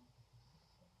one.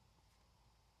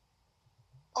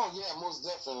 Oh yeah, most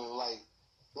definitely.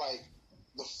 Like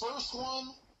the first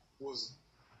one was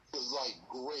like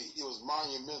great. It was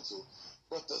monumental.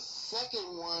 But the second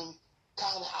one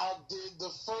kind of outdid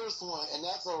the first one, and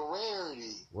that's a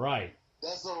rarity. Right.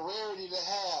 That's a rarity to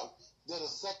have, that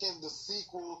the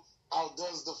sequel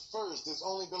outdoes the first. There's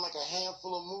only been like a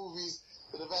handful of movies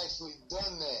that have actually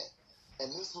done that,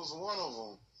 and this was one of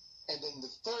them. And then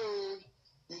the third,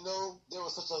 you know, there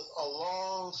was such a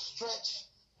long stretch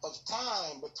of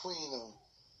time between them,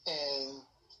 and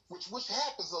which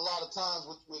happens a lot of times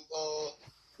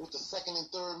with the second and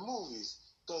third movies,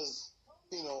 because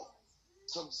you know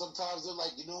sometimes they're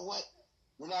like, you know what,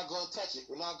 we're not going to touch it.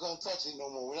 We're not going to touch it no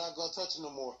more. We're not going to touch it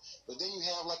no more. But then you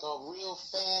have like a real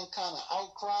fan kind of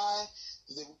outcry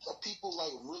that people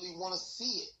like really want to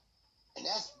see it. And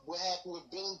that's what happened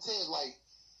with Bill and Ted. Like,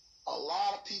 a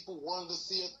lot of people wanted to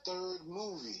see a third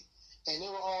movie. And they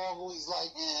were always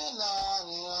like,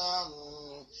 nah.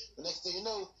 The next thing you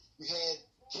know, you had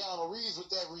Keanu Reeves with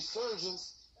that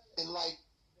resurgence in like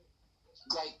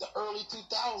the early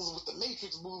 2000s with the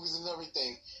Matrix movies and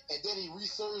everything. And then he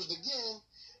resurged again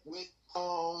with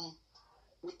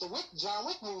the John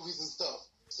Wick movies and stuff.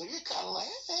 So you're kind of like,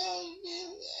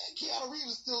 Keanu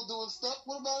Reeves is still doing stuff.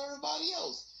 What about everybody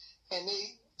else? And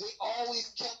they always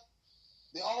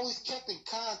kept in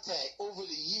contact over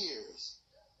the years.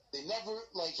 They never,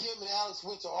 like him and Alex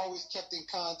Winter always kept in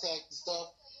contact and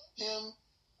stuff. Him,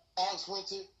 Alex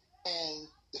Winter, and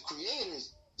the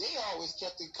creators, they always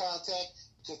kept in contact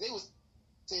because they would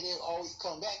say they'd always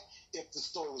come back if the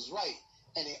story was right.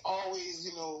 And they always,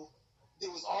 you know,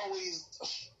 there was always,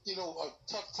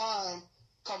 a tough time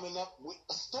coming up with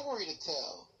a story to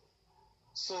tell.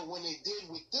 So when they did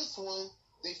with this one,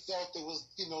 they felt it was,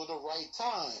 the right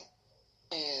time.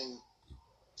 And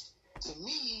to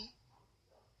me,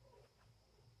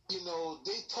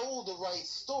 they told the right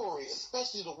story,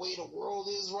 especially the way the world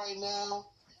is right now.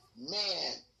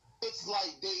 Man, it's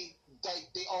like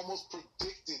they almost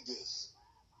predicted this.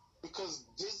 Because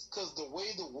the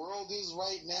way the world is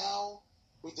right now,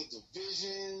 with the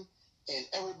division and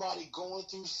everybody going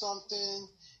through something,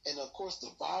 and of course the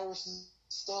virus and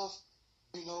stuff,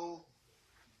 you know,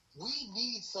 we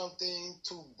need something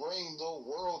to bring the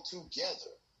world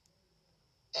together.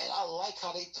 And I like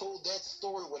how they told that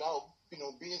story without, you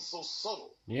know, being so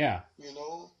subtle. Yeah. You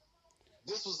know,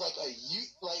 this was like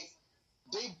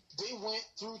they went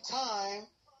through time.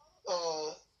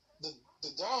 Uh, the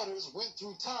daughters went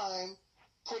through time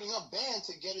putting a band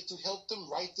together to help them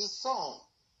write this song,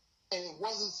 and it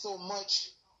wasn't so much,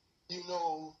 you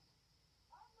know,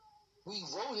 we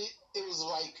wrote it. It was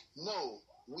like, no,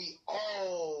 we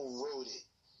all wrote it.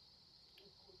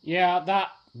 Yeah,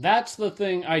 that's the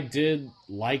thing I did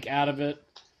like out of it,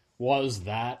 was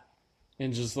that,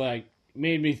 and just like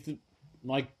made me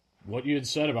like what you had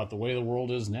said about the way the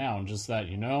world is now, and just that,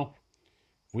 you know,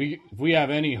 if we have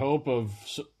any hope of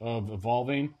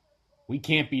evolving, we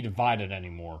can't be divided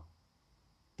anymore.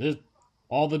 This,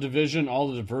 all the division, all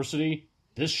the diversity,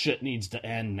 this shit needs to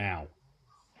end now.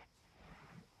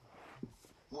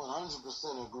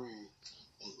 100% agree.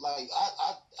 Like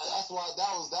that's why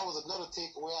that was another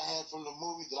takeaway I had from the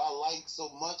movie that I liked so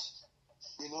much.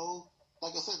 You know,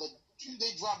 like I said,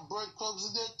 they dropped breadcrumbs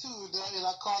in there too, and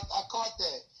I caught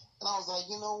that, and I was like,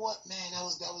 you know what, man,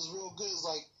 that was real good. It's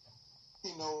like,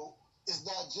 you know, it's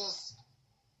not just,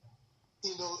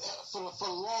 you know, for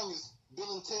the longest,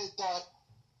 Bill and Ted thought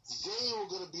they were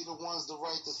gonna be the ones to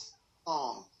write the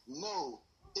song. No,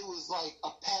 it was like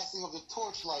a passing of the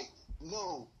torch. Like,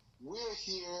 no, we're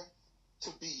here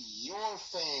to be your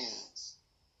fans.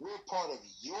 We're part of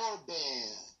your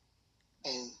band.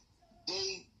 And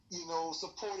they, you know,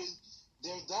 supported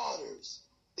their daughters.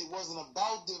 It wasn't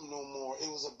about them no more. It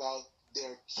was about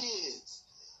their kids.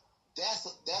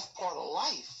 That's part of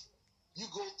life. You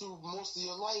go through most of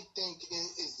your life thinking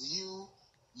it's you,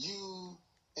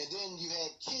 and then you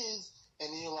had kids,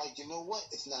 and then you're like, you know what?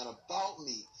 It's not about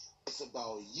me. It's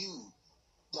about you.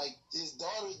 Like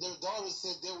their daughters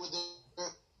said they were their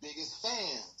biggest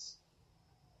fans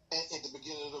at the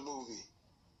beginning of the movie,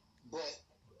 but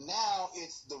now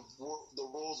it's the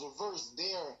roles reversed.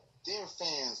 They're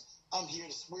fans. I'm here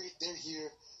to support. They're here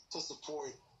to support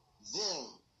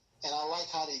them, and I like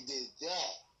how they did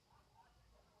that.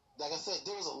 Like I said,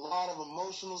 there was a lot of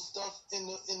emotional stuff in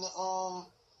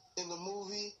the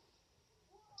movie.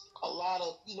 A lot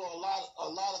of, you know, a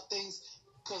lot of things,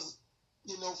 because,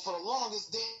 you know, for the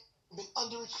longest they've been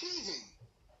underachieving.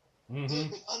 Mm-hmm.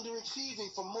 They've been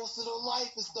underachieving for most of their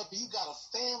life and stuff. But you got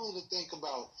a family to think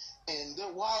about, and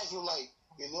their wives were like,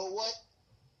 you know what?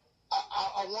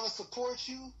 I want to support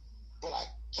you, but I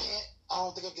can't. I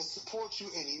don't think I can support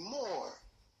you anymore.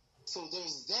 So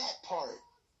there's that part.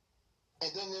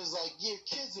 And then there's like, your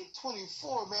kids are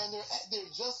 24, man.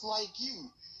 They're just like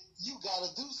you. You got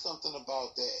to do something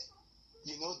about that.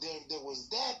 You know, there was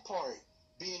that part,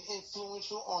 being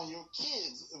influential on your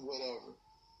kids or whatever.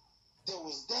 There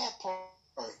was that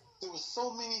part. There was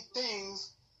so many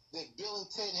things that Bill and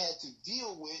Ted had to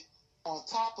deal with, on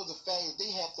top of the fact that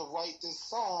they have to write this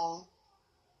song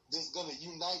that's going to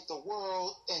unite the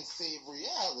world and save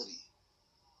reality.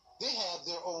 They have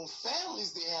their own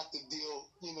families they have to deal,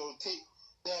 you know,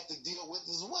 they have to deal with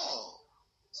as well.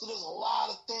 So there's a lot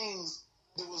of things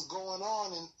that was going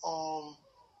on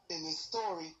in this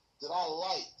story that I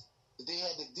liked, that they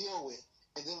had to deal with.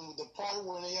 And then the part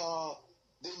where they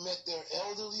met their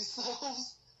elderly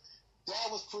selves, that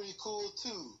was pretty cool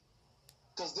too,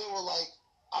 because they were like,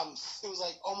 it was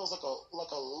like almost like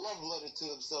a love letter to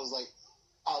themselves. Like,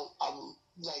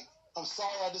 I'm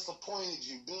sorry I disappointed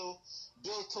you, Bill.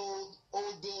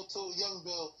 Old Bill told young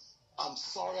Bill, I'm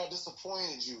sorry I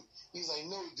disappointed you. He's like,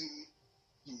 no, dude,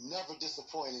 you never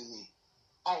disappointed me.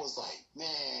 I was like,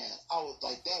 man,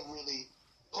 that really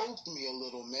poked me a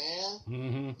little, man.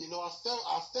 Mm-hmm. You know, I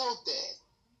felt that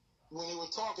when they were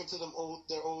talking to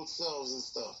their old selves and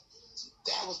stuff. So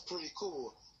that was pretty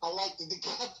cool. I liked that they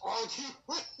kept arguing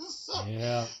with themselves.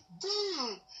 Yeah.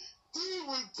 Dude,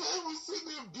 when Ted was sitting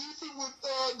there beefing with the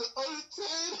other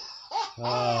Ted,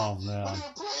 Oh man. when they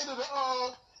were playing in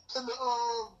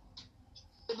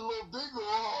the little bingo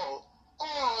hall.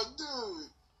 Oh, dude,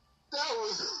 that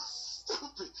was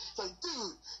stupid. It's like,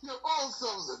 dude, your old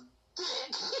self's a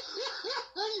dick.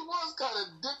 He was kind of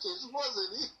dickish,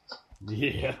 wasn't he?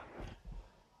 Yeah.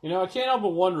 You know, I can't help but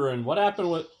wondering what happened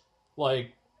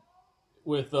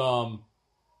with the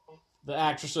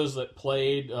actresses that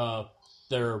played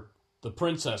the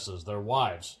princesses, their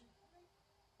wives.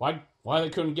 Why they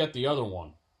couldn't get the other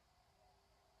one?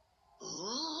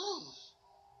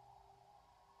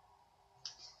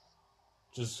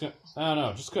 Just, I don't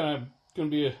know. Just kind of gonna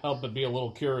be help but be a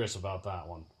little curious about that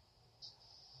one.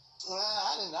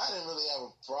 I didn't really have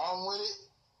a problem with it.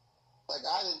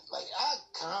 I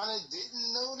kind of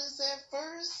didn't notice at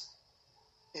first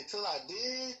until I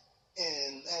did,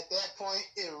 and at that point,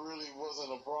 it really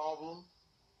wasn't a problem.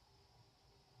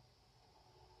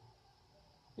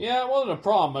 Yeah, it wasn't a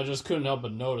problem. I just couldn't help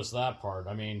but notice that part.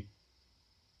 I mean,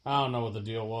 I don't know what the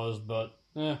deal was, but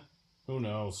who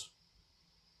knows?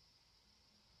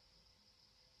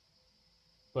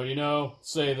 But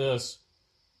say this.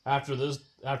 After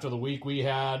the week we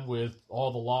had with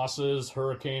all the losses,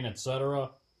 hurricane,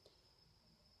 etc.,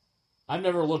 I've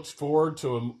never looked forward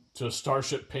to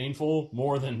Starship Painful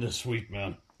more than this week,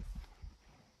 man.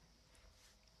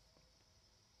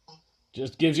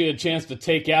 Just gives you a chance to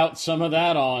take out some of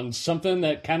that on something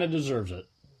that kind of deserves it.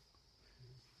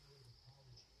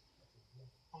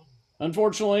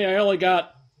 Unfortunately, I only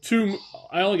got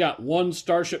one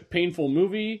Starship Painful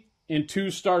movie and 2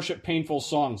 Starship Painful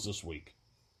songs this week.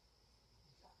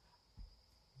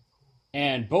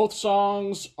 And both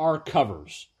songs are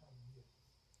covers.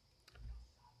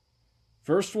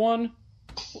 First one,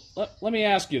 let me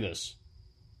ask you this.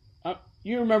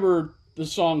 You remember the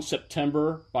song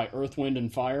September by Earth, Wind,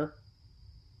 and Fire?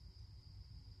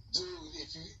 Dude,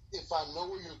 if I know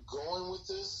where you're going with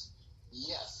this,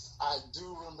 yes, I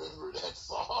do remember that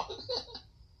song.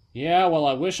 Yeah, well,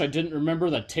 I wish I didn't remember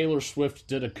that Taylor Swift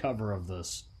did a cover of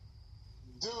this.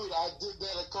 Dude, I did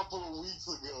that a couple of weeks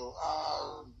ago.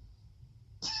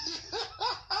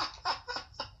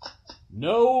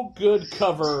 No good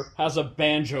cover has a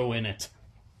banjo in it.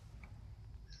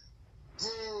 Dude,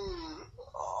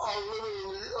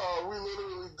 we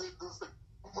literally did this a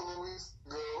couple of weeks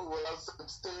ago when I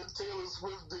said Taylor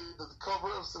Swift did the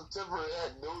cover of September and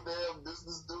had no damn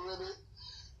business doing it.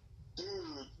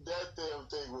 Dude, that damn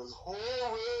thing was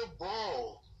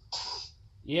horrible.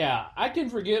 Yeah, I can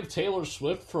forgive Taylor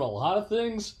Swift for a lot of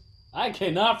things. I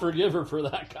cannot forgive her for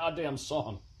that goddamn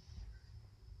song.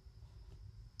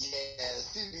 Yeah,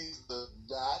 she needs to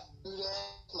not do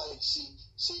that. Like, she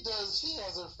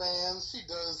has her fans, she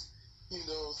does,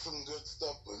 some good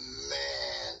stuff, but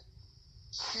man,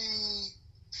 she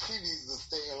needs to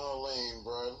stay in her lane,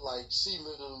 bro. Like, she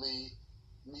literally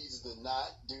needs to not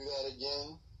do that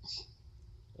again.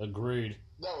 Agreed.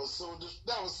 That was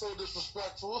so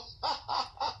disrespectful.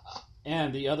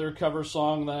 And the other cover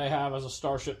song that I have as a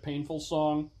Starship Painful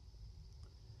song.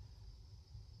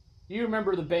 You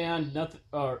remember the band?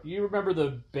 You remember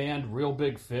the band Real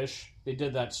Big Fish? They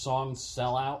did that song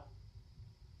 "Sellout."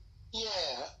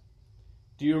 Yeah.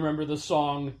 Do you remember the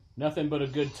song "Nothing But a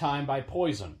Good Time" by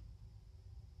Poison?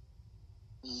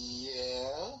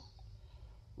 Yeah.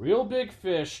 Real Big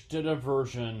Fish did a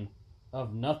version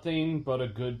of "Nothing But a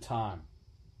Good Time,"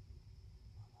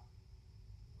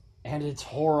 and it's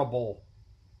horrible.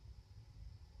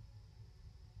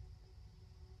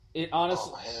 It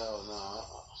honestly. Oh hell no.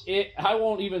 I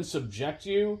won't even subject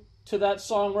you to that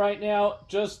song right now.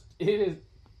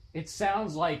 It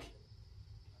sounds like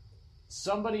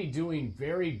somebody doing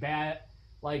very bad,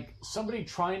 like somebody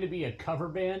trying to be a cover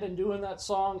band and doing that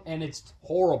song, and it's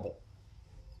horrible.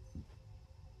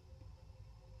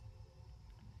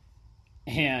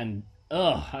 And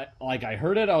I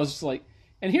heard it, I was just like,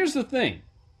 and here's the thing.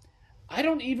 I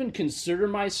don't even consider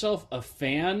myself a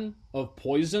fan of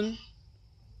Poison.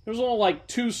 There's only like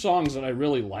 2 songs that I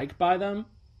really like by them.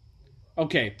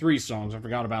 Okay, 3 songs. I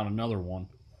forgot about another one.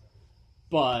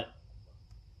 But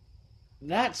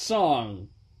that song,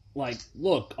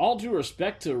 look, all due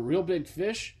respect to Real Big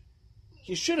Fish,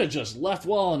 you should have just left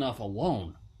well enough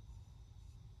alone.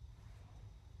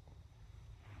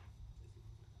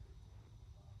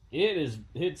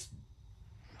 It's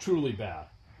truly bad.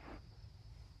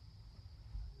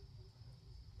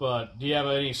 But do you have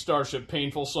any Starship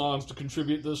Painful songs to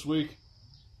contribute this week?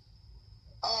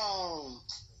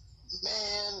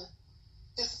 Man,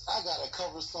 I got a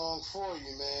cover song for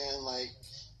you, man. Like,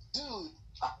 dude,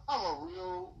 I'm a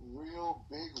real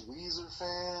big Weezer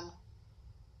fan,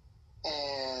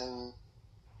 and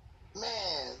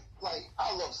man, like,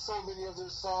 I love so many of their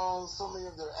songs, so many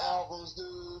of their albums,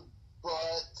 dude.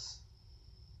 But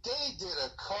they did a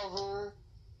cover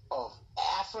of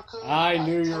Africa. I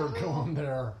knew you were going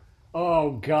there.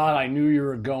 Oh, God, I knew you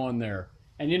were going there.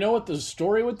 And you know what the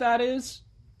story with that is?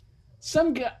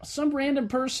 Some random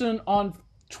person on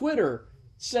Twitter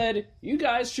said, you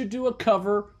guys should do a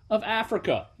cover of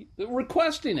Africa,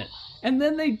 requesting it. And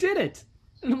then they did it.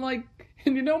 And I'm like,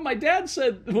 and my dad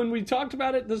said, when we talked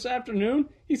about it this afternoon,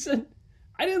 he said,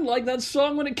 I didn't like that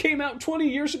song when it came out 20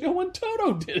 years ago when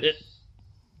Toto did it.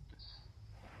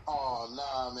 Oh,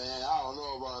 nah, man. I don't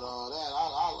know about all that.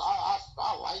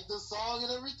 I like the song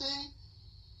and everything.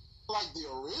 Like the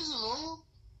original.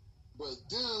 But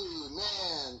dude,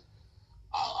 man,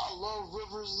 I love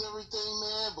Rivers and everything,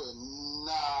 man. But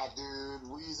nah, dude,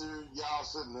 Weezer, y'all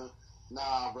shouldn't have.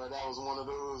 Nah, bro, that was one of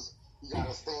those. You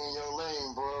gotta stay in your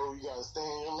lane, bro. You gotta stay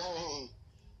in your lane.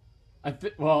 I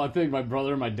think my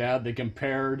brother and my dad, they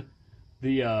compared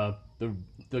the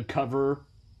cover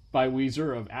by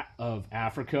Weezer of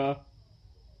Africa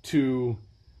to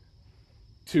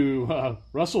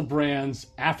Russell Brand's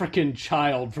African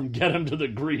Child from Get Him to the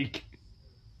Greek.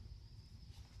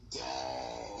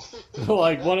 Dang.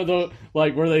 Like one of the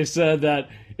where they said that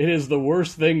it is the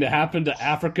worst thing to happen to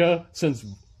Africa since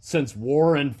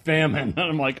war and famine. And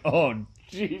I'm like, oh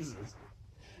Jesus.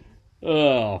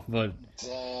 Oh, but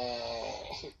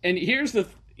Dang. and here's the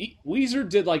Weezer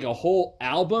did like a whole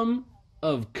album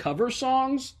of cover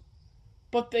songs,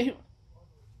 but they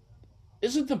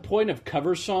isn't the point of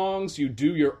cover songs you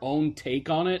do your own take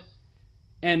on it?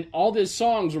 And all these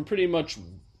songs were pretty much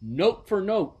note for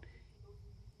note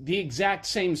the exact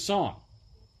same song.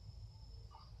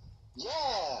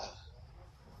 Yeah.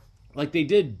 Like they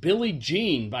did Billie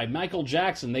Jean by Michael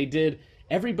Jackson. They did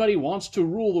Everybody Wants to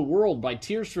Rule the World by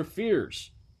Tears for Fears.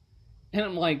 And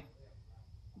I'm like,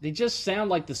 they just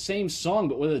sound like the same song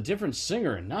but with a different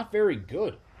singer and not very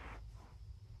good.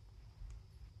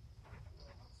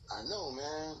 I know,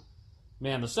 man.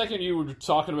 Man, the second you were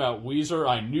talking about Weezer,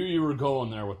 I knew you were going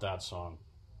there with that song.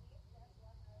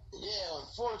 Yeah,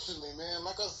 unfortunately, man.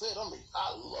 Like I said, I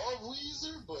love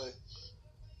Weezer, but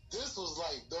this was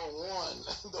like the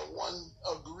one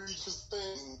egregious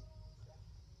thing.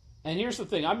 And here's the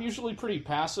thing, I'm usually pretty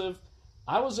passive.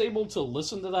 I was able to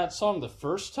listen to that song the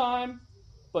first time,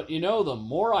 but the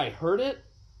more I heard it,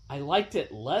 I liked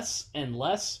it less and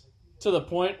less to the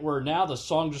point where now the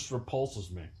song just repulses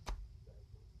me.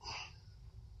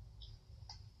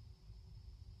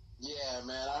 Yeah,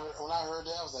 man. When I heard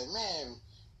that, I was like, man,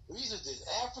 Weezer did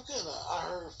Africa, and I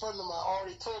heard a friend of mine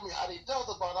already told me how they felt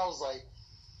about it. I was like,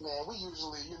 man, we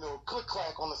usually,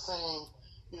 click-clack on the same,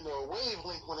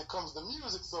 wavelength when it comes to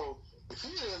music, so if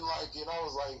he didn't like it, I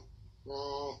was like,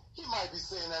 he might be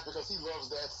saying that because he loves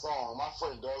that song. My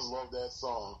friend does love that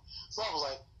song. So I was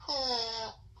like,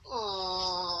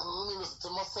 let me listen to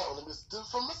myself. Let me listen to it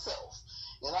for myself.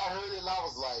 And I heard it, and I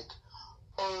was like,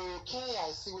 okay,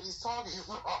 I see what he's talking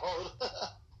about.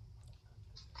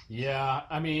 Yeah,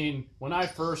 I mean, when I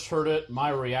first heard it, my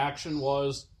reaction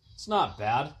was, it's not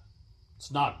bad.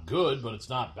 It's not good, but it's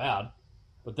not bad.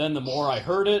 But then the more I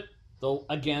heard it, the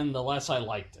less I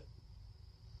liked it.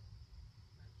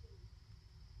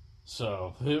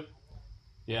 So,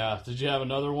 yeah, did you have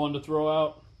another one to throw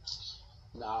out?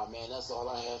 Nah, man, that's all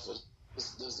I have for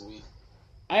this week.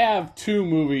 I have two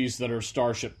movies that are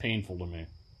Starship painful to me.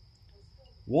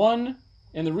 One,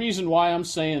 and the reason why I'm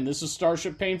saying this is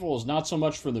Starship painful is not so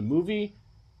much for the movie,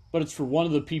 but it's for one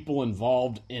of the people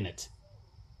involved in it.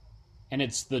 And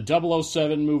it's the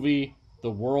 007 movie,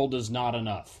 The World Is Not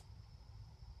Enough.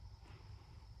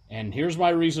 And here's my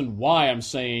reason why I'm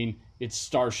saying it's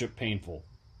Starship painful.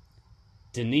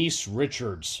 Denise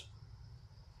Richards.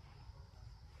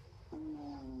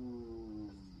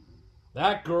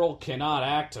 That girl cannot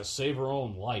act to save her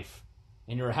own life.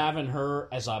 And you're having her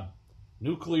as a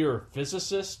nuclear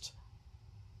physicist?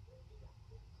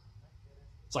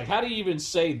 It's like, how do you even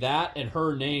say that and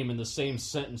her name in the same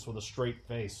sentence with a straight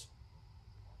face?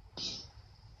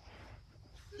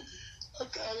 I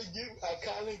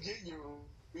kind of get your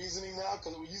reasoning now,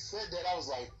 because when you said that, I was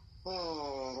like,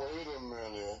 wait a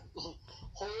minute.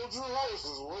 Hold your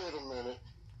horses, wait a minute.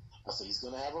 I said, he's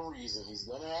going to have a reason. He's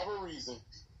going to have a reason.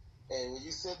 And when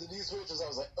you said Denise Richards, I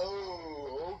was like,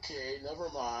 oh, okay, never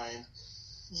mind.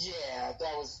 Yeah,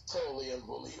 that was totally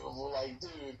unbelievable. Like,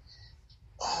 dude,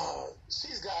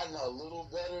 she's gotten a little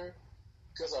better,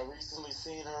 because I recently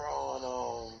seen her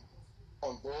on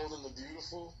Bold and the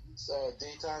Beautiful,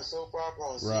 daytime soap opera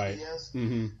on CBS.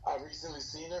 Mm-hmm. I recently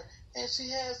seen her, and she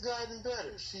has gotten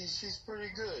better. She's pretty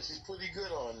good. She's pretty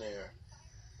good on there.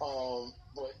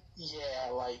 But yeah,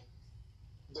 like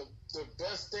the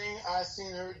best thing I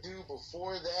seen her do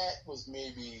before that was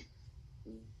maybe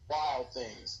Wild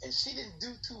Things, and she didn't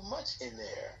do too much in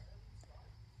there.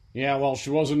 Yeah, well,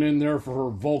 she wasn't in there for her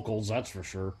vocals, that's for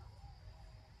sure.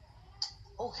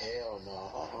 Oh hell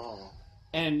no!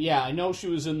 And yeah, I know she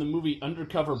was in the movie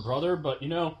Undercover Brother, but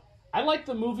I like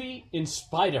the movie in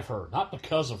spite of her, not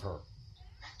because of her.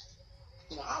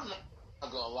 No, I'm not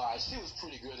gonna lie. She was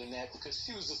pretty good in that because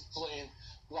she was just playing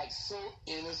like so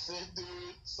innocent, dude.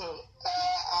 So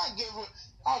I'll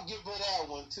give her that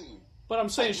one too. But I'm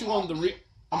saying she won the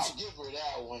I'll give her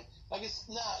that one. Like it's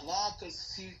not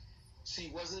because she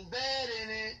wasn't bad in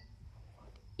it.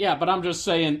 Yeah, but I'm just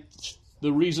saying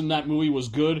the reason that movie was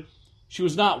good she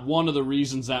was not one of the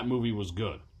reasons that movie was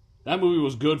good. That movie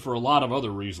was good for a lot of other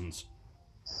reasons.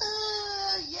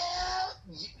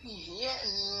 You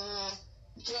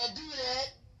can't do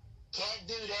that. Can't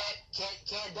do that.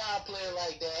 Can't downplay it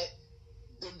like that.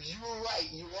 You were right.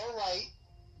 You are right.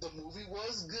 The movie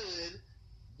was good,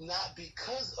 not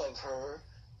because of her,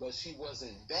 but she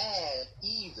wasn't bad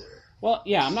either. Well,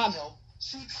 yeah, I'm not.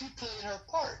 She played her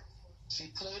part.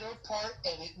 She played her part,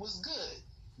 and it was good.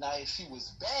 Now, if she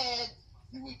was bad,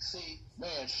 you would say,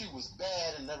 man, she was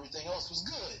bad and everything else was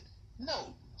good.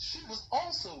 No, she was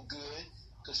also good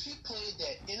because she played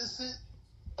that innocent,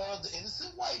 the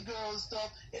innocent white girl and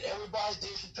stuff, and everybody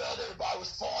did Chappelle, everybody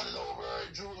was fawning over her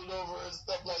and drooling over her and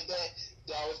stuff like that.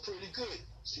 That was pretty good.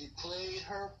 She played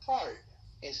her part,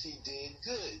 and she did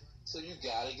good. So you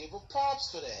gotta give her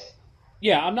props for that.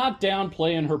 Yeah, I'm not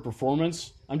downplaying her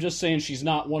performance. I'm just saying she's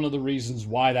not one of the reasons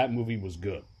why that movie was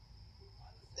good.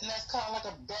 And that's kind of like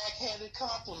a backhanded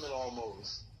compliment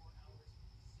almost.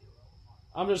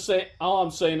 I'm just saying, all I'm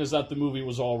saying is that the movie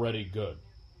was already good.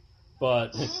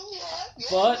 But,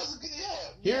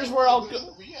 here's where I'll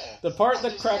go. The part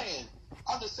that cracked.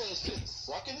 I'm just saying she didn't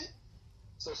suck in it,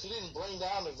 so she didn't bring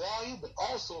down the value, but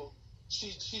also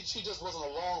she just wasn't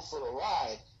along for the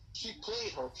ride. She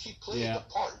played the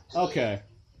part. Okay.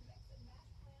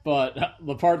 But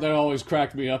the part that always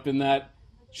cracked me up in that,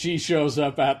 she shows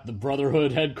up at the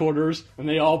Brotherhood headquarters, and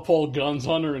they all pull guns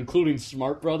on her, including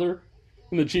Smart Brother.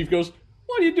 And the chief goes,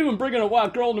 "What are you doing bringing a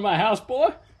white girl into my house,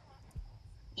 boy?"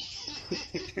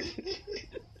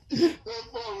 That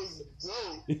part was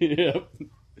dope. Yep.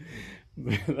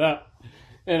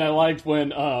 And I liked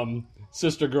when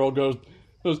Sister Girl goes,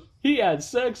 "He had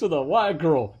sex with a white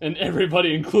girl," and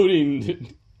everybody,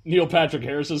 including Neil Patrick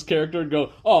Harris's character,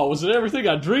 go, "Oh, was it everything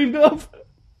I dreamed of?"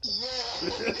 Yeah.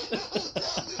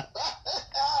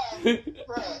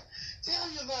 Right. Tell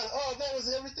me about it. Oh, that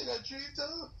was everything I dreamed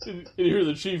of. And you hear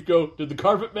the chief go, "Did the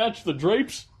carpet match the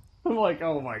drapes?" I'm like,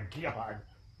 oh my god.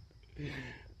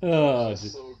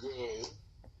 That's so good.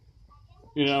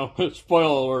 You know,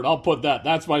 spoiler alert, I'll put that.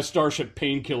 That's my Starship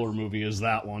Painkiller movie, is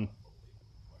that one.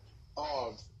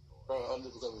 Oh,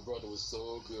 Undercover Brother was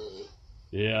so good.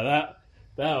 Yeah,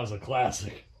 that was a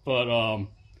classic. But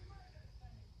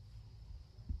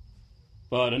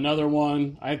another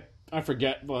one, I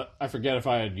forget if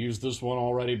I had used this one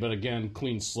already, but again,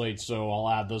 clean slate, so I'll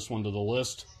add this one to the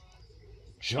list.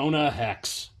 Jonah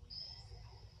Hex.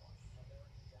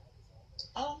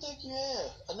 I don't think you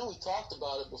have. I know we talked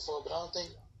about it before, but I don't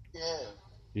think you have.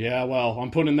 Yeah, well, I'm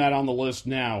putting that on the list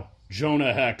now.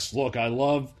 Jonah Hex. Look, I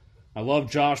love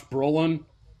Josh Brolin.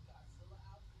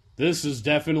 This is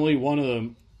definitely one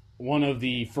of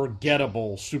the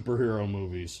forgettable superhero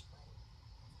movies.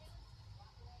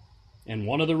 And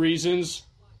one of the reasons,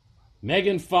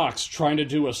 Megan Fox trying to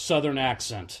do a southern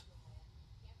accent.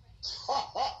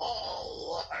 Oh,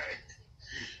 Lord.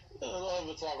 I don't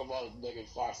ever talk about Megan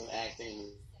Fox and acting in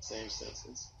the same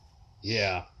sentence.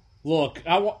 Yeah. Look,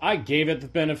 I gave it the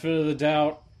benefit of the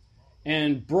doubt,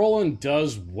 and Brolin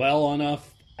does well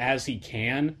enough as he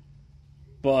can,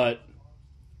 but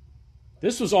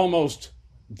this was almost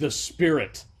The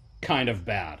Spirit kind of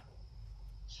bad.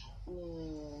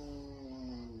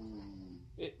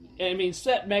 I mean,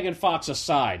 set Megan Fox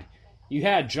aside. You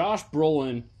had Josh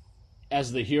Brolin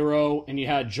as the hero, and you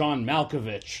had John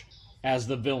Malkovich as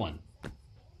the villain.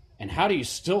 And how do you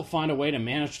still find a way to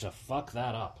manage to fuck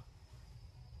that up?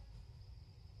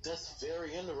 That's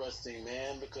very interesting,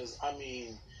 man, because, I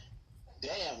mean,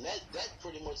 damn, that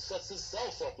pretty much sets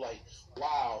itself up like,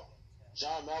 wow,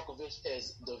 John Malkovich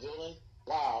as the villain?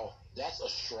 Wow, that's a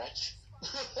stretch.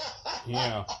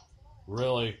 Yeah,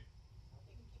 really.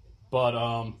 But,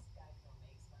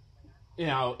 you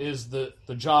know, is the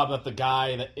job that the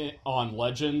guy that on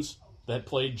Legends that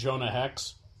played Jonah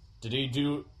Hex, did he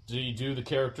do the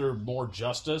character more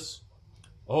justice?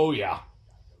 Oh yeah,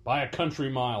 by a country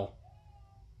mile.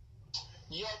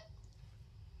 Yep.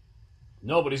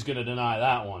 Nobody's gonna deny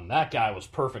that one. That guy was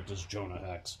perfect as Jonah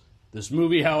Hex. This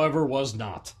movie, however, was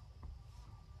not.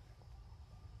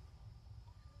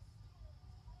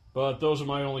 But those are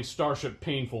my only Starship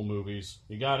Painful movies.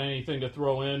 You got anything to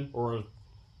throw in, or?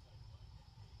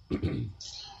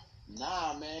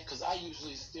 Nah, man, because I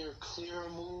usually steer clear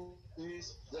of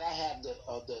movies that I have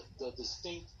the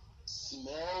distinct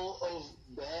smell of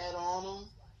bad on them.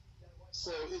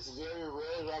 So it's very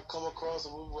rare that I come across a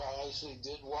movie where I actually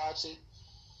did watch it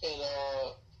and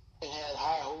had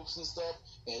high hopes and stuff,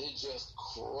 and it just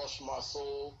crushed my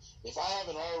soul. If I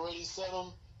haven't already said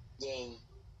them, then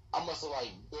I must have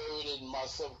like buried it in my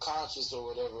subconscious or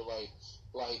whatever.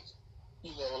 Like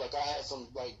you know, like I had some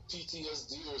like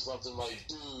PTSD or something. Like,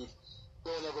 dude,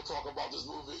 Don't ever talk about this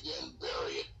movie again.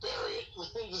 Bury it.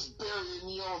 Just bury it in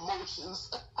your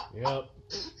emotions. Yep.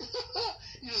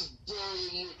 You just bury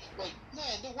it in your... Like,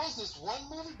 man, there was this one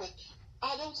movie, but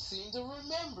I don't seem to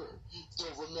remember.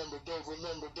 Don't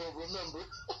remember.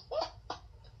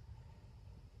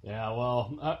 Yeah,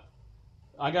 well,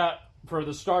 I got, for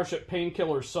the Starship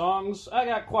Painkiller songs, I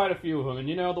got quite a few of them. And,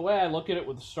 you know, the way I look at it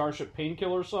with the Starship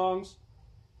Painkiller songs,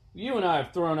 you and I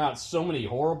have thrown out so many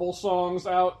horrible songs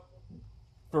out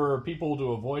for people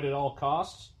to avoid at all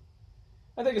costs.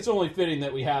 I think it's only fitting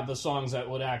that we have the songs that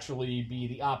would actually be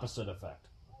the opposite effect.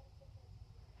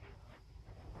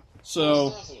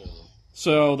 So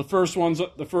the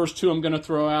first two I'm going to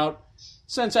throw out,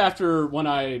 since after when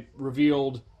I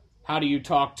revealed How Do You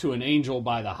Talk to an Angel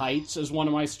by the Heights as one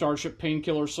of my Starship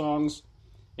Painkiller songs,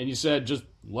 and you said just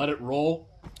let it roll,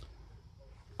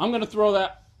 I'm going to throw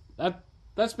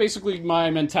that's basically my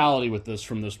mentality with this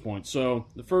from this point. So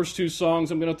the first two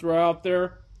songs I'm going to throw out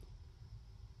there,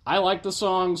 I like the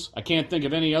songs. I can't think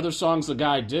of any other songs the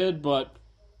guy did, but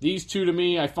these two to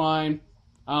me, I find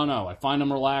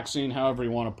them relaxing, however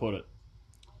you want to put it.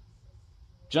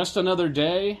 Just Another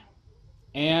Day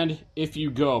and If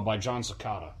You Go by John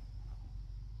Cicada.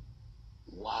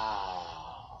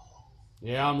 Wow.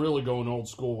 Yeah, I'm really going old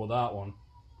school with that one.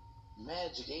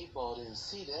 Magic 8 Ball didn't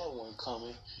see that one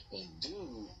coming, and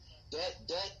dude, that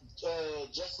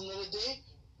Just Another Day,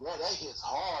 bro, that hits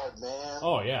hard, man.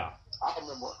 Oh yeah. I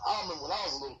remember when I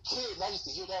was a little kid, and I used to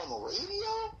hear that on the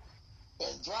radio,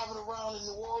 and driving around in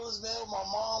New Orleans, man, with my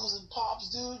moms and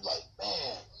pops, dude, like,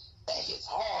 man, that hits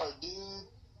hard, dude.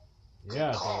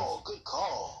 Yeah. Good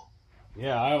call.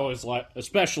 Yeah, I always like,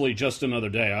 especially Just Another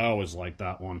Day. I always like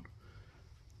that one.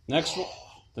 The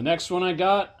next one I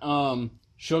got,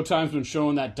 Showtime's been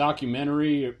showing that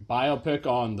documentary biopic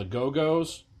on the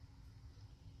Go-Go's.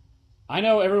 I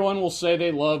know everyone will say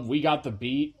they love We Got the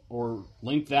Beat, or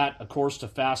link that, of course, to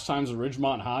Fast Times at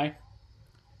Ridgemont High.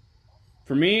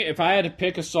 For me, if I had to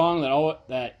pick a song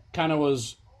that kind of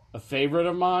was a favorite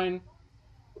of mine,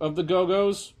 of the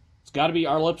Go-Go's, it's got to be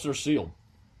Our Lips Are Sealed.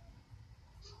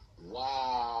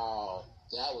 Wow,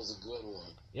 that was a good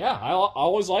one. Yeah, I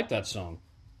always liked that song.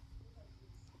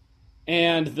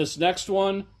 And this next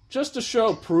one, just to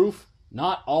show proof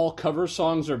not all cover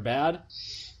songs are bad,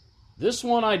 this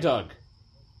one I dug.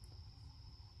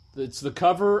 It's the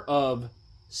cover of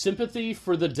Sympathy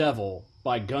for the Devil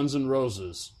by Guns N'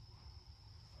 Roses.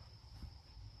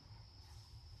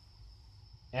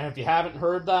 And if you haven't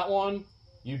heard that one,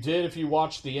 you did if you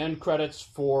watched the end credits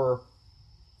for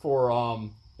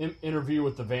Interview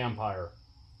with the Vampire.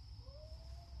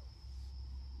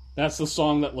 That's the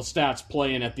song that Lestat's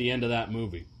playing at the end of that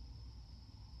movie.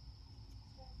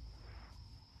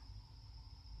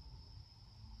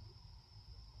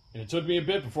 And it took me a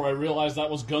bit before I realized that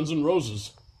was Guns N'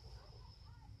 Roses.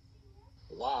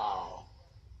 Wow.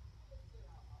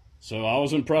 So I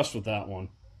was impressed with that one.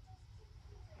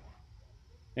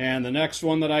 And the next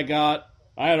one that I got,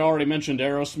 I had already mentioned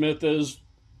Aerosmith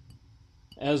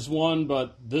as one,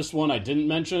 but this one I didn't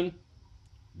mention.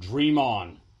 Dream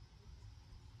On.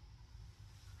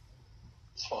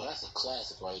 Oh, that's a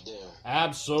classic right there.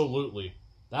 Absolutely.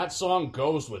 That song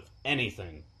goes with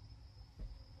anything.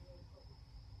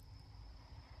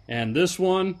 And this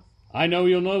one, I know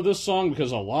you'll know this song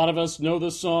because a lot of us know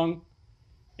this song.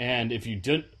 And if you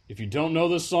don't know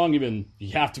this song, you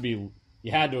had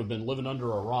to have been living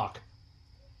under a rock.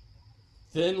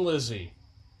 Thin Lizzy,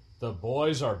 The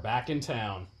Boys Are Back in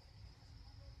Town.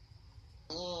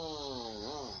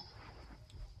 Mm-hmm.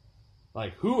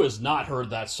 Like, who has not heard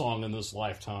that song in this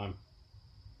lifetime?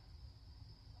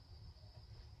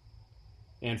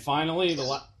 And finally,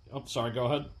 sorry, go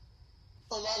ahead.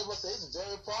 A lot of us say it's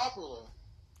very popular.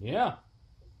 Yeah.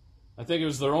 I think it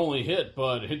was their only hit,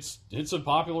 but it's a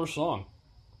popular song.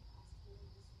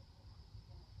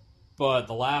 But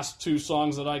the last two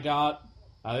songs that I got,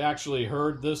 I actually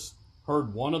heard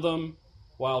one of them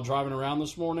while driving around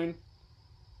this morning.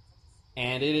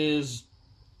 And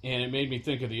it made me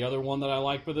think of the other one that I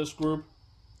like with this group.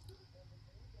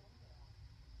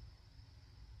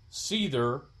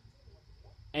 Seether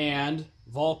and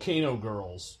Volcano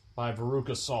Girls by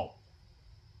Veruca Salt.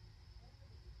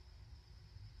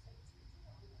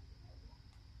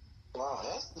 Wow,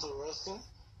 that's interesting.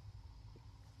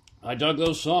 I dug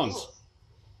those songs.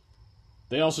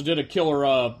 They also did a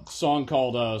killer song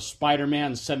called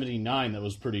Spider-Man 79 that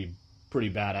was pretty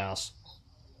badass.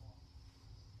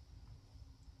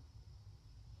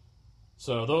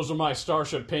 So those are my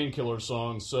Starship Painkiller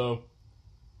songs. So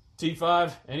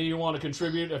T5, any of you want to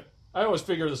contribute? I always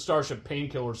figure the Starship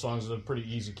Painkiller songs is a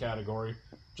pretty easy category.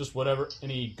 Just whatever,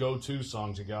 any go-to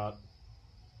songs you got.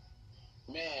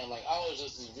 man, like I was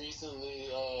just recently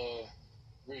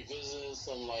revisiting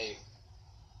some like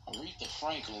Aretha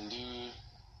Franklin, dude,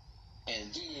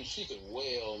 and dude, she could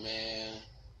wail, man.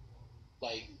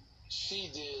 Like she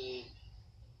did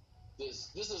this.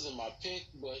 This isn't my pick,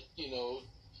 but you know,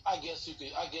 I guess you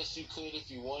could. I guess you could if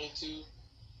you wanted to.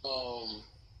 Um,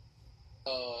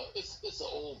 it's an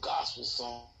old gospel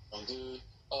song, dude.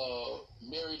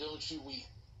 Mary, don't you weep,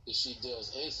 that she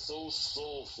does. And it's so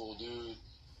soulful, dude.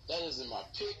 That isn't my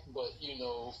pick, but you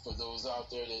know, for those out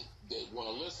there that want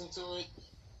to listen to it,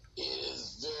 it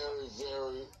is very,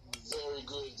 very, very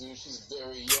good, dude. She's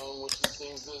very young when she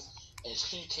sings this, and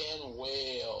she can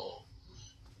wail.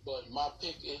 But my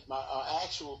pick, my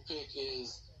actual pick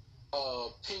is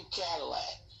Pink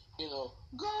Cadillac. You know,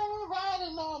 going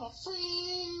riding on a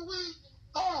freeway,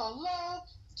 oh love,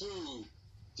 dude.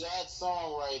 That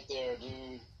song right there,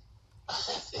 dude.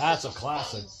 It's That's such a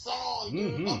classic. fun song,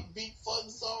 dude. Upbeat, fun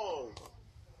song.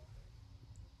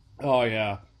 Oh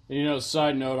yeah. You know,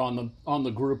 side note on the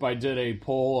group, I did a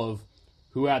poll of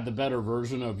who had the better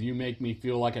version of "You Make Me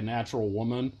Feel Like a Natural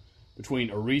Woman" between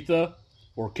Aretha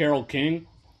or Carole King.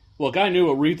 Look, I knew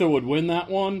Aretha would win that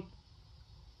one,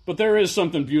 but there is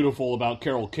something beautiful about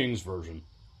Carole King's version.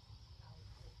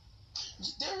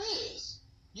 There is,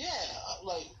 yeah.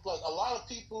 Like a lot of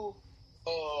people,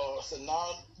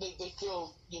 they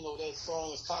feel that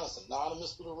song is kind of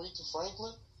synonymous with Aretha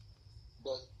Franklin,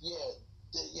 but yeah,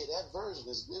 that version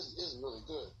is really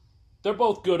good. They're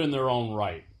both good in their own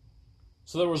right.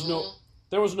 So there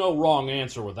was no wrong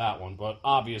answer with that one, but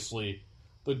obviously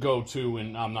the go-to,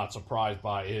 and I'm not surprised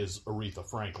by, is Aretha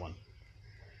Franklin.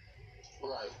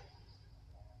 Right.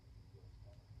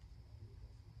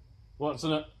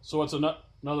 So what's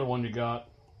another one you got?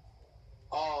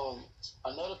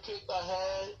 Another pick I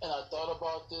had, and I thought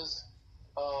about this,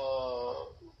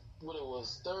 when it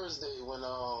was Thursday when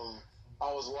I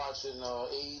was watching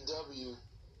AEW,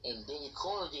 and Billy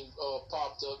Corgan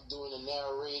popped up doing the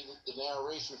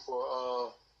narration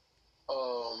for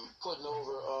putting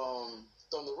over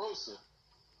Thunder Rosa,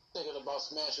 thinking about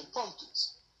Smashing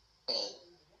Pumpkins, and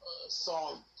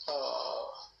song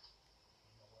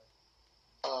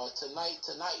Tonight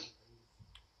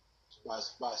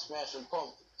by Smashing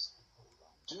Pumpkins.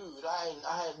 Dude, I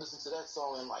hadn't listened to that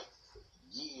song in like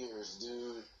years,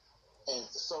 dude. And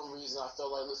for some reason, I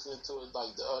felt like listening to it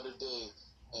like the other day.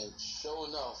 And sure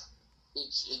enough,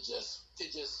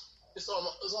 it's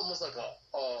almost like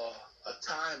a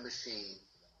time machine.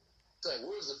 It's like,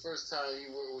 where was the first time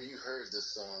you were when you heard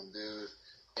this song, dude?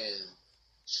 And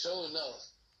sure enough,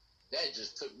 that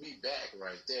just took me back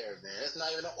right there, man. It's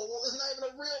not even a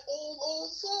real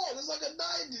old song. It's like a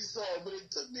 90s song, but it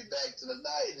took me back to the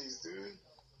 90s, dude.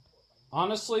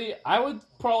 Honestly, I would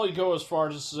probably go as far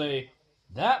as to say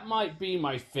that might be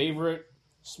my favorite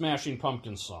Smashing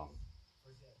Pumpkins song.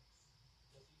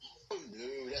 Oh,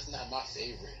 dude, that's not my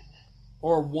favorite.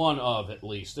 Or one of, at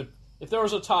least. If there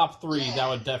was a top three, Yeah. that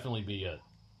would definitely be it.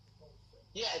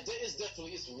 Yeah,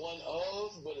 it's one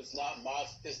of, but it's not my.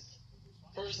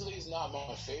 Personally, it's not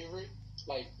my favorite.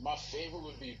 Like, my favorite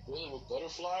would be Bullet with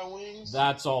Butterfly Wings.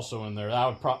 That's also in there.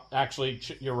 That would actually,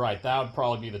 you're right. That would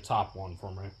probably be the top one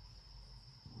for me.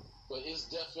 But it's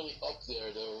definitely up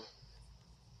there, though.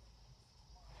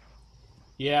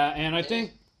 Yeah, and I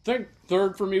think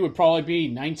third for me would probably be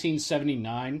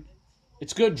 1979.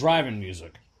 It's good driving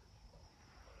music.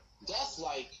 That's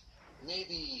like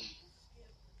maybe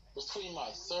between my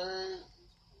third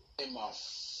and my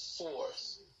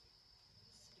fourth.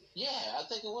 Yeah, I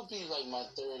think it would be like my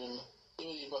third, and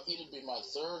it would either be my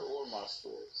third or my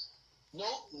fourth.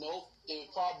 Nope, it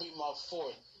would probably be my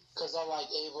fourth, because I like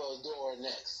Ava Adore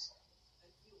next.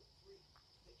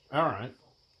 All right.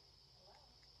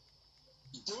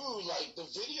 Dude, like, the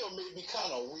video may be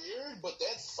kind of weird, but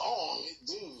that song,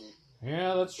 dude.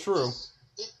 Yeah, that's true.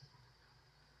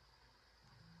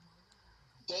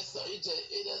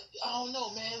 I don't know,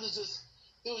 man. It was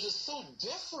just so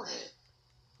different.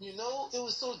 You know, it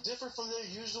was so different from their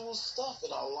usual stuff,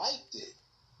 and I liked it.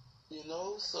 You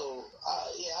know, so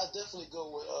I definitely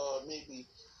go with maybe,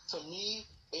 to me,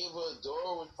 Ava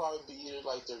Adore would probably be either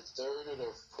like their third or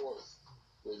their fourth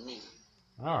with me.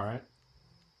 All right.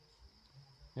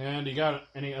 And you got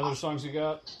any other songs you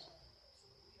got?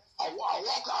 I walk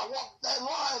that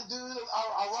line, dude.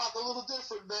 I rock a little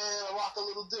different, man. I rock a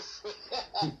little different,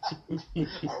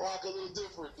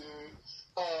 dude.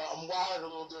 I'm wired a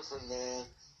little different, man.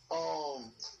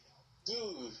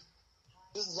 Dude,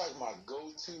 this is like my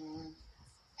go-to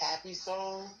happy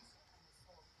song,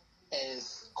 and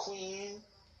it's Queen.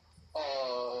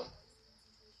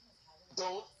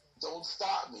 Don't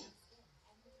stop me.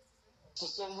 for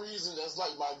some reason, that's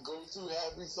like my go-to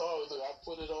happy song. That I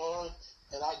put it on,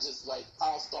 and I just like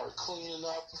I'll start cleaning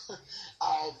up.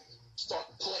 I'll start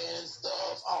playing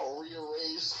stuff. I'll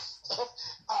rearrange stuff.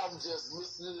 I'm just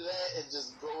listening to that and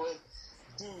just going,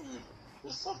 dude.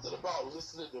 There's something about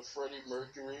listening to Freddie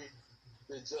Mercury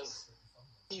that just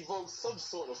evokes some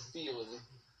sort of feeling.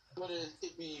 Whether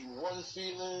it be one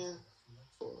feeling,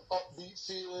 or upbeat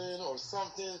feeling, or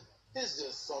something. It's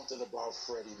just something about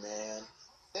Freddie, man.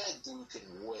 That dude can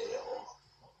wail.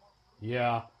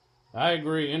 Yeah, I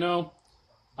agree. You know,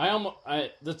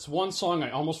 that's one song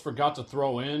I almost forgot to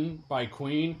throw in by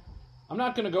Queen. I'm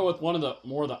not going to go with one of the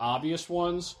more the obvious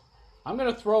ones. I'm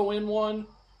going to throw in one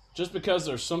just because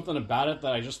there's something about it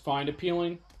that I just find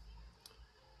appealing.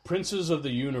 Princes of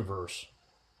the Universe.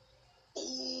 Ooh,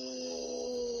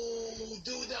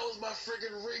 dude, that was my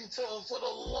freaking ringtone for the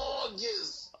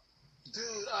longest.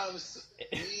 Dude,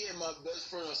 me and my best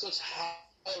friend are such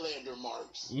Highlander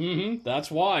marks.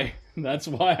 That's why. That's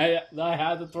why I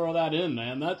had to throw that in,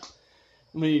 man.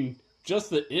 Just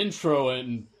the intro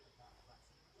and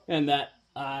that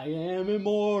I am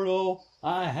immortal,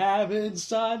 I have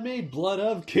inside me blood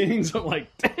of kings. I'm like,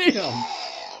 damn. Yeah,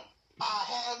 I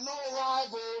have no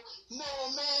rival,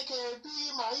 no man can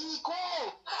be my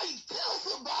equal. How you tell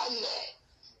somebody that?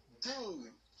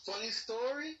 Dude, funny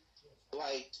story,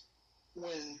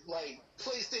 when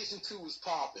PlayStation 2 was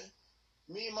popping,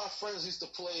 me and my friends used to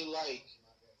play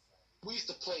we used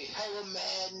to play hella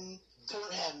Madden,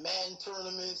 have Madden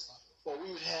tournaments, or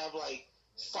we would have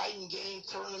fighting game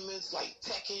tournaments like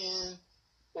Tekken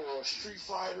or Street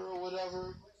Fighter or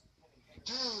whatever.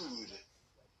 Dude,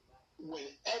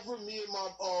 whenever me and my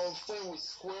friend would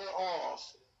square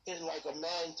off in a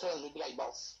Madden tournament, it'd be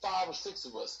about 5 or 6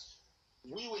 of us.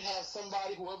 We would have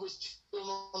somebody, whoever's chilling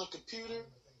on the computer,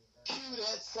 cue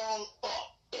that song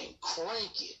up and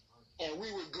crank it, and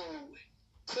we would go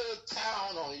to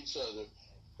town on each other.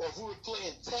 Or if we were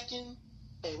playing Tekken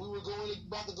and we were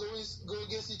about to go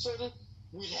against each other,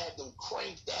 we'd have them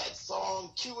crank that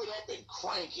song, cue it up, and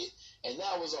crank it, and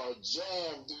that was our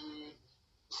jam, dude.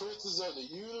 Princes of the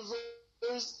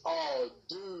Universe, oh,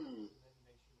 dude.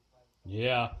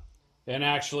 Yeah, and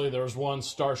actually, there was one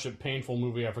Starship Painful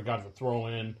movie I forgot to throw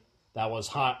in. That was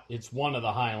hot. It's one of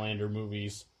the Highlander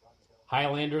movies.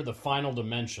 Highlander: The Final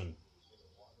Dimension.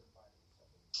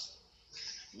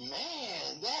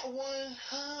 Man, that one,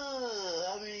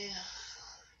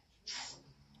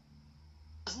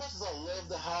 as much as I love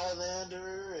the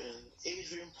Highlander and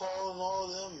Adrian Paul and all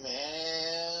of them,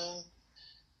 man.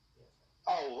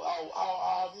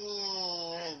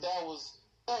 That was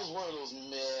one of those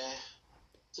meh.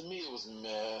 To me, it was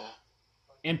meh.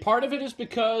 And part of it is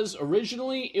because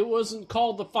originally it wasn't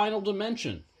called The Final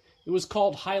Dimension. It was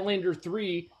called Highlander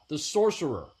 3: The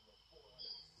Sorcerer.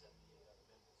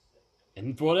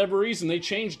 And for whatever reason, they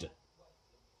changed it.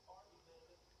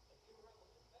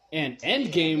 And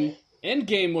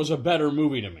Endgame was a better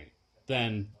movie to me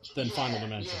than Final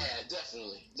Dimension. Yeah,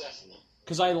 definitely.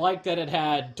 Because I liked that it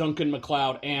had Duncan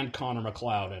MacLeod and Connor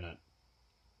MacLeod in it.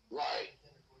 Right.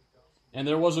 And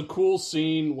there was a cool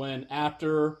scene when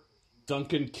after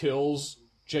Duncan kills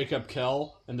Jacob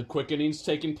Kell and the quickening's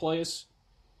taking place,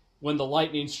 when the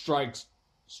lightning strikes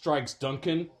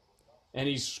Duncan and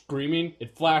he's screaming,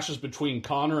 it flashes between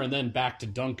Connor and then back to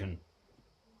Duncan.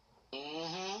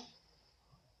 Mm-hmm.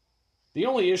 The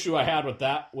only issue I had with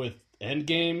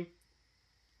Endgame,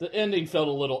 the ending felt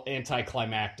a little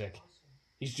anticlimactic.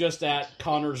 He's just at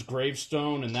Connor's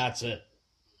gravestone and that's it.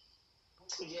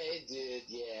 Yeah, it did.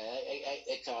 Yeah,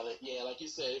 it kind of, like you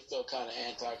said, it felt kind of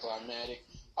anticlimactic.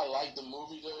 I liked the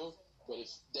movie though, but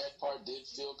that part did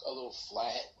feel a little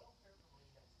flat.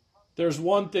 There's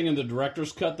one thing in the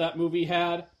director's cut that movie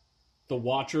had: the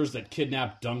Watchers that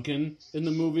kidnapped Duncan in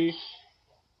the movie.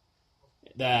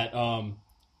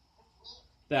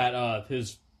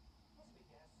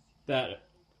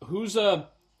 Who's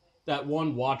that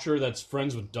one Watcher that's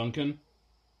friends with Duncan?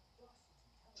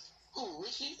 Who,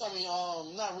 Richie?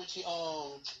 Not Richie. Dude,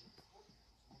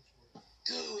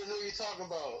 I know what you're talking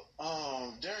about.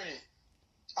 Darn it.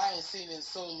 I ain't seen it in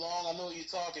so long. I know what you're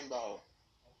talking about.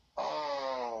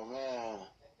 Oh, man.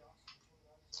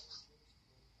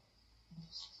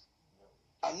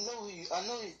 I know who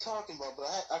you're talking about, but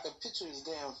I can picture his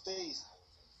damn face,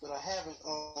 but I haven't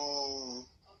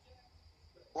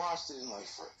watched it in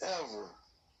forever.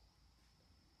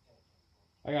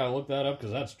 I gotta look that up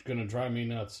because that's gonna drive me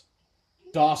nuts.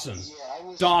 Dawson.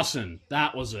 Yeah, Dawson.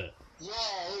 That was it. Yeah,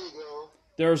 there you go.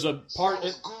 There's a part. I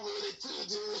was Googling it too,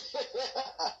 dude.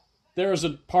 There's a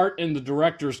part in the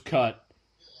director's cut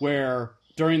where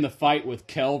during the fight with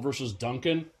Kell versus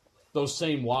Duncan, those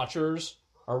same Watchers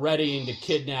are readying to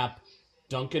kidnap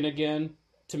Duncan again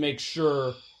to make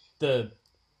sure that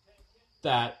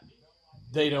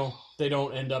they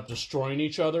don't end up destroying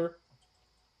each other.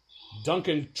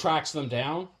 Duncan tracks them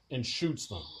down and shoots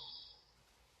them.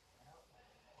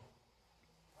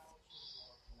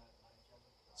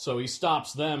 So he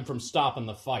stops them from stopping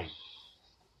the fight.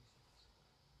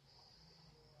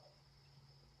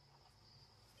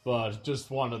 But just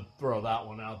wanted to throw that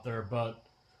one out there. But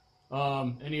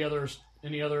any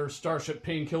other Starship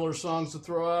Painkiller songs to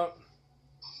throw out?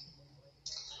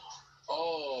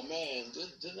 Oh man,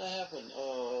 didn't that happen?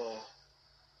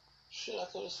 Shit, I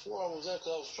could have swore I was there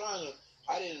because I was trying to.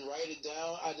 I didn't write it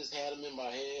down. I just had them in my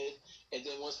head. And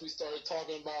then once we started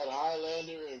talking about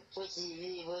Highlander and Prince of the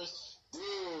Universe,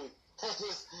 dude, that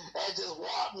just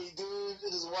wiped me, dude.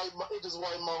 It just wiped my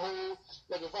whole.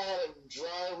 Like if I had a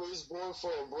dry erase board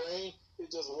for a brain, it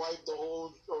just wiped the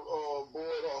whole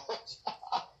board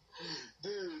off.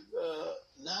 Dude,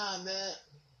 nah, man.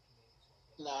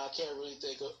 Nah, I can't really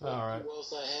think of who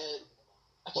else I had.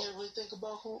 I can't really think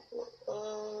about who.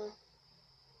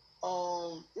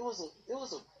 It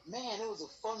was a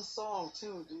fun song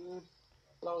too, dude.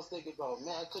 But I was thinking about,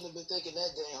 man, I couldn't have been thinking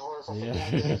that dang hard if I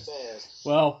forgot that fast.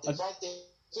 Well, if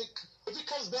it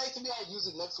comes back to me, I'll use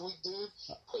it next week, dude.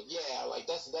 But yeah, like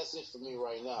that's it for me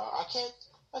right now. I can't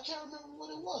remember what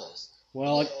it was.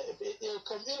 Well, yeah, it'll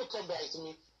come back to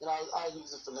me, and I'll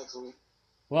use it for next week.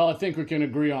 Well, I think we can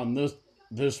agree on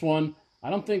this one. I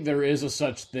don't think there is a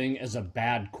such thing as a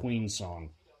bad Queen song.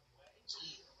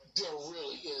 There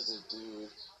really isn't, dude.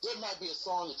 There might be a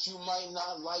song that you might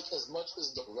not like as much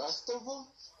as the rest of them,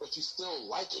 but you still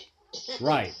like it.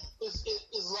 Right. It's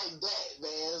like that,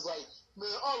 man. It's like,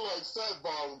 man, I like Fat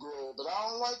Bomb Girl, but I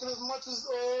don't like it as much as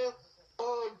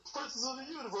Princess of the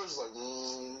Universe. Like,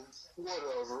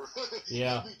 whatever.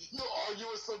 Yeah. You argue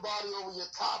with somebody over your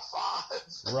top five.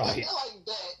 Right. Like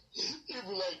that. You'd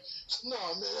be like, no,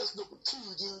 man, that's number 2,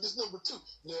 dude. That's number 2.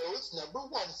 No, it's number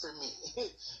 1 for me.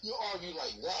 You argue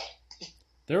like that.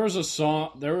 There was a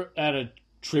song, they were at a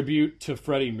tribute to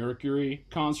Freddie Mercury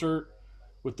concert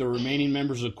with the remaining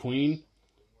members of Queen.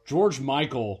 George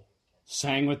Michael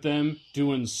sang with them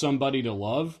doing Somebody to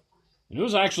Love, and it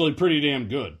was actually pretty damn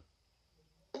good.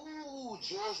 Ooh,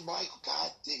 George Michael,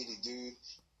 God diggity, dude.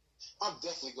 I'm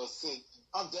definitely gonna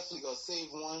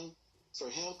save one for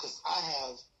him because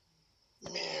I'm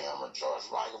a George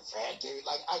Michael fan, dude.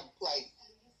 Like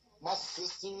my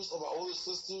sisters, or my older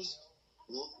sisters,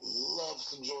 love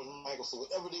some George Michael. So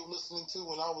whatever they were listening to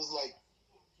when I was like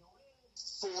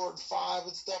 4 and 5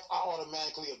 and stuff, I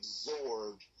automatically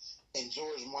absorbed. And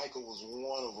George Michael was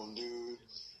one of them, dude.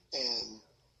 And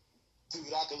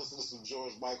dude, I can listen to some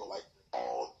George Michael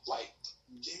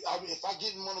if I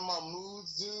get in one of my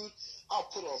moods, dude, I'll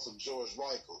put on some George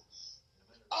Michael.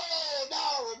 Oh, now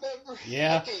I remember.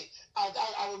 Yeah. Okay,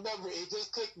 I remember. It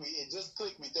just clicked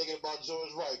me thinking about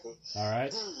George Michael. All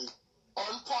right. Dude,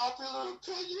 unpopular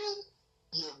opinion,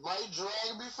 you might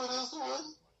drag me for this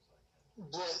one,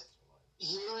 but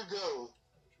here we go.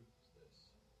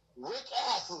 Rick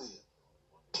Astley.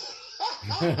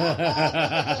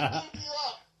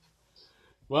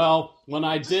 Well, when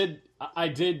I did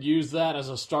use that as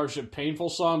a Starship Painful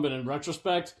song, but in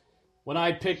retrospect, when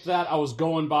I picked that, I was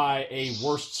going by a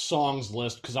worst songs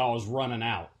list because I was running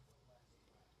out.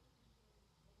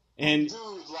 And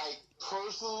dude, like,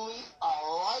 personally,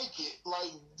 I like it.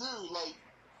 Like, dude, like,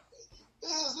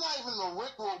 it's not even the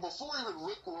Rickroll. Before even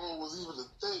Rickroll was even a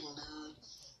thing, dude.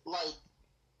 Like,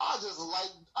 I just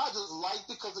liked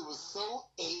it because it was so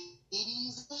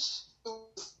 80s-ish. It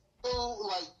was so,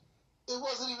 like, it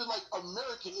wasn't even, like,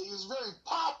 American. It was very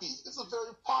poppy. It's a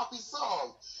very poppy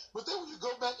song. But then when you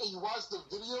go back and you watch the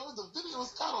video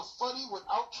is kind of funny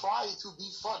without trying to be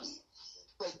funny.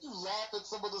 Like, you laugh at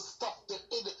some of the stuff that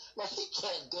in it. Like, he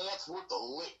can't dance worth a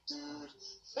lick, dude.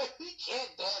 He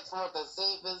can't dance worth a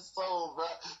save his soul, bro.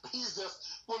 He's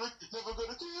just, never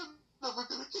gonna give.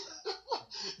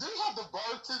 Then you have the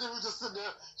bartender who's just sitting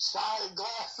there shining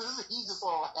glasses, and he's just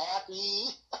all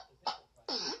happy.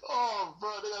 Oh, bro,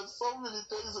 they got so many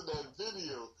things in that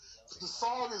video. The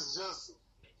song is just,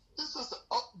 it's just an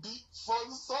upbeat,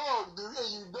 fun song, dude.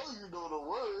 And you know the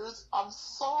words. I'm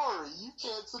sorry, you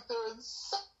can't sit there and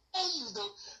say you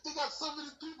don't. They got so many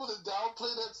people that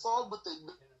downplay that song, but they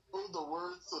know the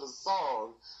words to the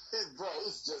song. Bro,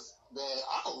 it's just, man,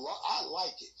 I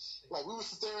like it. Like, we would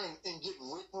sit there and get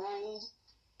rickrolled.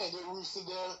 And then we sit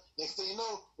there, next thing you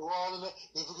know, we're all in there,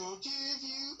 never gonna give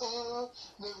you up,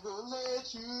 never gonna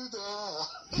let you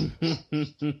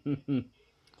down.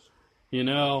 You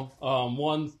know,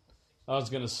 I was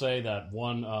gonna say that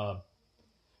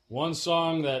one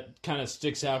song that kind of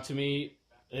sticks out to me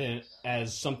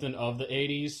as something of the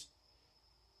 80s,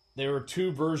 there were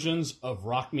two versions of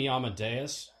Rock Me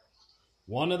Amadeus.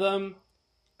 One of them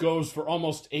goes for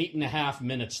almost 8.5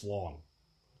 minutes long.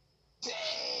 Dang.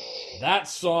 That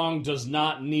song does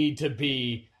not need to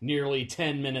be nearly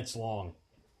 10 minutes long.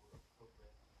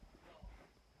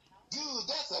 Dude,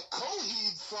 that's a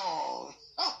Coheed song.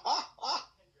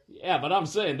 Yeah, but I'm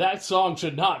saying that song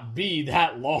should not be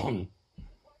that long.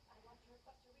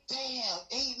 Damn,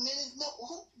 8 minutes? No,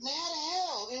 how the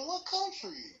hell? In what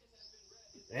country?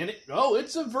 And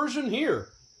it's a version here.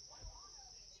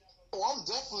 Oh, I'm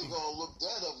definitely gonna look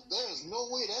that up. There's no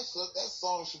way that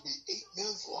song should be 8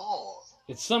 minutes long.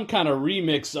 It's some kind of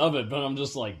remix of it, but I'm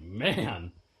just like,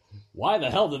 man, why the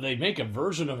hell did they make a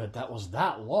version of it that was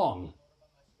that long?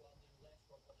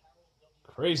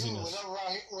 Craziness. Dude,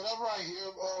 whenever I hear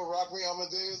Rock Me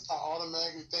Amadeus, I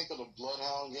automatically think of the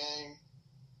Bloodhound Gang.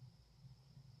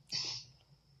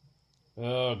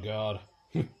 Oh, God.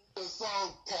 The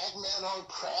song Pac-Man on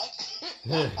Crack.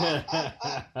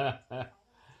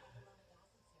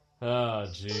 Oh,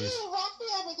 jeez. Ooh, Rock Me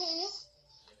Amadeus.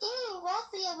 Ooh, Rock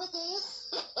Me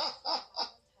Amadeus.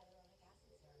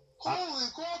 Holy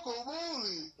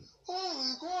guacamole.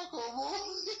 Holy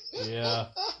guacamole. Yeah.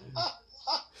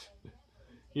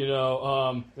 You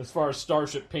know, as far as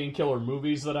Starship Painkiller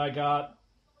movies that I got,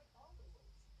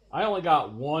 I only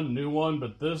got one new one,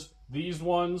 but these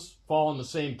ones fall in the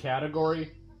same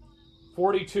category.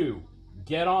 42,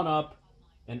 Get On Up,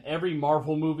 and every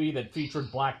Marvel movie that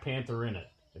featured Black Panther in it.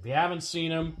 If you haven't seen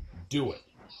them, do it.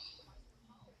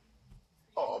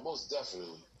 Oh, most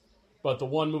definitely. But the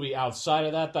one movie outside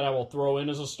of that I will throw in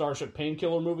as a Starship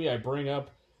Painkiller movie, I bring up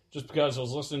just because I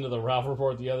was listening to the Ralph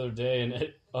Report the other day,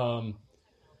 and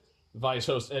Vice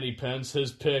host Eddie Pence,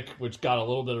 his pick, which got a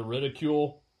little bit of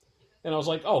ridicule. And I was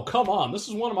like, oh, come on, this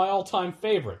is one of my all-time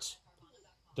favorites.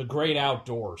 The Great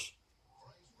Outdoors.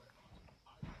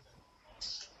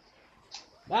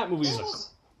 That movie's That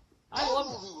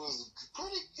movie was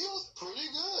pretty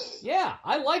good. Yeah,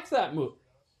 I liked that movie.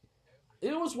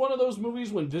 It was one of those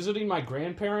movies when visiting my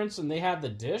grandparents and they had the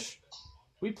dish.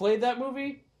 We played that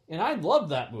movie, and I loved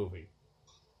that movie.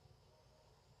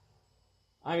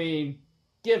 I mean,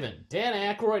 given Dan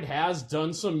Aykroyd has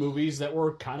done some movies that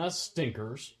were kind of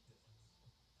stinkers,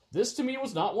 this to me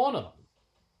was not one of them.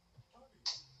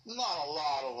 Not a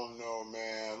lot of them, no,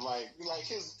 man. Like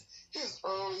his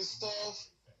early stuff,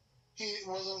 he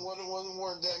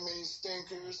weren't that many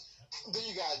stinkers. Then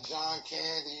you got John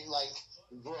Candy, like,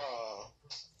 bruh.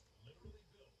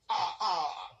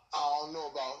 I don't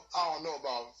know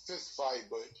about fist fight,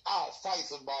 but I'll fight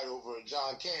somebody over a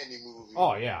John Candy movie.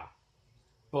 Oh yeah,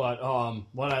 but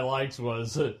what I liked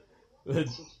was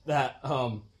that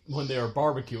when they were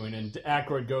barbecuing and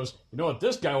Aykroyd goes, you know what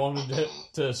this guy wanted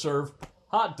to serve?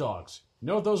 Hot dogs. You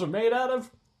know what those are made out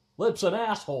of? Lips and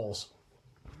assholes.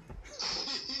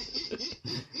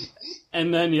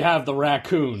 And then you have the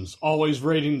raccoons always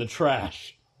raiding the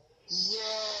trash.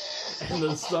 Yeah. And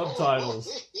the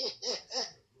subtitles.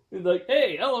 He's like,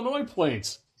 hey, Illinois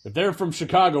plates. If they're from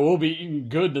Chicago, we'll be eating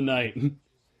good tonight. And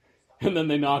then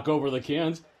they knock over the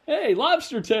cans. Hey,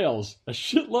 lobster tails. A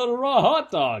shitload of raw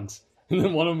hot dogs. And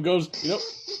then one of them goes,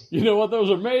 you know what those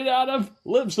are made out of?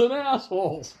 Lips and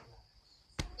assholes.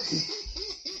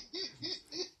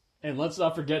 And let's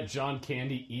not forget John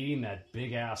Candy eating that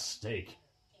big-ass steak.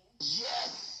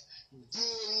 Yes! Dude,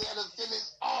 he had to finish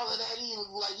all of that. He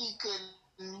looked like he couldn't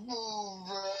move,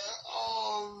 bro.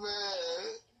 Oh,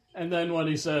 man. And then when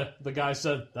the guy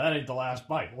said, that ain't the last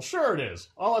bite. Well, sure it is.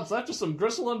 Oh, that's just some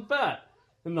gristle and fat.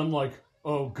 And I'm like,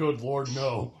 oh, good Lord,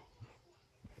 no.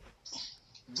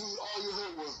 Dude, all you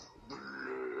heard was...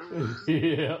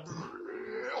 Yeah.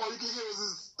 All you could hear was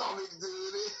his stomach,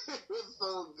 dude. It was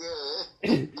so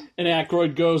good. And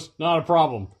Aykroyd goes, not a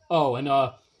problem. Oh, and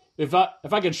if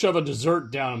I could shove a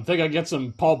dessert down him, think I get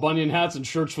some Paul Bunyan hats and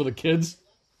shirts for the kids?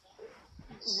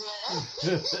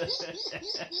 Yeah.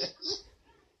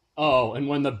 Oh, and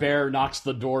when the bear knocks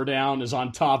the door down, is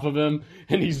on top of him,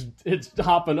 and it's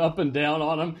hopping up and down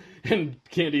on him, and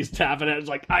Candy's tapping it. It's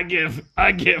like, I give,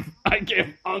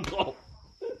 Uncle.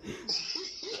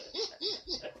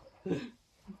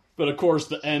 But of course,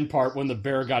 the end part when the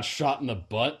bear got shot in the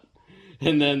butt,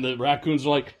 and then the raccoons are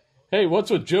like, hey,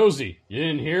 what's with Josie? You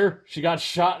didn't hear? She got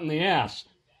shot in the ass.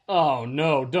 Oh,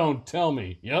 no, don't tell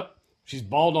me. Yep, she's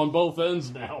bald on both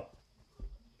ends now.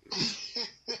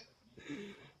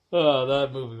 Oh,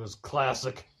 that movie was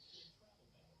classic.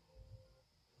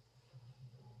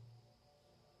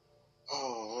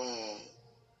 Oh, man.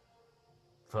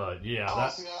 But, yeah. I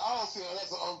don't see how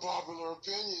that's an unpopular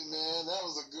opinion, man. That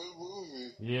was a good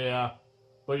movie. Yeah.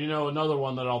 But another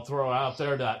one that I'll throw out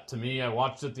there that, to me, I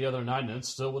watched it the other night and it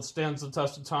still withstands the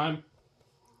test of time.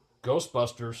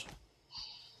 Ghostbusters.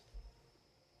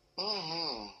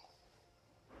 Mm-hmm.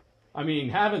 I mean,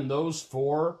 having those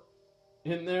four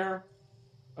in there,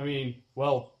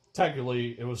 well,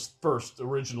 technically it was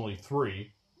originally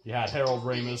three. You had Harold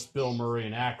Ramis, Bill Murray,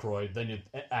 and Aykroyd. Then you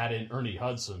add in Ernie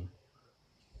Hudson.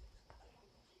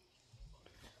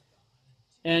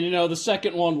 And, the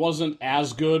second one wasn't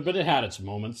as good, but it had its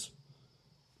moments.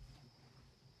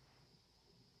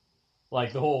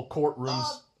 Like the whole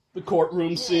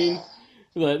courtroom scene.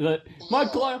 That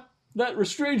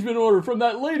estrangement order from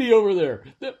that lady over there.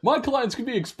 My clients could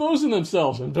be exposing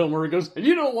themselves. And Bill Murray goes, and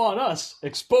you don't want us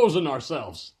exposing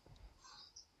ourselves.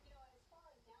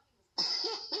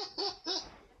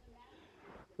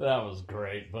 That was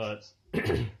great, but...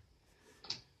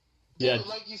 yeah.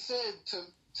 Like you said,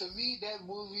 to me, that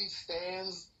movie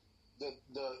stands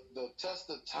the test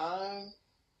of time,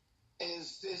 and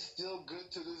it's still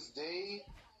good to this day.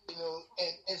 And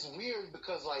it's weird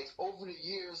because, like, over the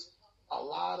years, a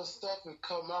lot of stuff had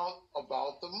come out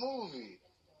about the movie.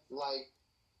 Like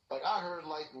I heard,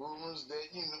 like, rumors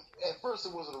that, at first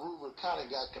it wasn't a rumor, it kind of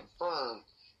got confirmed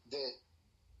that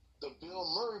the Bill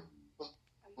Murray was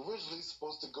originally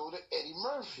supposed to go to Eddie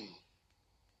Murphy,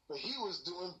 but he was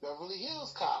doing Beverly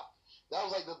Hills Cop. That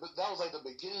was like the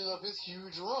beginning of his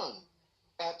huge run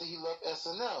after he left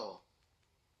SNL,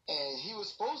 and he was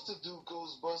supposed to do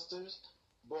Ghostbusters,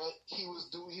 but he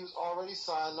was already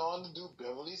signed on to do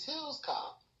Beverly Hills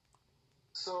Cop.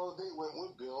 So they went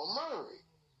with Bill Murray.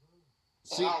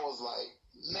 And I was like,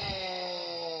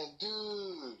 man,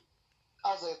 dude.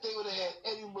 I was like, if they would have had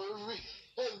Eddie Murphy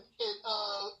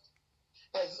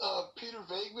as Peter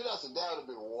Venkman, I said, that would have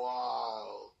been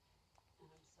wild.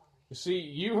 You see,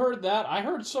 you heard that. I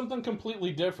heard something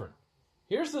completely different.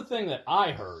 Here's the thing that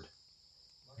I heard.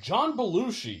 John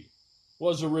Belushi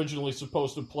was originally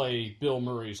supposed to play Bill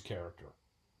Murray's character.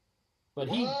 But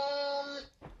what?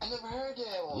 I never heard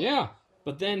that one. Yeah,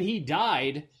 but then he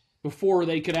died before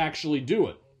they could actually do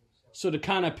it. So to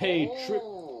kind of pay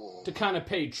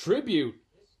tribute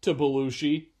to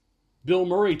Belushi, Bill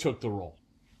Murray took the role.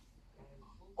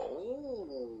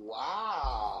 Oh,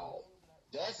 wow.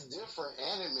 That's different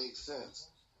and it makes sense.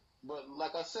 But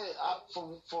like I said,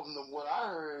 from what I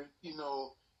heard,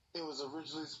 it was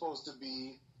originally supposed to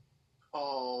be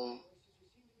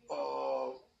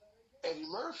Eddie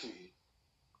Murphy,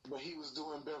 but he was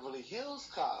doing Beverly Hills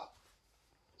Cop.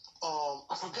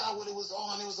 I forgot what it was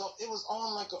on. It was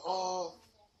on like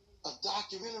a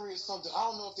documentary or something. I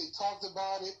don't know if they talked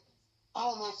about it. I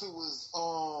don't know if it was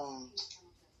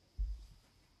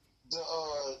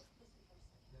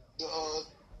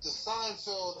the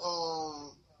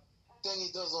Seinfeld thing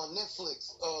he does on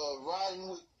Netflix, riding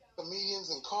with comedians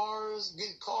in cars,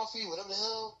 getting coffee, whatever the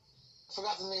hell. I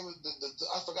forgot the name of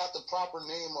I forgot the proper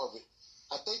name of it.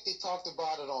 I think they talked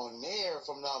about it on there, if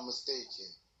I'm not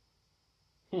mistaken.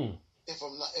 If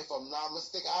I'm not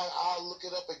mistaken, I'll look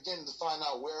it up again to find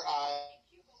out where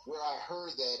I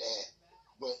heard that at.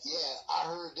 But yeah, I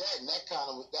heard that, and that kind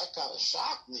of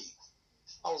shocked me.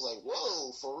 I was like,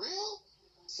 "Whoa, for real?"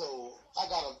 So I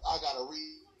gotta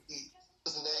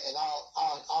listen to that, and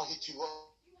I'll hit you up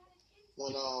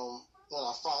when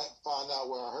I find out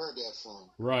where I heard that from.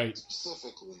 Right.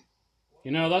 Specifically.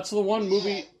 That's the one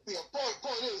movie. Yeah.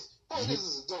 Point is, this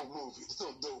is a dope movie. It's still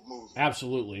a dope movie.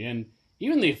 Absolutely, and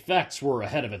even the effects were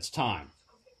ahead of its time.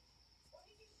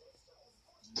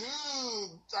 Dude,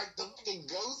 like the fucking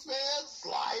ghost man,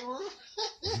 Slimer.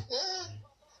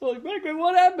 Like, Beckman,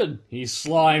 what happened? He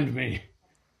slimed me.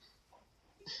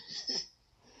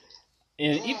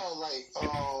 And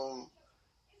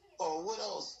what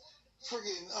else?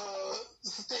 Friggin'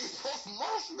 Stay Puft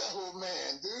Marshmallow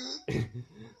Man, dude.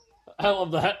 I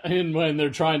love that. And when they're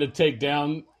trying to take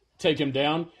him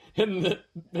down, and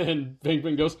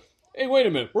Pinkman goes, "Hey, wait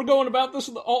a minute, we're going about this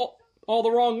all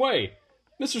the wrong way.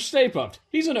 Mr. Stay Puft,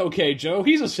 he's an okay Joe,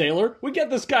 he's a sailor. We get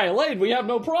this guy laid, we have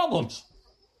no problems."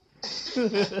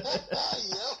 Yep.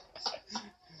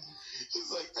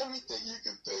 He's like, everything you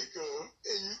can think of,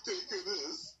 and you think of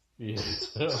this. Yeah.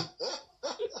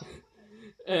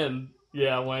 And,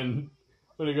 yeah, when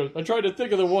he goes, "I tried to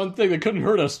think of the one thing that couldn't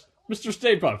hurt us, Mr.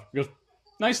 Stay Puft." He goes,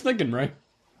 "Nice thinking, Ray."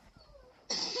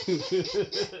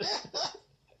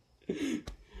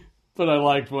 But I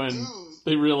liked when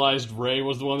they realized Ray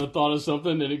was the one that thought of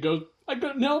something, and he goes, "I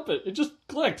couldn't help it. It just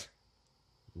clicked."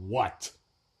 What?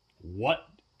 What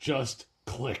just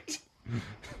clicked?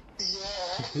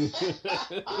 Yeah.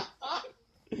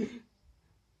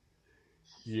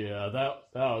 Yeah, that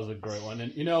was a great one.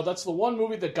 And, that's the one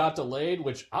movie that got delayed,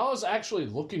 which I was actually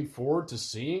looking forward to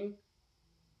seeing,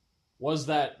 was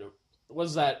that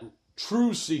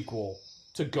true sequel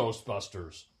to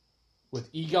Ghostbusters with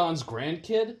Egon's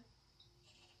grandkid.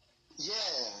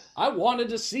 Yeah. I wanted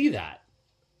to see that.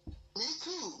 Me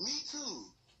too. Me too.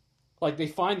 Like, they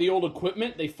find the old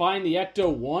equipment, they find the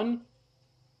Ecto-1,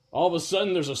 all of a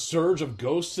sudden there's a surge of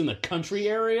ghosts in the country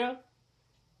area.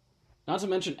 Not to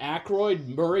mention Aykroyd,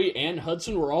 Murray, and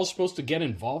Hudson were all supposed to get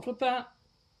involved with that.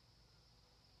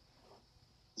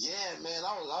 Yeah, man,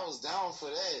 I was down for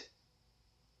that.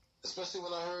 Especially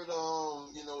when I heard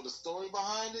the story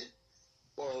behind it,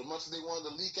 or as much as they wanted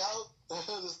to leak out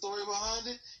the story behind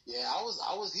it. Yeah, I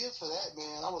was here for that,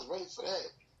 man. I was ready for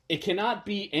that. It cannot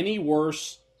be any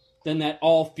worse than that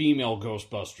all-female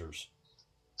Ghostbusters.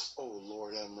 Oh,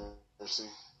 Lord have mercy.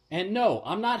 And no,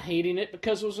 I'm not hating it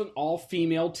because it was an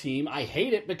all-female team. I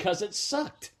hate it because it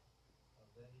sucked.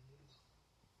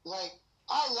 Like,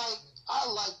 I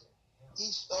like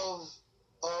each of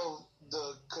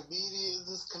the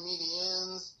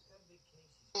comedians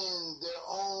in their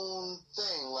own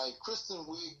thing. Like, Kristen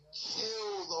Wiig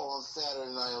killed on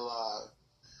Saturday Night Live.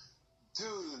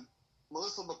 Dude,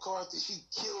 Melissa McCarthy, she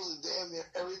kills damn near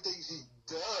everything she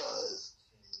does.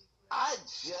 I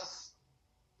just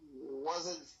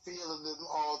wasn't feeling them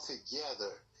all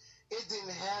together. It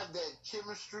didn't have that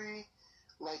chemistry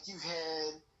like you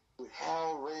had with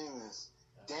Hal Ramis,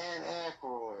 Dan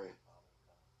Aykroyd,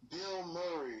 Bill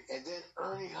Murray, and then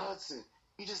Ernie Hudson.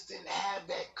 You just didn't have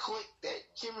that click, that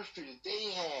chemistry that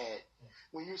they had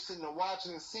when you're sitting there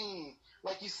watching the scene.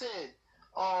 Like you said,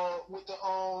 with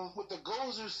the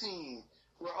Gozer scene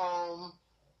where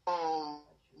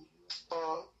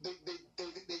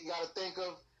they gotta think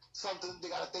of something. They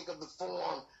gotta think of the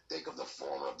form. Think of the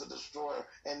form of the destroyer,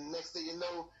 and next thing you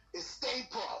know, it's Stay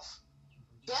Puft.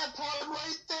 That part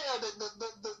right there,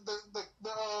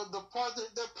 the part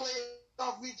that they're playing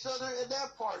off each other, and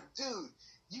that part, dude,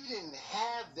 you didn't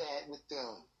have that with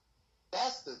them.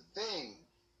 That's the thing.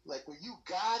 Like, when you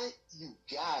got it, you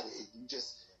got it. You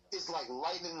just, it's like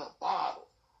lightning in a bottle.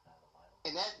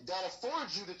 And that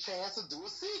affords you the chance to do a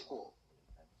sequel.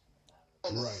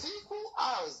 And the sequel,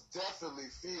 I was definitely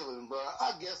feeling, bro.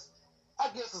 I guess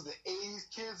it's the 80s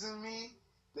kids in me,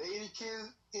 the 80s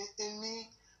kids in me.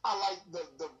 I like the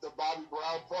Bobby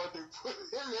Brown part they put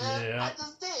in there. Yeah. I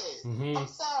just did. Mm-hmm. I'm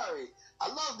sorry. I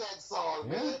love that song,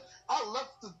 man. I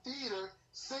left the theater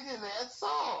singing that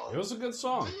song. It was a good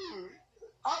song. Dude,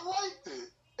 I liked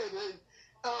it. And then,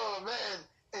 oh, man.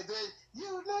 And then, you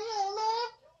know your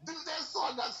love? Dude, that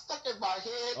song got stuck in my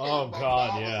head. Oh, and my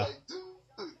God, mom yeah. was like, dude,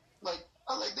 like,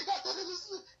 I was like, they got that in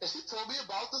this. And she told me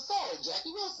about the song,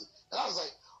 Jackie Wilson. And I was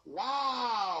like,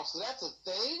 wow, so that's a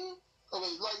thing? I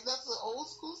mean, like, that's an old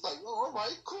school. It's like, oh, all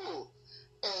right, cool.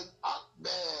 And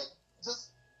man, it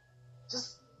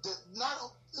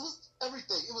was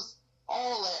everything. It was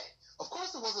all that. Of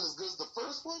course, it wasn't as good as the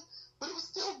first one, but it was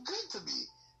still good to me.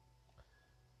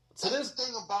 So that's the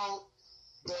thing about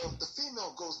the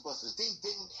female Ghostbusters. They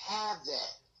didn't have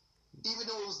that. Even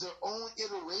though it was their own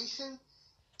iteration,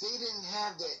 they didn't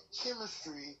have that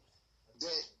chemistry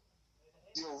that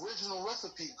the original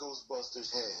recipe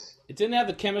Ghostbusters had. It didn't have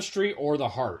the chemistry or the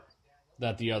heart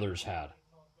that the others had.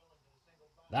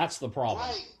 That's the problem.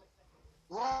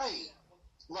 Right.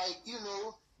 Like, they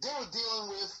were dealing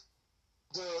with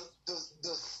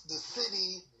the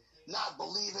city not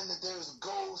believing that there's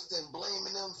ghosts and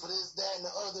blaming them for this, that, and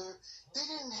the other. They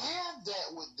didn't have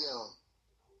that with them.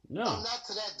 No. Not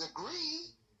to that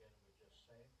degree.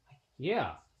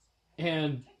 Yeah.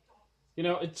 And,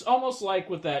 it's almost like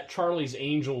with that Charlie's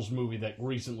Angels movie that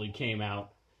recently came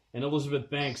out, and Elizabeth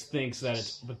Banks thinks that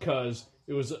it's because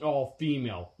it was an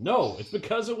all-female. No, it's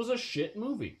because it was a shit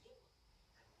movie.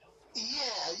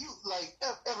 Yeah,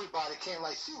 everybody came,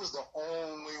 she was the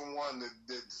only one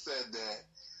that said that.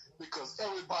 Because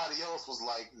everybody else was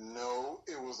like, no,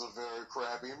 it was a very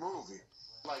crappy movie.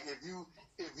 Like, if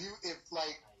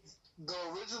the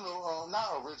original,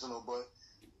 not original, but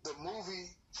the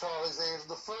movie Charlie's Angels,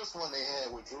 the first one they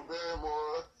had with Drew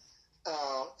Barrymore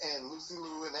and Lucy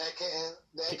Liu and that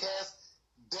cast,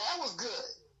 that was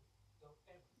good.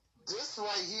 This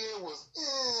right here was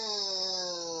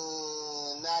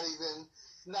not even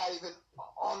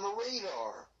on the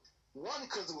radar. One,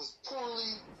 because it was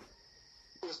poorly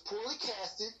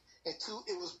casted, and two,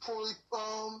 it was poorly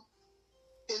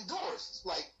endorsed.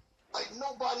 Like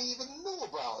nobody even knew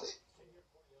about it.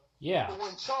 Yeah. But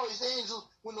when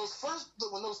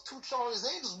those two Charlie's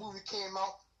Angels movies came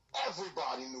out,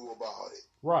 everybody knew about it.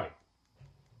 Right.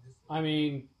 I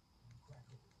mean,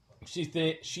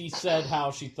 she said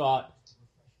how she thought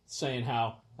saying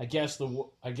how I guess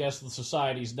the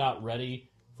society's not ready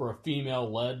for a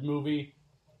female-led movie.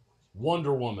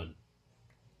 Wonder Woman,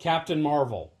 Captain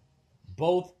Marvel,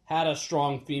 both had a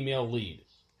strong female lead.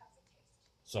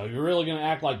 So you're really gonna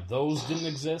act like those didn't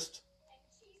exist?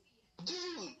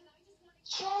 Dude,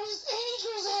 Charlie's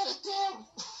Angels had a damn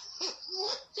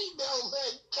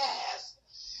female-led cast.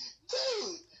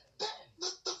 Dude, the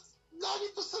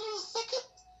 90% of the second,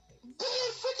 they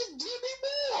had freaking Demi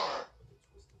Moore.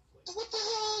 What the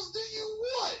hell else do you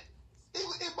want?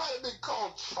 It might have been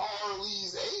called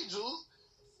Charlie's Angels,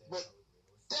 but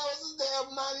that was a damn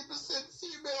 90%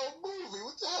 female movie.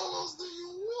 What the hell else do you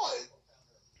want?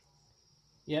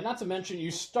 Yeah, not to mention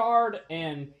you starred,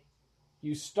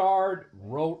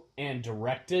 wrote, and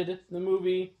directed the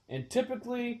movie, and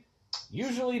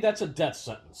usually that's a death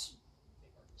sentence.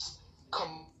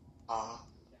 Come on,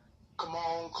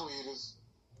 Cletus.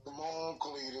 Come on,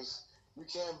 Cletus. We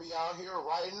can't be out here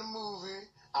writing the movie,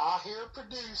 out here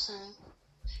producing,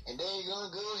 and then you're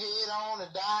gonna go ahead on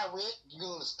and direct. You're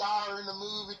gonna star in the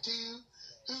movie too.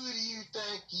 Who do you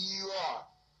think you are?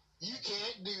 You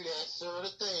can't do that sort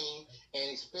of thing and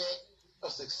expect a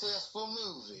successful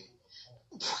movie.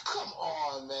 Come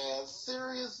on, man.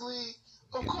 Seriously?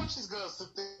 Of course she's gonna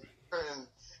sit there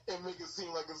and make it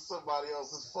seem like it's somebody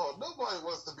else's fault. Nobody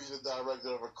wants to be the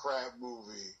director of a crap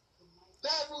movie.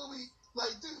 That movie,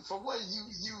 like, dude, for what you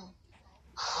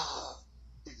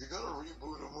if you're gonna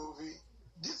reboot a movie,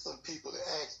 get some people that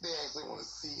actually want to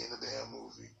see in the damn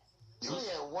movie. You only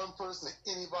had one person that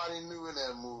anybody knew in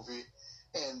that movie,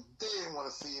 and they didn't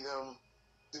want to see them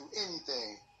do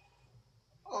anything.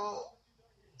 Oh,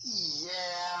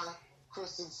 yeah,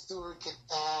 Kristen Stewart can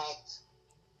act.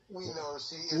 We know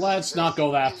she is. Let's not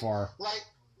go that far. Like,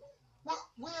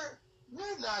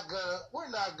 we're not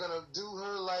gonna do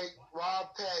her like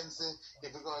Rob Pattinson.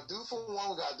 If we're gonna do for one,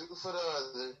 we gotta do for the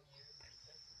other.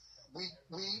 We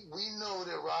know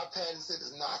that Rob Pattinson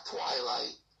is not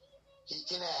Twilight. He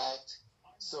can act.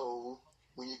 So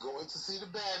when you're going to see the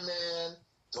Batman,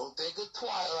 don't think of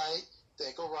Twilight.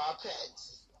 Think of Rob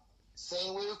Pattinson.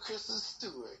 Same way with Kristen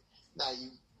Stewart. Now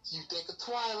you think of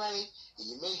Twilight, and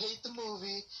you may hate the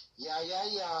movie.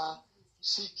 Yeah.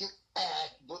 She can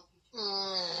act, but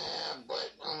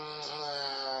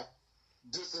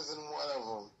this isn't one of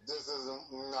them.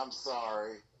 I'm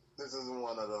sorry. This isn't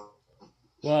one of them.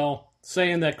 Well,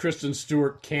 saying that Kristen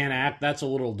Stewart can act, that's a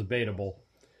little debatable.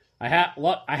 I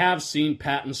have seen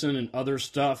Pattinson in other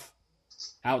stuff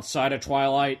outside of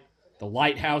Twilight. The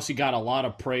Lighthouse he got a lot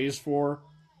of praise for.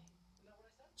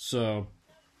 So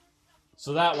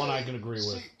that one I can agree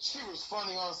with. She was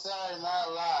funny on Saturday Night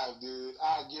Live, dude.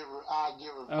 I'll give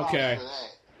her props Okay. for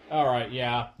that. All right,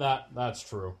 yeah, that's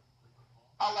true.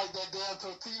 I like that damn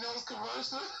Totino's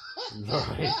commercial.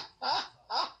 Right.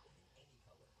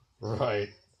 Right.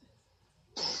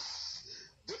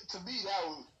 To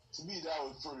me that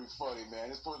was pretty funny, man.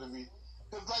 It's supposed to be,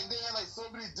 cause like they had like so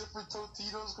many different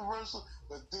Totino's commercials,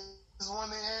 but this one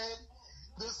they had,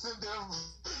 they're sitting there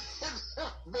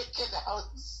making out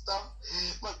and stuff.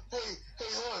 Like, hey,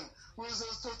 hon, where's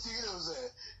those Totinos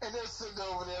at? And they're sitting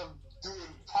over there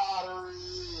doing pottery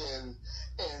and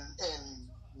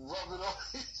rubbing on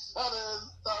each other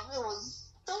and stuff. It was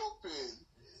stupid.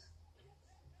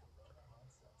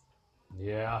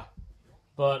 Yeah.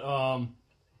 But,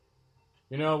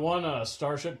 one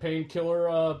Starship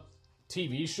Painkiller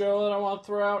TV show that I want to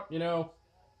throw out,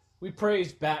 we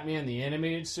praised Batman the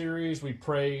Animated Series, we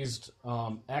praised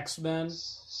X-Men.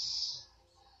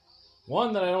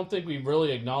 One that I don't think we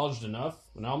really acknowledged enough,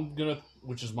 and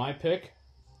which is my pick,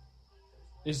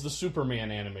 is the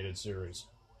Superman Animated Series.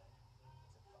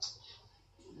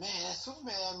 Man, that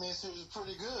Superman Animated Series is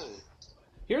pretty good.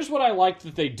 Here's what I like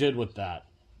that they did with that.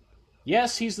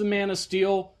 Yes, he's the Man of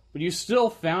Steel, but you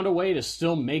still found a way to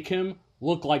still make him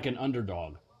look like an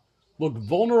underdog. Look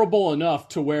vulnerable enough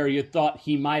to where you thought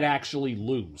he might actually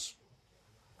lose.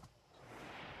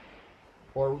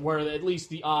 Or where at least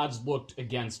the odds looked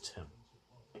against him.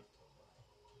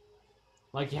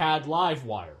 Like you had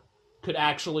Livewire. Could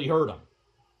actually hurt him.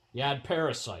 You had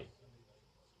Parasite.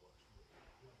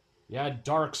 You had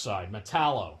Darkseid,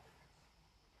 Metallo.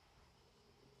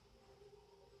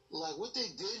 Like, what they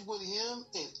did with him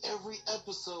in every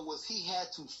episode was he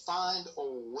had to find a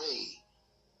way.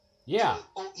 Yeah.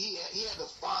 He had to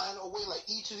find a way. Like,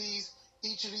 each of these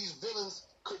villains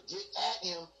could get at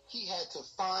him. He had to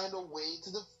find a way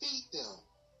to defeat them.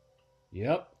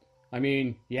 Yep. I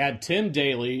mean, you had Tim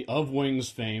Daly, of Wings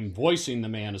fame, voicing the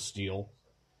Man of Steel.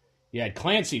 You had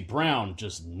Clancy Brown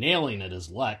just nailing it as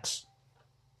Lex.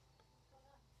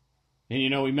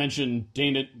 And we mentioned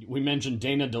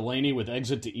Dana Delaney with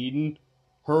Exit to Eden.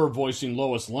 her voicing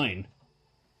Lois Lane.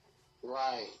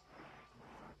 Right.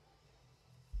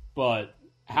 But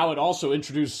how it also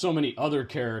introduced so many other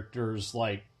characters,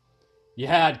 like you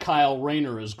had Kyle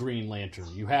Rayner as Green Lantern.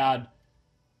 You had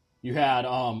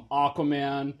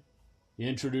Aquaman. You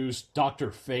introduced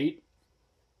Dr. Fate.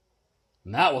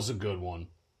 And that was a good one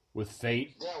with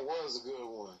Fate. That was a good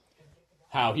one.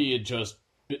 How he just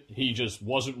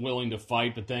wasn't willing to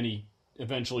fight, but then he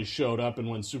eventually showed up, and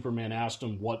when Superman asked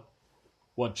him what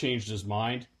changed his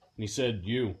mind, and he said,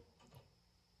 You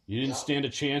didn't stand a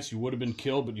chance, you would have been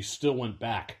killed, but you still went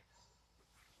back.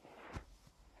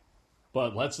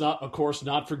 But let's not, of course,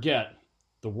 not forget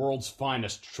the world's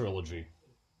finest trilogy.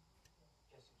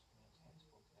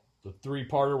 The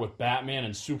three-parter with Batman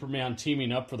and Superman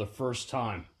teaming up for the first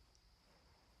time.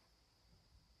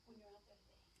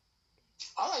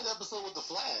 I like the episode with the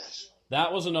Flash.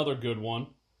 That was another good one.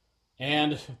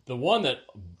 And the one that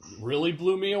really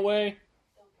blew me away,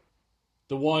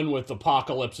 the one with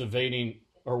Apocalypse invading,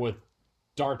 or with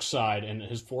Darkseid and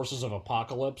his forces of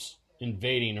Apocalypse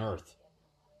invading Earth.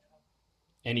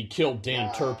 And he killed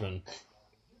Dan Turpin.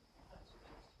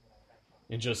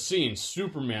 And just seeing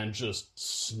Superman just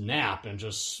snap and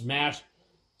just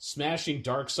smashing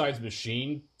Darkseid's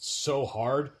machine so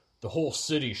hard, the whole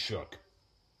city shook.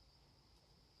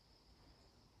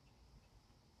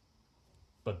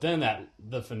 But then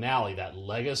the finale, that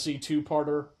Legacy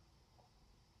two-parter,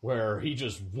 where he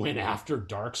just went after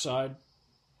Darkseid.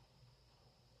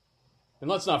 And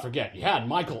let's not forget, you had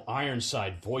Michael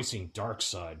Ironside voicing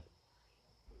Darkseid.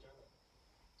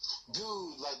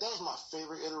 Dude, like, that was my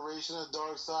favorite iteration of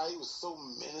Darkseid. He was so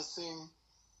menacing.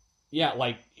 Yeah,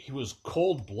 like, he was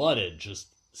cold-blooded, just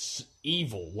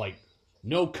evil, like,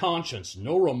 no conscience,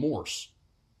 no remorse.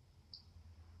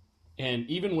 And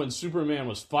even when Superman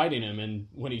was fighting him, and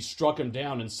when he struck him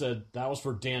down and said, that was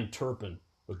for Dan Turpin,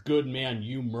 a good man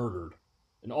you murdered.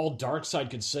 And all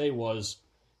Darkseid could say was,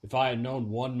 if I had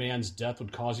known one man's death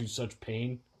would cause you such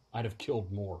pain, I'd have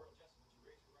killed more.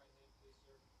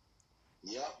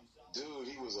 Yep. Dude,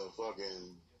 he was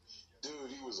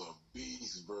a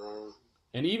beast, bro.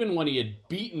 And even when he had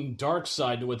beaten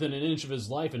Darkseid to within an inch of his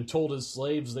life and told his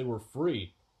slaves they were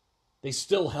free, they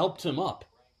still helped him up.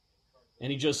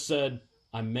 And he just said,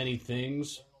 I'm many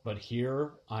things, but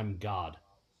here I'm God.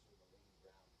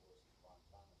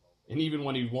 And even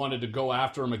when he wanted to go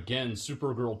after him again,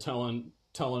 Supergirl telling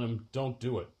him, don't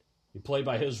do it. You play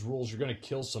by his rules, you're going to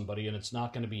kill somebody, and it's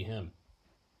not going to be him.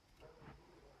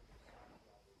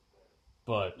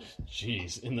 But,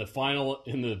 jeez, in the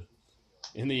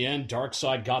end,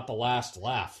 Darkseid got the last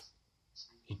laugh.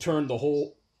 He turned the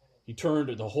whole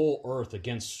Earth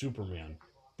against Superman.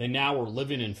 They now were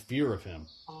living in fear of him.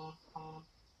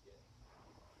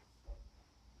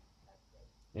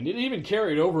 And it even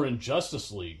carried over in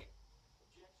Justice League.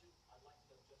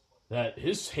 That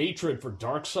his hatred for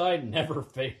Darkseid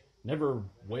never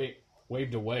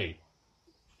waved away.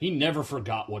 He never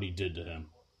forgot what he did to him.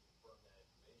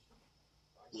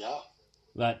 Yeah.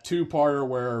 That two-parter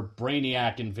where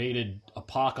Brainiac invaded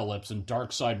Apocalypse and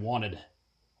Darkseid wanted to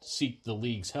seek the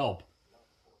League's help,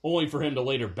 only for him to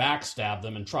later backstab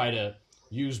them and try to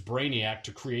use Brainiac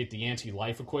to create the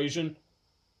anti-life equation.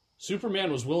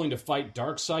 Superman was willing to fight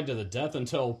Darkseid to the death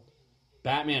until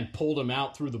Batman pulled him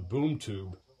out through the boom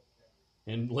tube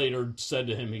and later said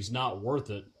to him he's not worth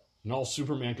it. And all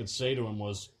Superman could say to him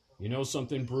was, you know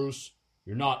something, Bruce?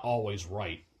 You're not always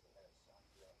right.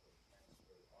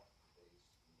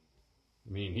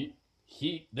 I mean,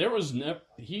 he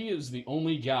is the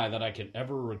only guy that I can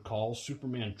ever recall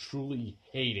Superman truly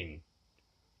hating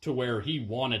to where he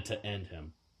wanted to end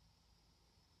him.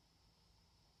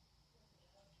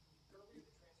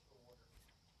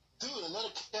 Dude, another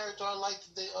character I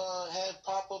liked that they had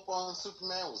pop up on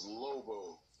Superman was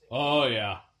Lobo. Oh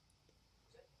yeah.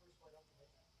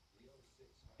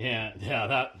 Yeah,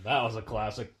 that was a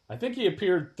classic. I think he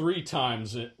appeared 3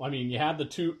 times. I mean, you had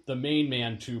the main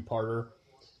man two-parter,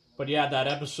 but you had that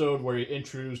episode where he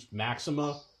introduced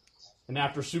Maxima, and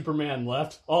after Superman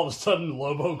left, all of a sudden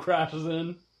Lobo crashes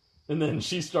in, and then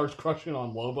she starts crushing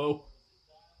on Lobo.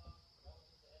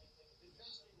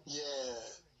 Yeah.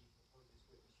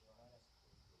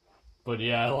 But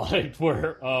yeah, I liked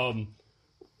where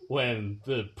when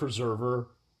the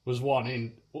Preserver was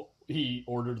wanting, he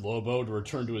ordered Lobo to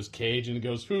return to his cage, and he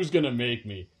goes, who's gonna make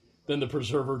me? Then the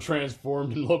Preserver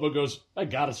transformed, and Lobo goes, I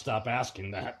gotta stop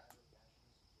asking that.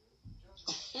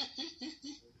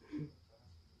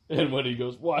 And when he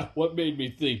goes, what made me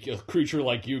think a creature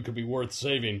like you could be worth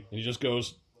saving? And he just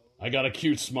goes, I got a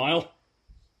cute smile.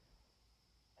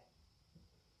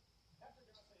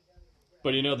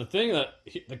 But the thing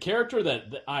the character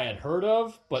that I had heard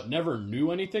of but never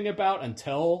knew anything about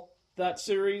until that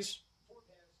series,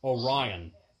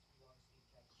 Orion.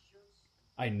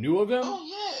 I knew of him. Oh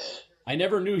yeah. I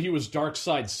never knew he was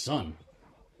Darkseid's son.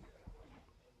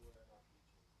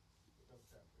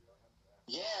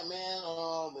 Yeah, man.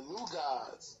 The New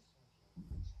Gods.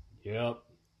 Yep.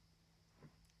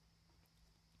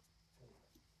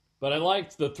 But I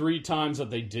liked the 3 times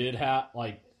that they did have,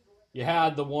 like, you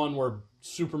had the one where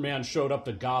Superman showed up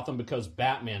to Gotham because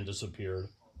Batman disappeared.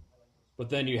 But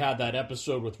then you had that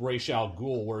episode with Ra's al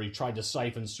Ghul where he tried to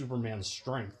siphon Superman's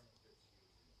strength.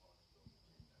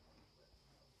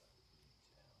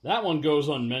 That one goes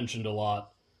unmentioned a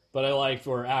lot. But I liked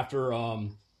where after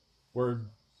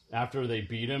they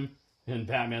beat him, and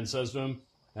Batman says to him,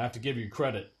 I have to give you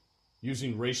credit.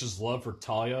 Using Ra's love for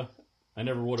Talia, I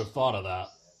never would have thought of that.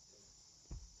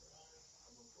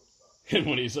 And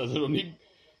when he says it,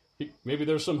 maybe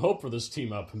there's some hope for this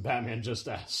team up, and Batman just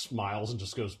smiles and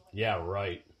just goes, yeah,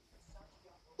 right.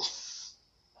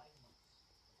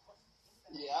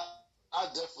 Yeah, I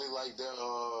definitely like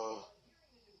the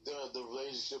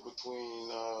relationship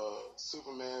between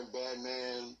Superman,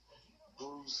 Batman,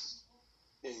 Bruce,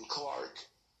 and Clark.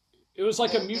 It was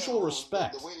like a mutual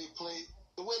respect. The way they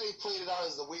played it out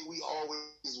is the way we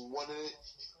always wanted it,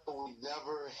 but we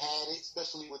never had it,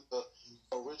 especially with the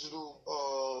original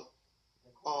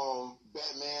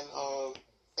Batman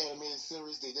animated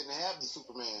series. They didn't have the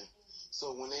Superman.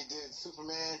 So when they did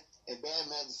Superman and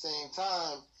Batman at the same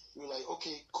time, we were like,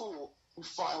 okay, cool. We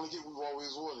finally get what we've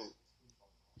always wanted.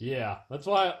 Yeah, that's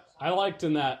why I liked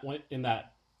in that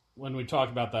when we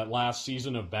talked about that last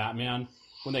season of Batman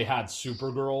when they had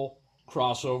Supergirl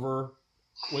crossover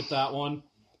with that one,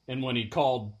 and when he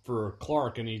called for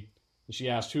Clark and she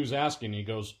asked who's asking, and he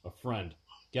goes, a friend.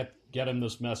 Get him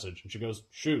this message, and she goes,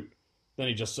 shoot. Then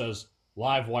he just says,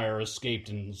 Livewire escaped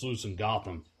and is loose in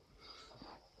Gotham.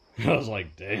 I was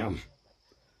like, damn.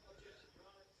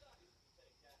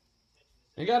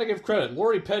 I gotta give credit.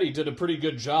 Lori Petty did a pretty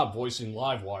good job voicing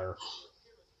Livewire.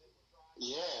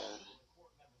 Yeah.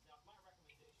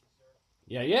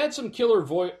 Yeah, you had some killer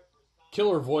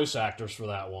voice actors for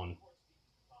that one.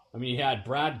 I mean, you had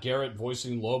Brad Garrett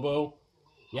voicing Lobo.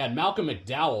 You had Malcolm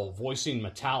McDowell voicing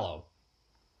Metallo.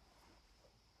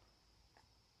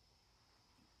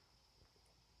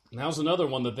 And that was another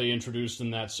one that they introduced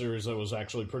in that series that was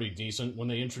actually pretty decent when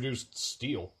they introduced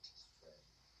Steel.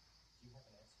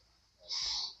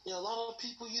 Yeah, a lot of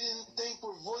people you didn't think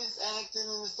were voice acting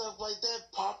and stuff like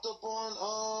that popped up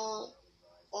on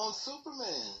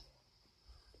Superman.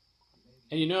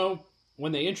 And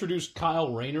when they introduced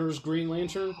Kyle Rayner's Green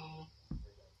Lantern,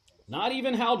 not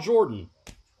even Hal Jordan.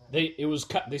 They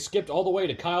skipped all the way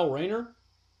to Kyle Rayner.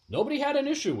 Nobody had an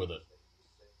issue with it.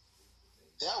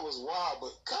 That was wild,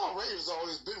 but Kyle Rayner's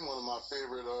always been one of my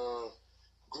favorite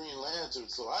Green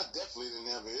Lanterns, so I definitely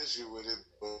didn't have an issue with it.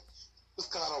 But it's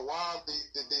kind of wild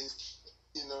that they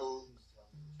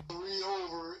three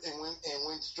over and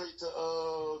went straight to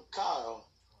Kyle.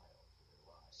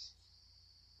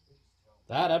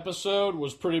 That episode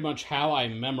was pretty much how I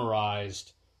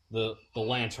memorized the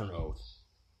Lantern Oath.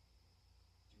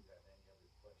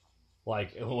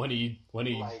 Like when he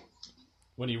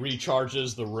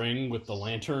recharges the ring with the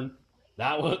lantern,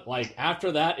 that was like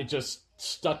after that it just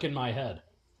stuck in my head.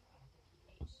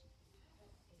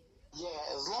 Yeah,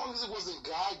 as long as it wasn't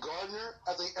Guy Gardner,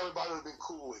 I think everybody would have been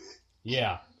cool with it.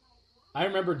 Yeah. I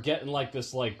remember getting like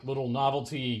this like little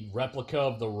novelty replica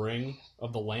of the ring,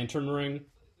 of the lantern ring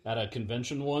at a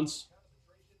convention once.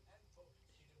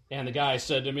 And the guy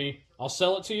said to me, I'll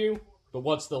sell it to you, but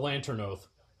what's the Lantern Oath?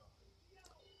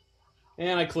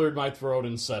 And I cleared my throat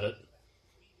and said it.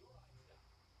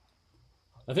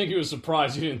 I think he was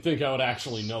surprised he didn't think I would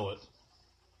actually know it.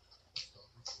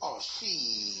 Oh,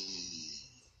 she.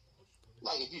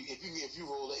 Like if you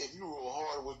roll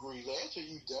hard with Green Lantern,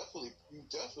 you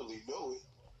definitely know it.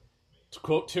 To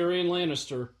quote Tyrion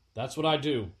Lannister, that's what I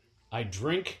do. I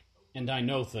drink and I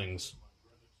know things.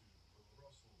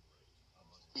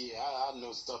 Yeah, I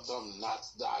know stuff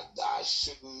that I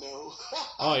shouldn't know.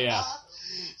 Oh yeah.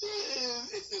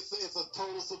 It's a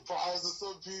total surprise to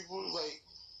some people.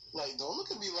 Like don't look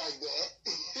at me like that.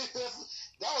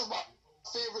 That was my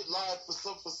favorite line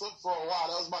for a while.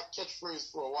 That was my catchphrase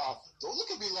for a while. Don't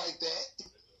look at me like that.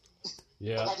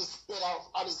 Yeah. I just spit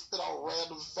out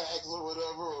random facts or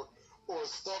whatever, or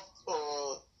stuff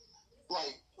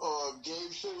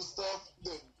game show stuff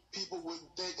that people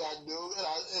wouldn't think I knew, and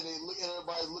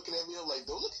everybody's looking at me. I'm like,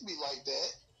 don't look at me like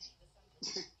that.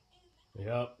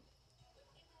 Yep.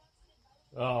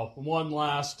 Oh, one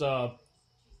last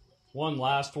one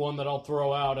last one that I'll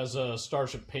throw out as a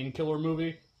Starship Painkiller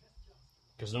movie.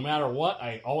 Because no matter what,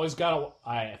 I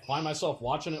find myself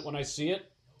watching it when I see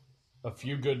it. A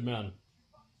Few Good Men.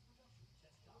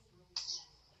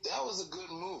 That was a good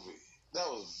movie. That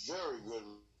was a very good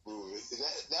movie.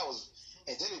 That was,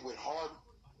 and then it went hard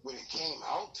when it came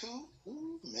out too.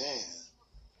 Ooh, man.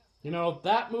 You know,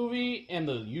 that movie and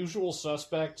The Usual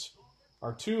Suspects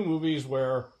are two movies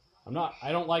where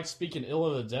I don't like speaking ill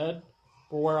of the dead,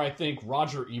 but where I think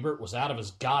Roger Ebert was out of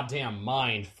his goddamn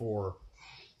mind for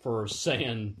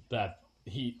saying that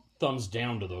he thumbs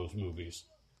down to those movies.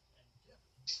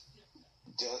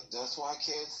 That's why I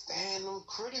can't stand them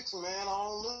critics, man. I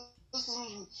don't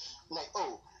listen. Like,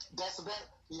 oh, that's a bad.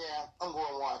 Yeah, I'm going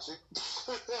to watch it.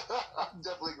 I'm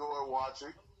definitely going to watch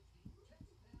it.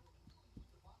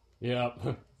 Yeah.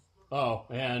 Oh,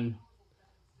 and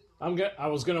I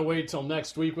was gonna wait till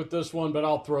next week with this one, but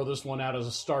I'll throw this one out as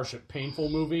a Starship Painful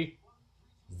movie.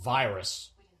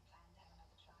 Virus.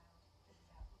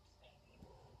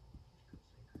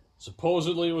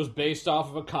 Supposedly it was based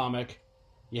off of a comic.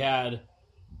 You had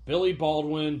Billy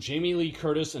Baldwin, Jamie Lee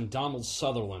Curtis, and Donald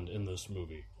Sutherland in this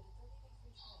movie.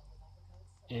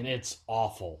 And it's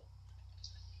awful.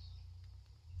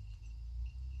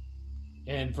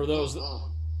 And for those that...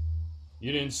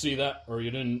 You didn't see that, or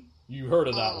you heard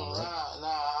of that one, right?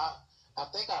 Nah, I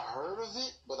think I heard of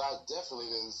it, but I definitely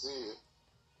didn't see it.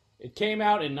 It came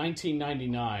out in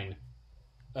 1999.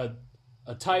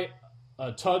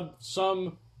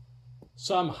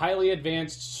 Some highly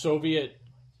advanced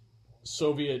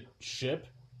Soviet ship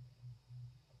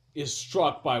is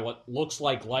struck by what looks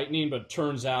like lightning, but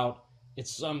turns out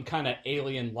it's some kind of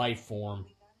alien life form,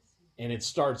 and it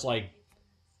starts like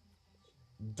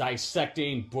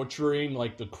dissecting, butchering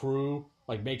like the crew,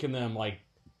 like making them like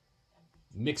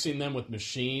mixing them with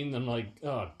machine. And like,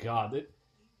 oh god,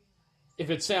 if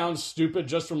it sounds stupid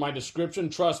just from my description,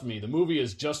 trust me, the movie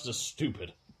is just as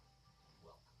stupid.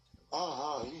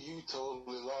 You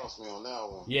totally lost me on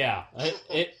that one. Yeah,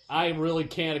 I really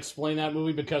can't explain that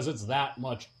movie because it's that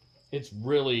much. It's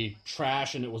really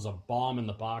trash, and it was a bomb in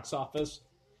the box office.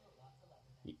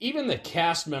 Even the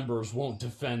cast members won't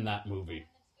defend that movie.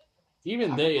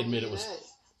 Even they admit it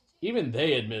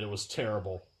was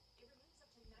terrible.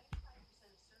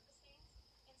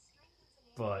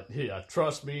 But yeah,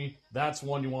 trust me, that's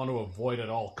one you want to avoid at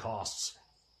all costs.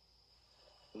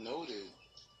 Noted.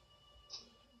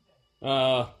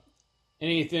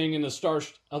 Anything in the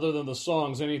other than the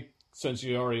songs, since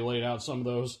you already laid out some of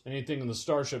those, anything in the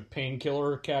Starship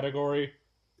Painkiller category,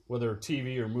 whether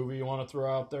TV or movie you want to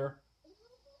throw out there?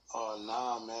 Oh,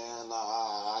 nah, man. Nah,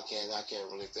 I can't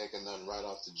really think of nothing right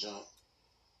off the jump.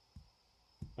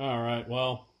 All right,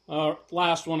 well,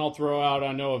 last one I'll throw out.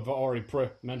 I know I've already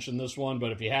mentioned this one,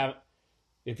 but if you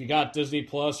got Disney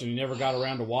Plus and you never got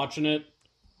around to watching it,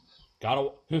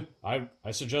 I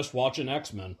suggest watching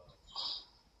X-Men.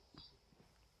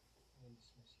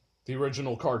 The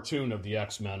original cartoon of the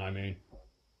X-Men, I mean.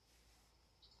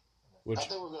 I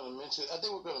think we're gonna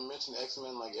mention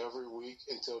X-Men like every week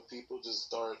until people just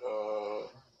start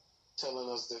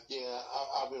telling us that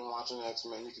I've been watching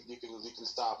X-Men. You can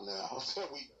stop now.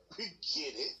 we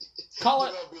get it. They're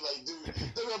gonna be like, dude.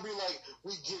 They're gonna be like,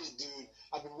 we get it, dude.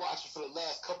 I've been watching for the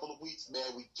last couple of weeks, man.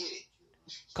 We get it.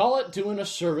 Call it doing a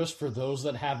service for those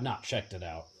that have not checked it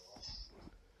out.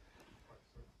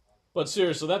 But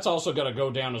seriously, that's also got to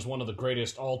go down as one of the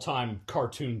greatest all-time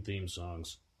cartoon theme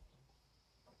songs.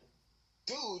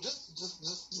 Dude, just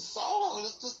the song,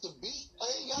 just the beat. I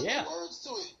ain't got no words to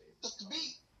it. Just the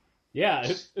beat. Yeah,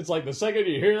 it's like the second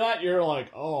you hear that, you're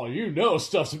like, oh,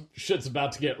 shit's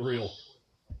about to get real.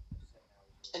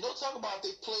 And don't talk about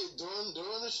they play during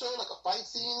the show, like a fight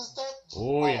scene and stuff.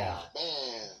 Oh yeah,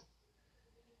 man.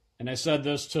 And I said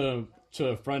this to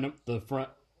a friend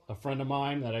of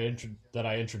mine that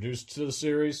I introduced to the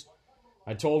series.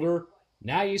 I told her,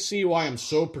 now you see why I'm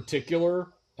so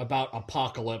particular about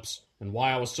Apocalypse and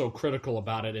why I was so critical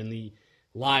about it in the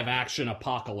live-action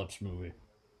Apocalypse movie.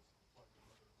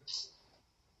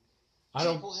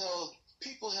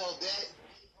 People held that.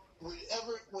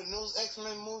 When those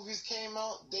X-Men movies came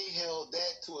out, they held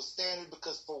that to a standard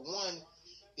because, for one,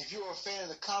 if you're a fan of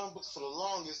the comic books for the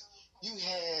longest, you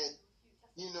had,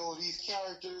 these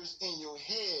characters in your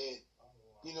head,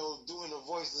 doing the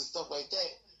voices and stuff like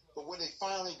that. But when they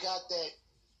finally got that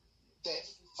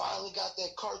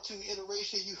cartoon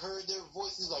iteration, you heard their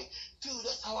voices like, dude,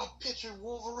 that's how I pictured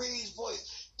Wolverine's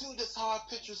voice. Dude, that's how I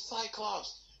pictured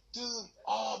Cyclops. Dude,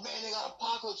 oh man, they got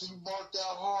Apocalypse, and you marked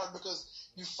out hard because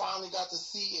you finally got to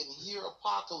see and hear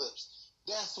Apocalypse.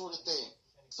 That sort of thing.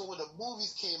 So when the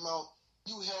movies came out,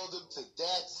 you held them to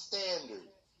that standard.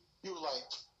 you were like,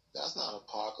 that's not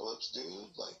Apocalypse, dude.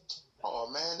 Like, oh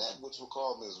man, that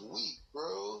whatchamacallit is weak,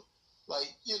 bro. Like,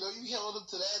 you held up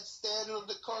to that standard of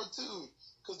the cartoon.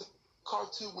 Because the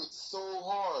cartoon went so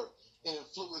hard and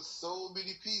influenced so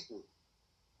many people.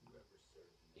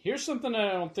 Here's something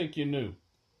I don't think you knew.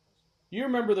 You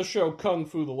remember the show Kung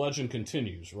Fu: The Legend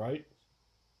Continues, right?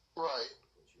 Right.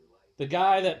 The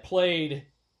guy that played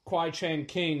Kwai Chang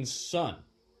Cain's son,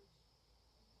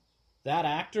 that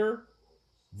actor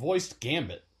voiced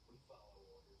Gambit.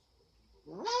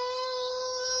 What?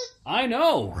 I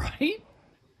know, right?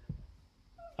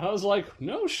 I was like,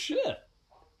 no shit.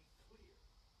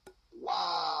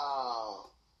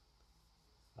 Wow.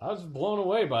 I was blown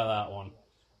away by that one.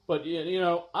 But,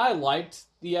 I liked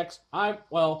the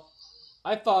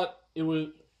I thought it was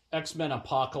X-Men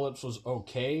Apocalypse was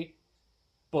okay,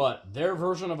 but their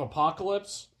version of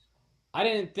Apocalypse, I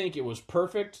didn't think it was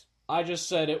perfect. I just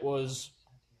said it was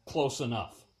close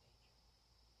enough.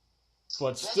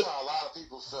 But that's how a lot of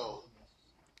people felt.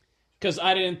 Because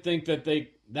I didn't think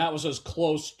that was as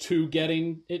close to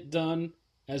getting it done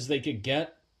as they could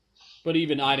get. But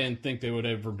even I didn't think they would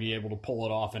ever be able to pull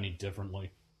it off any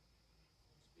differently.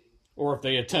 Or if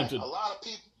they attempted. A lot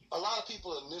of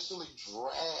people initially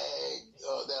dragged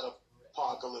that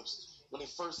Apocalypse when they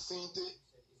first seen it.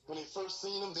 When they first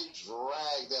seen him, they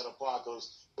dragged that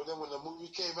Apocalypse. But then when the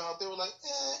movie came out, they were like,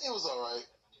 it was all right.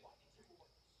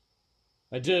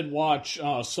 I did watch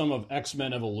some of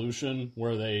X-Men Evolution,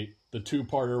 where the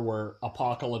two-parter where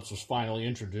Apocalypse was finally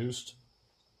introduced.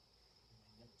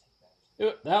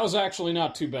 That was actually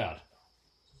not too bad.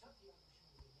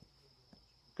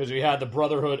 Because you had the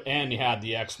Brotherhood and you had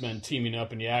the X-Men teaming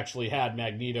up, and you actually had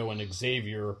Magneto and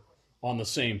Xavier on the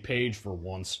same page for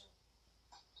once.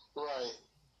 Right.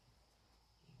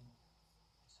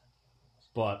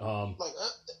 But,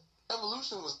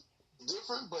 Evolution was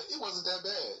different, but it wasn't that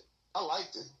bad. I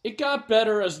liked it. It got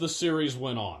better as the series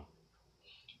went on.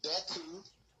 That too.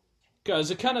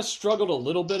 Because it kind of struggled a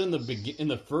little bit in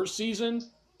the first season,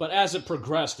 but as it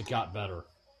progressed, it got better.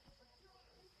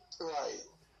 Right.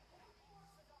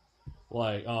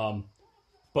 Like,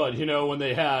 but when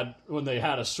they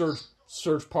had a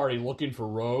search party looking for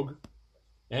Rogue,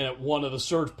 and one of the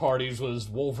search parties was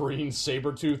Wolverine,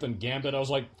 Sabretooth, and Gambit, I was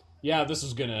like, yeah, this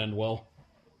is gonna end well.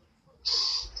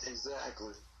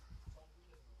 Exactly.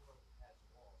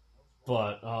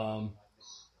 But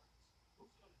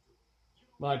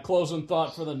my closing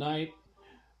thought for the night: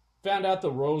 found out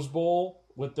the Rose Bowl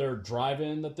with their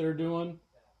drive-in that they're doing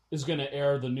is going to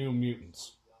air the New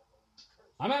Mutants.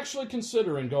 I'm actually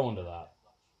considering going to that.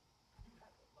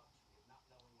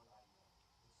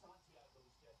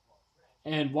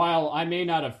 And while I may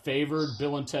not have favored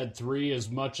Bill and Ted 3 as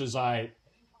much as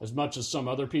some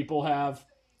other people have,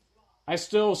 I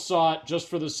still saw it just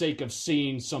for the sake of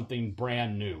seeing something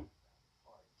brand new.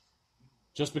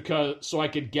 Just because, so I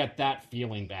could get that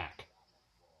feeling back.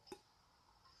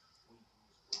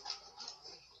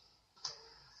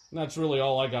 And that's really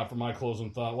all I got for my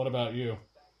closing thought. What about you?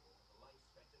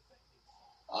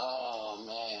 Oh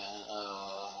man,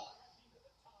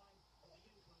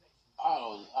 I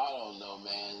don't know,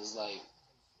 man. It's like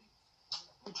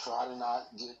we try to not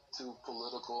get too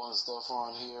political and stuff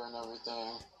on here and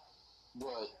everything,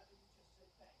 but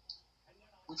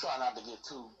we try not to get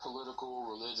too political,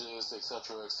 religious,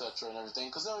 etc., and everything,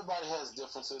 because everybody has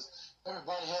differences.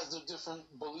 Everybody has their different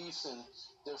beliefs and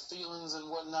their feelings and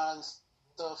whatnot and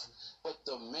stuff. But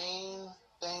the main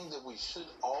thing that we should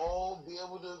all be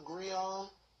able to agree on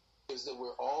is that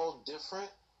we're all different,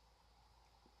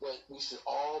 but we should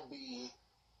all be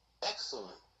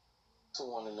excellent to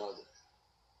one another.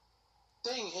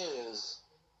 Thing is,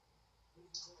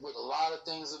 with a lot of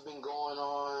things that have been going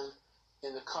on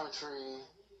in the country,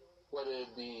 whether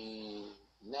it be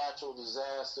natural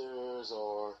disasters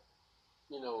or,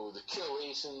 the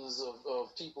killations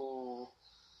of people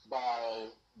by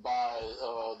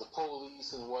the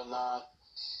police and whatnot,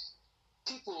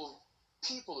 people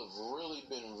have really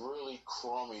been really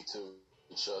crummy to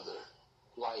each other.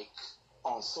 Like,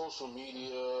 on social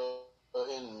media,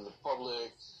 in the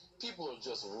public, people are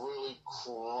just really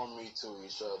crummy to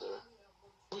each other.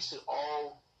 We should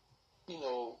all,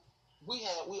 we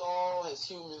all as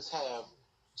humans have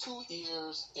 2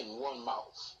 ears and 1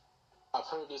 mouth. I've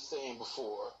heard this saying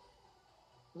before.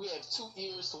 We have 2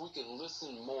 ears so we can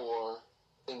listen more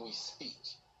than we speak.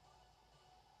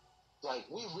 Like,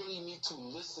 we really need to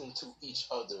listen to each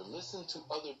other, listen to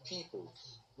other people.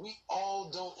 We all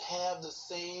don't have the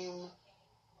same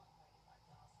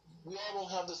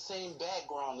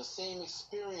background, the same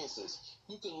experiences.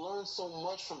 You can learn so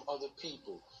much from other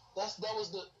people. That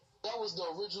was the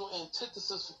original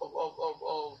antithesis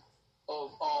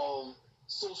of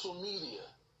social media,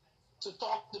 to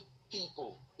talk to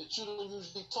people that you don't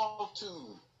usually talk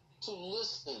to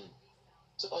listen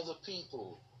to other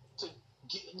people, to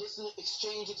listen,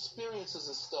 exchange experiences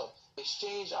and stuff,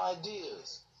 exchange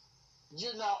ideas.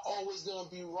 You're not always going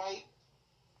to be right.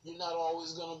 You're not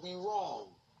always going to be wrong.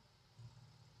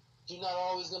 You're not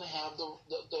always going to have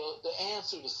the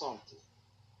answer to something.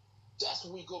 That's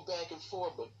when we go back and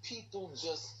forth. But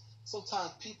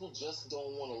sometimes people just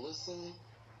don't want to listen.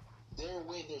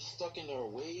 They're stuck in their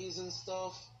ways and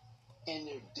stuff, and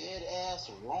they're dead ass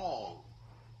wrong.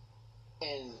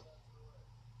 And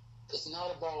it's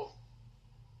not about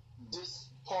this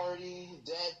party,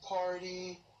 that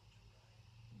party,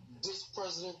 this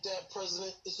president, that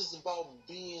president. It's just about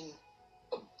being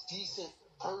a decent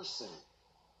person.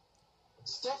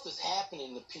 Stuff is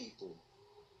happening to people,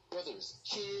 whether it's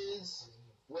kids,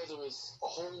 whether it's a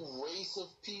whole race of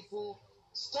people.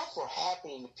 Stuff are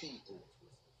happening to people,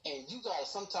 and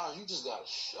sometimes you just gotta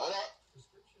shut up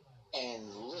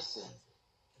and listen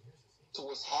to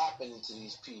what's happening to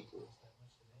these people.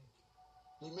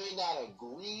 You may not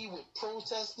agree with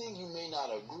protesting. You may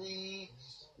not agree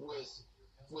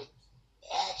with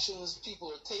actions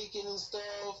people are taking and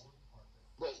stuff.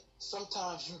 But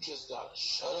sometimes you just gotta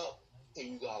shut up and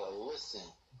you gotta listen,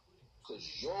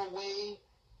 because your way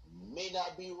may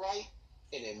not be right,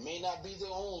 and it may not be the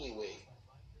only way.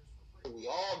 But we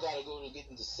all gotta go to get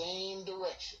in the same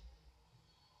direction.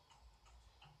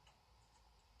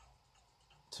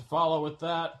 To follow with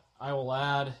that, I will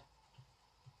add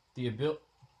the ability.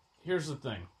 Here's the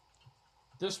thing.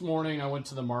 This morning I went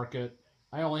to the market.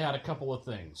 I only had a couple of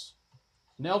things.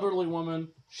 An elderly woman,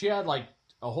 she had like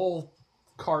a whole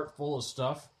cart full of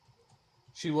stuff.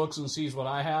 She looks and sees what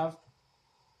I have.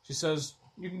 She says,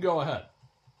 "You can go ahead."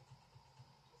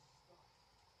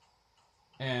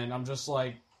 And I'm just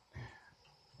like,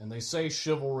 and they say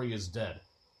chivalry is dead.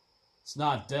 It's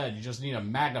not dead. You just need a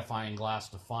magnifying glass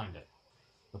to find it.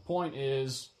 The point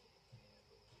is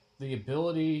the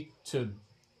ability to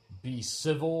be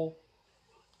civil,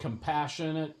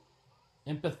 compassionate,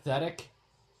 empathetic.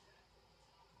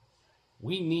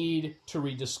 We need to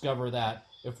rediscover that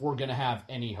if we're going to have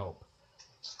any hope.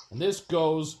 And this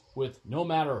goes with no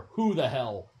matter who the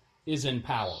hell is in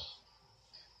power.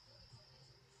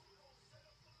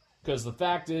 Because the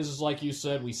fact is, like you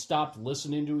said, we stopped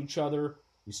listening to each other.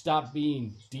 We stopped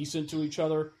being decent to each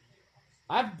other.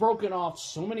 I've broken off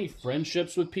so many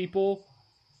friendships with people,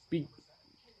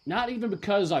 not even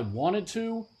because I wanted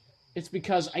to. It's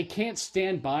because I can't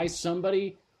stand by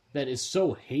somebody that is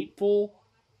so hateful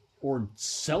or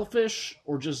selfish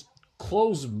or just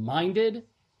closed-minded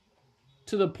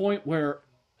to the point where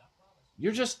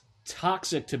you're just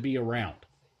toxic to be around.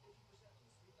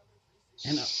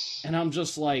 And I'm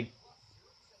just like,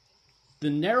 the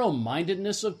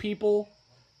narrow-mindedness of people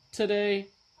today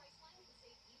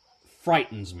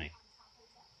frightens me.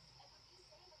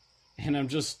 And I'm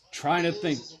just trying to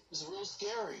think. It's real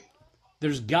scary.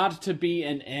 There's got to be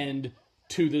an end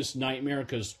to this nightmare,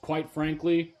 because quite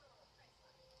frankly,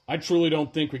 I truly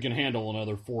don't think we can handle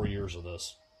another 4 years of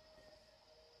this.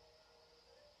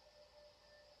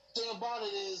 The thing about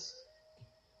it is,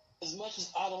 as much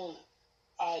as I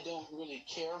don't really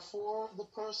care for the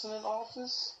person in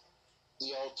office,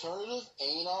 the alternative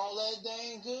ain't all that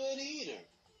dang good either.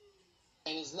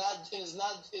 And it's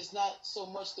not so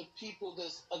much the people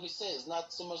that's, like you said, it's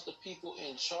not so much the people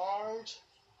in charge,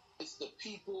 it's the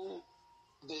people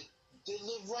that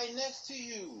live right next to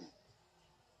you.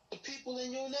 The people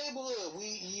in your neighborhood.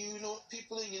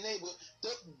 People in your neighborhood.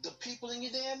 The people in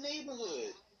your damn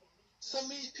neighborhood. Some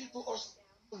of these people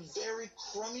are very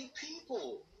crummy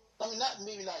people. I mean,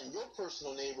 maybe not in your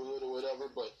personal neighborhood or whatever,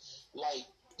 but like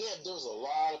there's a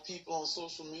lot of people on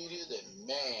social media that,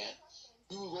 man,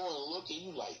 you go and look and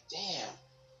you like, damn,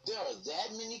 there are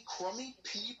that many crummy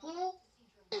people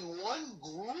in one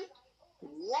group?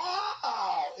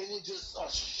 Wow! And it just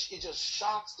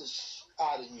shocks the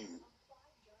out of you.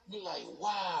 You're like,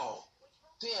 wow,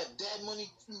 there are that many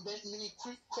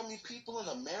crummy people in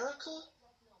America?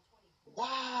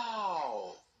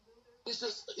 Wow!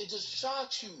 It just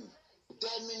shocks you.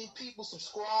 That many people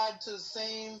subscribe to the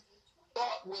same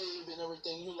thought wave and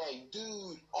everything. You're like,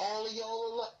 dude, all of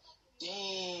y'all are like,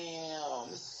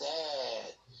 damn, it's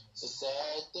sad. It's a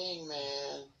sad thing,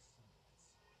 man.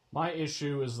 My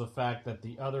issue is the fact that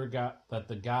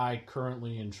the guy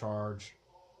currently in charge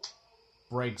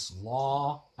breaks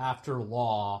law after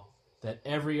law that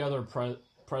every other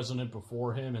president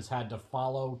before him has had to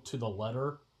follow to the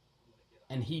letter,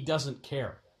 and he doesn't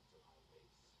care.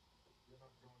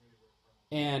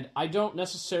 And I don't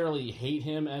necessarily hate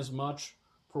him as much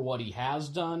for what he has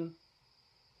done,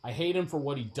 I hate him for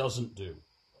what he doesn't do.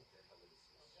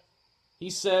 He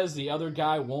says the other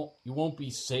guy you won't be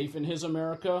safe in his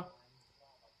America.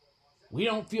 We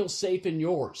don't feel safe in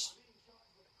yours.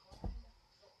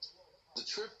 The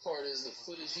trick part is the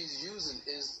footage he's using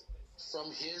is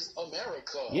from his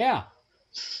America. Yeah.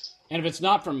 And if it's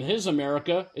not from his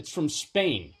America, it's from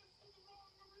Spain.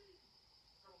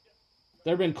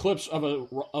 There have been clips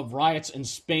of riots in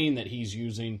Spain that he's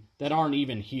using that aren't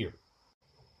even here.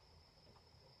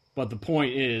 But the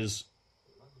point is,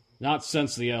 not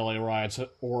since the LA riots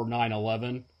or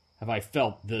 9/11 have I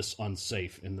felt this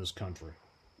unsafe in this country.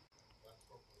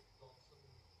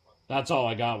 That's all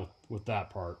I got with that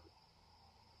part.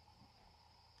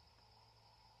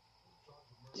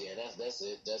 Yeah, that's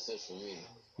it. That's it for me.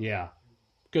 Yeah.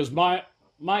 Because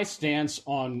my stance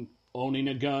on owning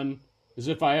a gun is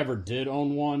if I ever did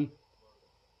own one,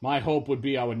 my hope would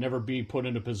be I would never be put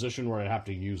in a position where I'd have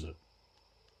to use it.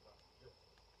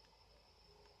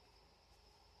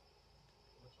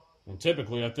 And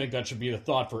typically, I think that should be the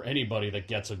thought for anybody that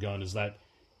gets a gun, is that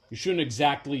you shouldn't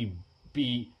exactly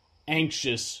be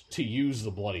anxious to use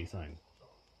the bloody thing.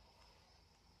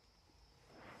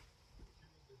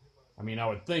 I mean, I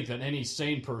would think that any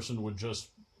sane person would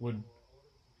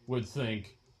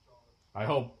think,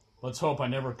 let's hope I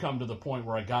never come to the point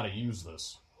where I gotta use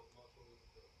this.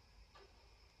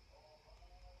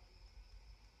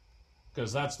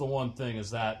 Because that's the one thing,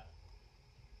 is that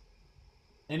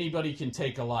anybody can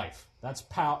take a life. That's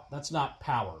not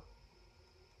power.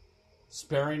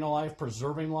 Sparing a life,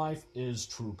 preserving life is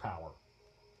true power.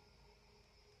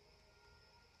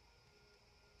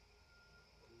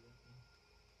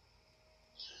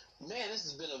 Man, this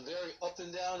has been a very up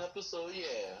and down episode,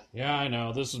 yeah. Yeah, I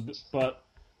know. But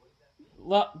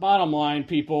bottom line,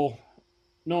 people,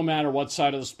 no matter what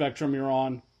side of the spectrum you're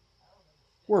on,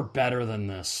 we're better than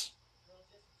this.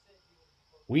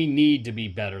 We need to be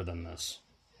better than this.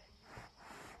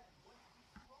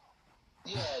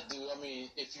 Yeah, dude. I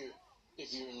mean, if you're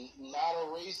not a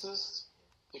racist,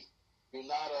 if you're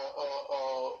not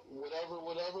a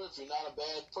whatever, if you're not a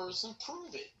bad person,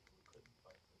 prove it.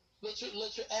 Let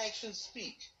your actions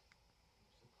speak.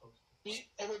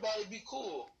 Everybody be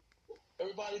cool.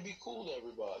 Everybody be cool to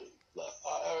everybody.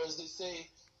 Or as they say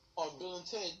on Bill and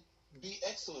Ted, be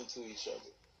excellent to each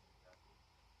other.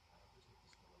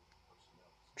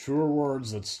 Truer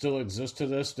words that still exist to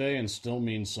this day and still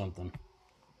mean something.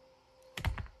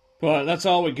 But that's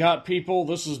all we got, people.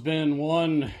 This has been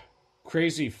one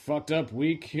crazy, fucked up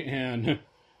week. And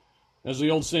as the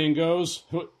old saying goes,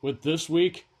 with this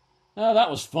week,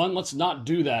 that was fun. Let's not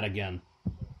do that again.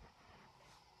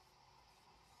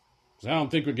 Because I don't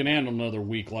think we can handle another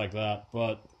week like that.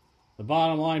 But the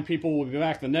bottom line, people, will be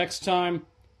back the next time.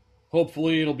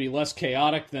 Hopefully it'll be less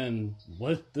chaotic than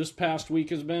what this past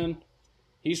week has been.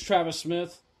 He's Travis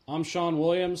Smith. I'm Sean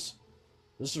Williams.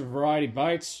 This is Variety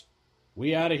Bites.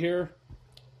 We out of here.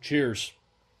 Cheers.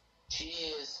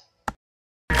 Cheers.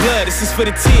 Blood, this is for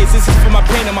the tears. This is for my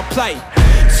pain and my plight.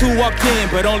 Two walked in,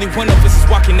 but only one of us is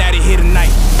walking out of here tonight.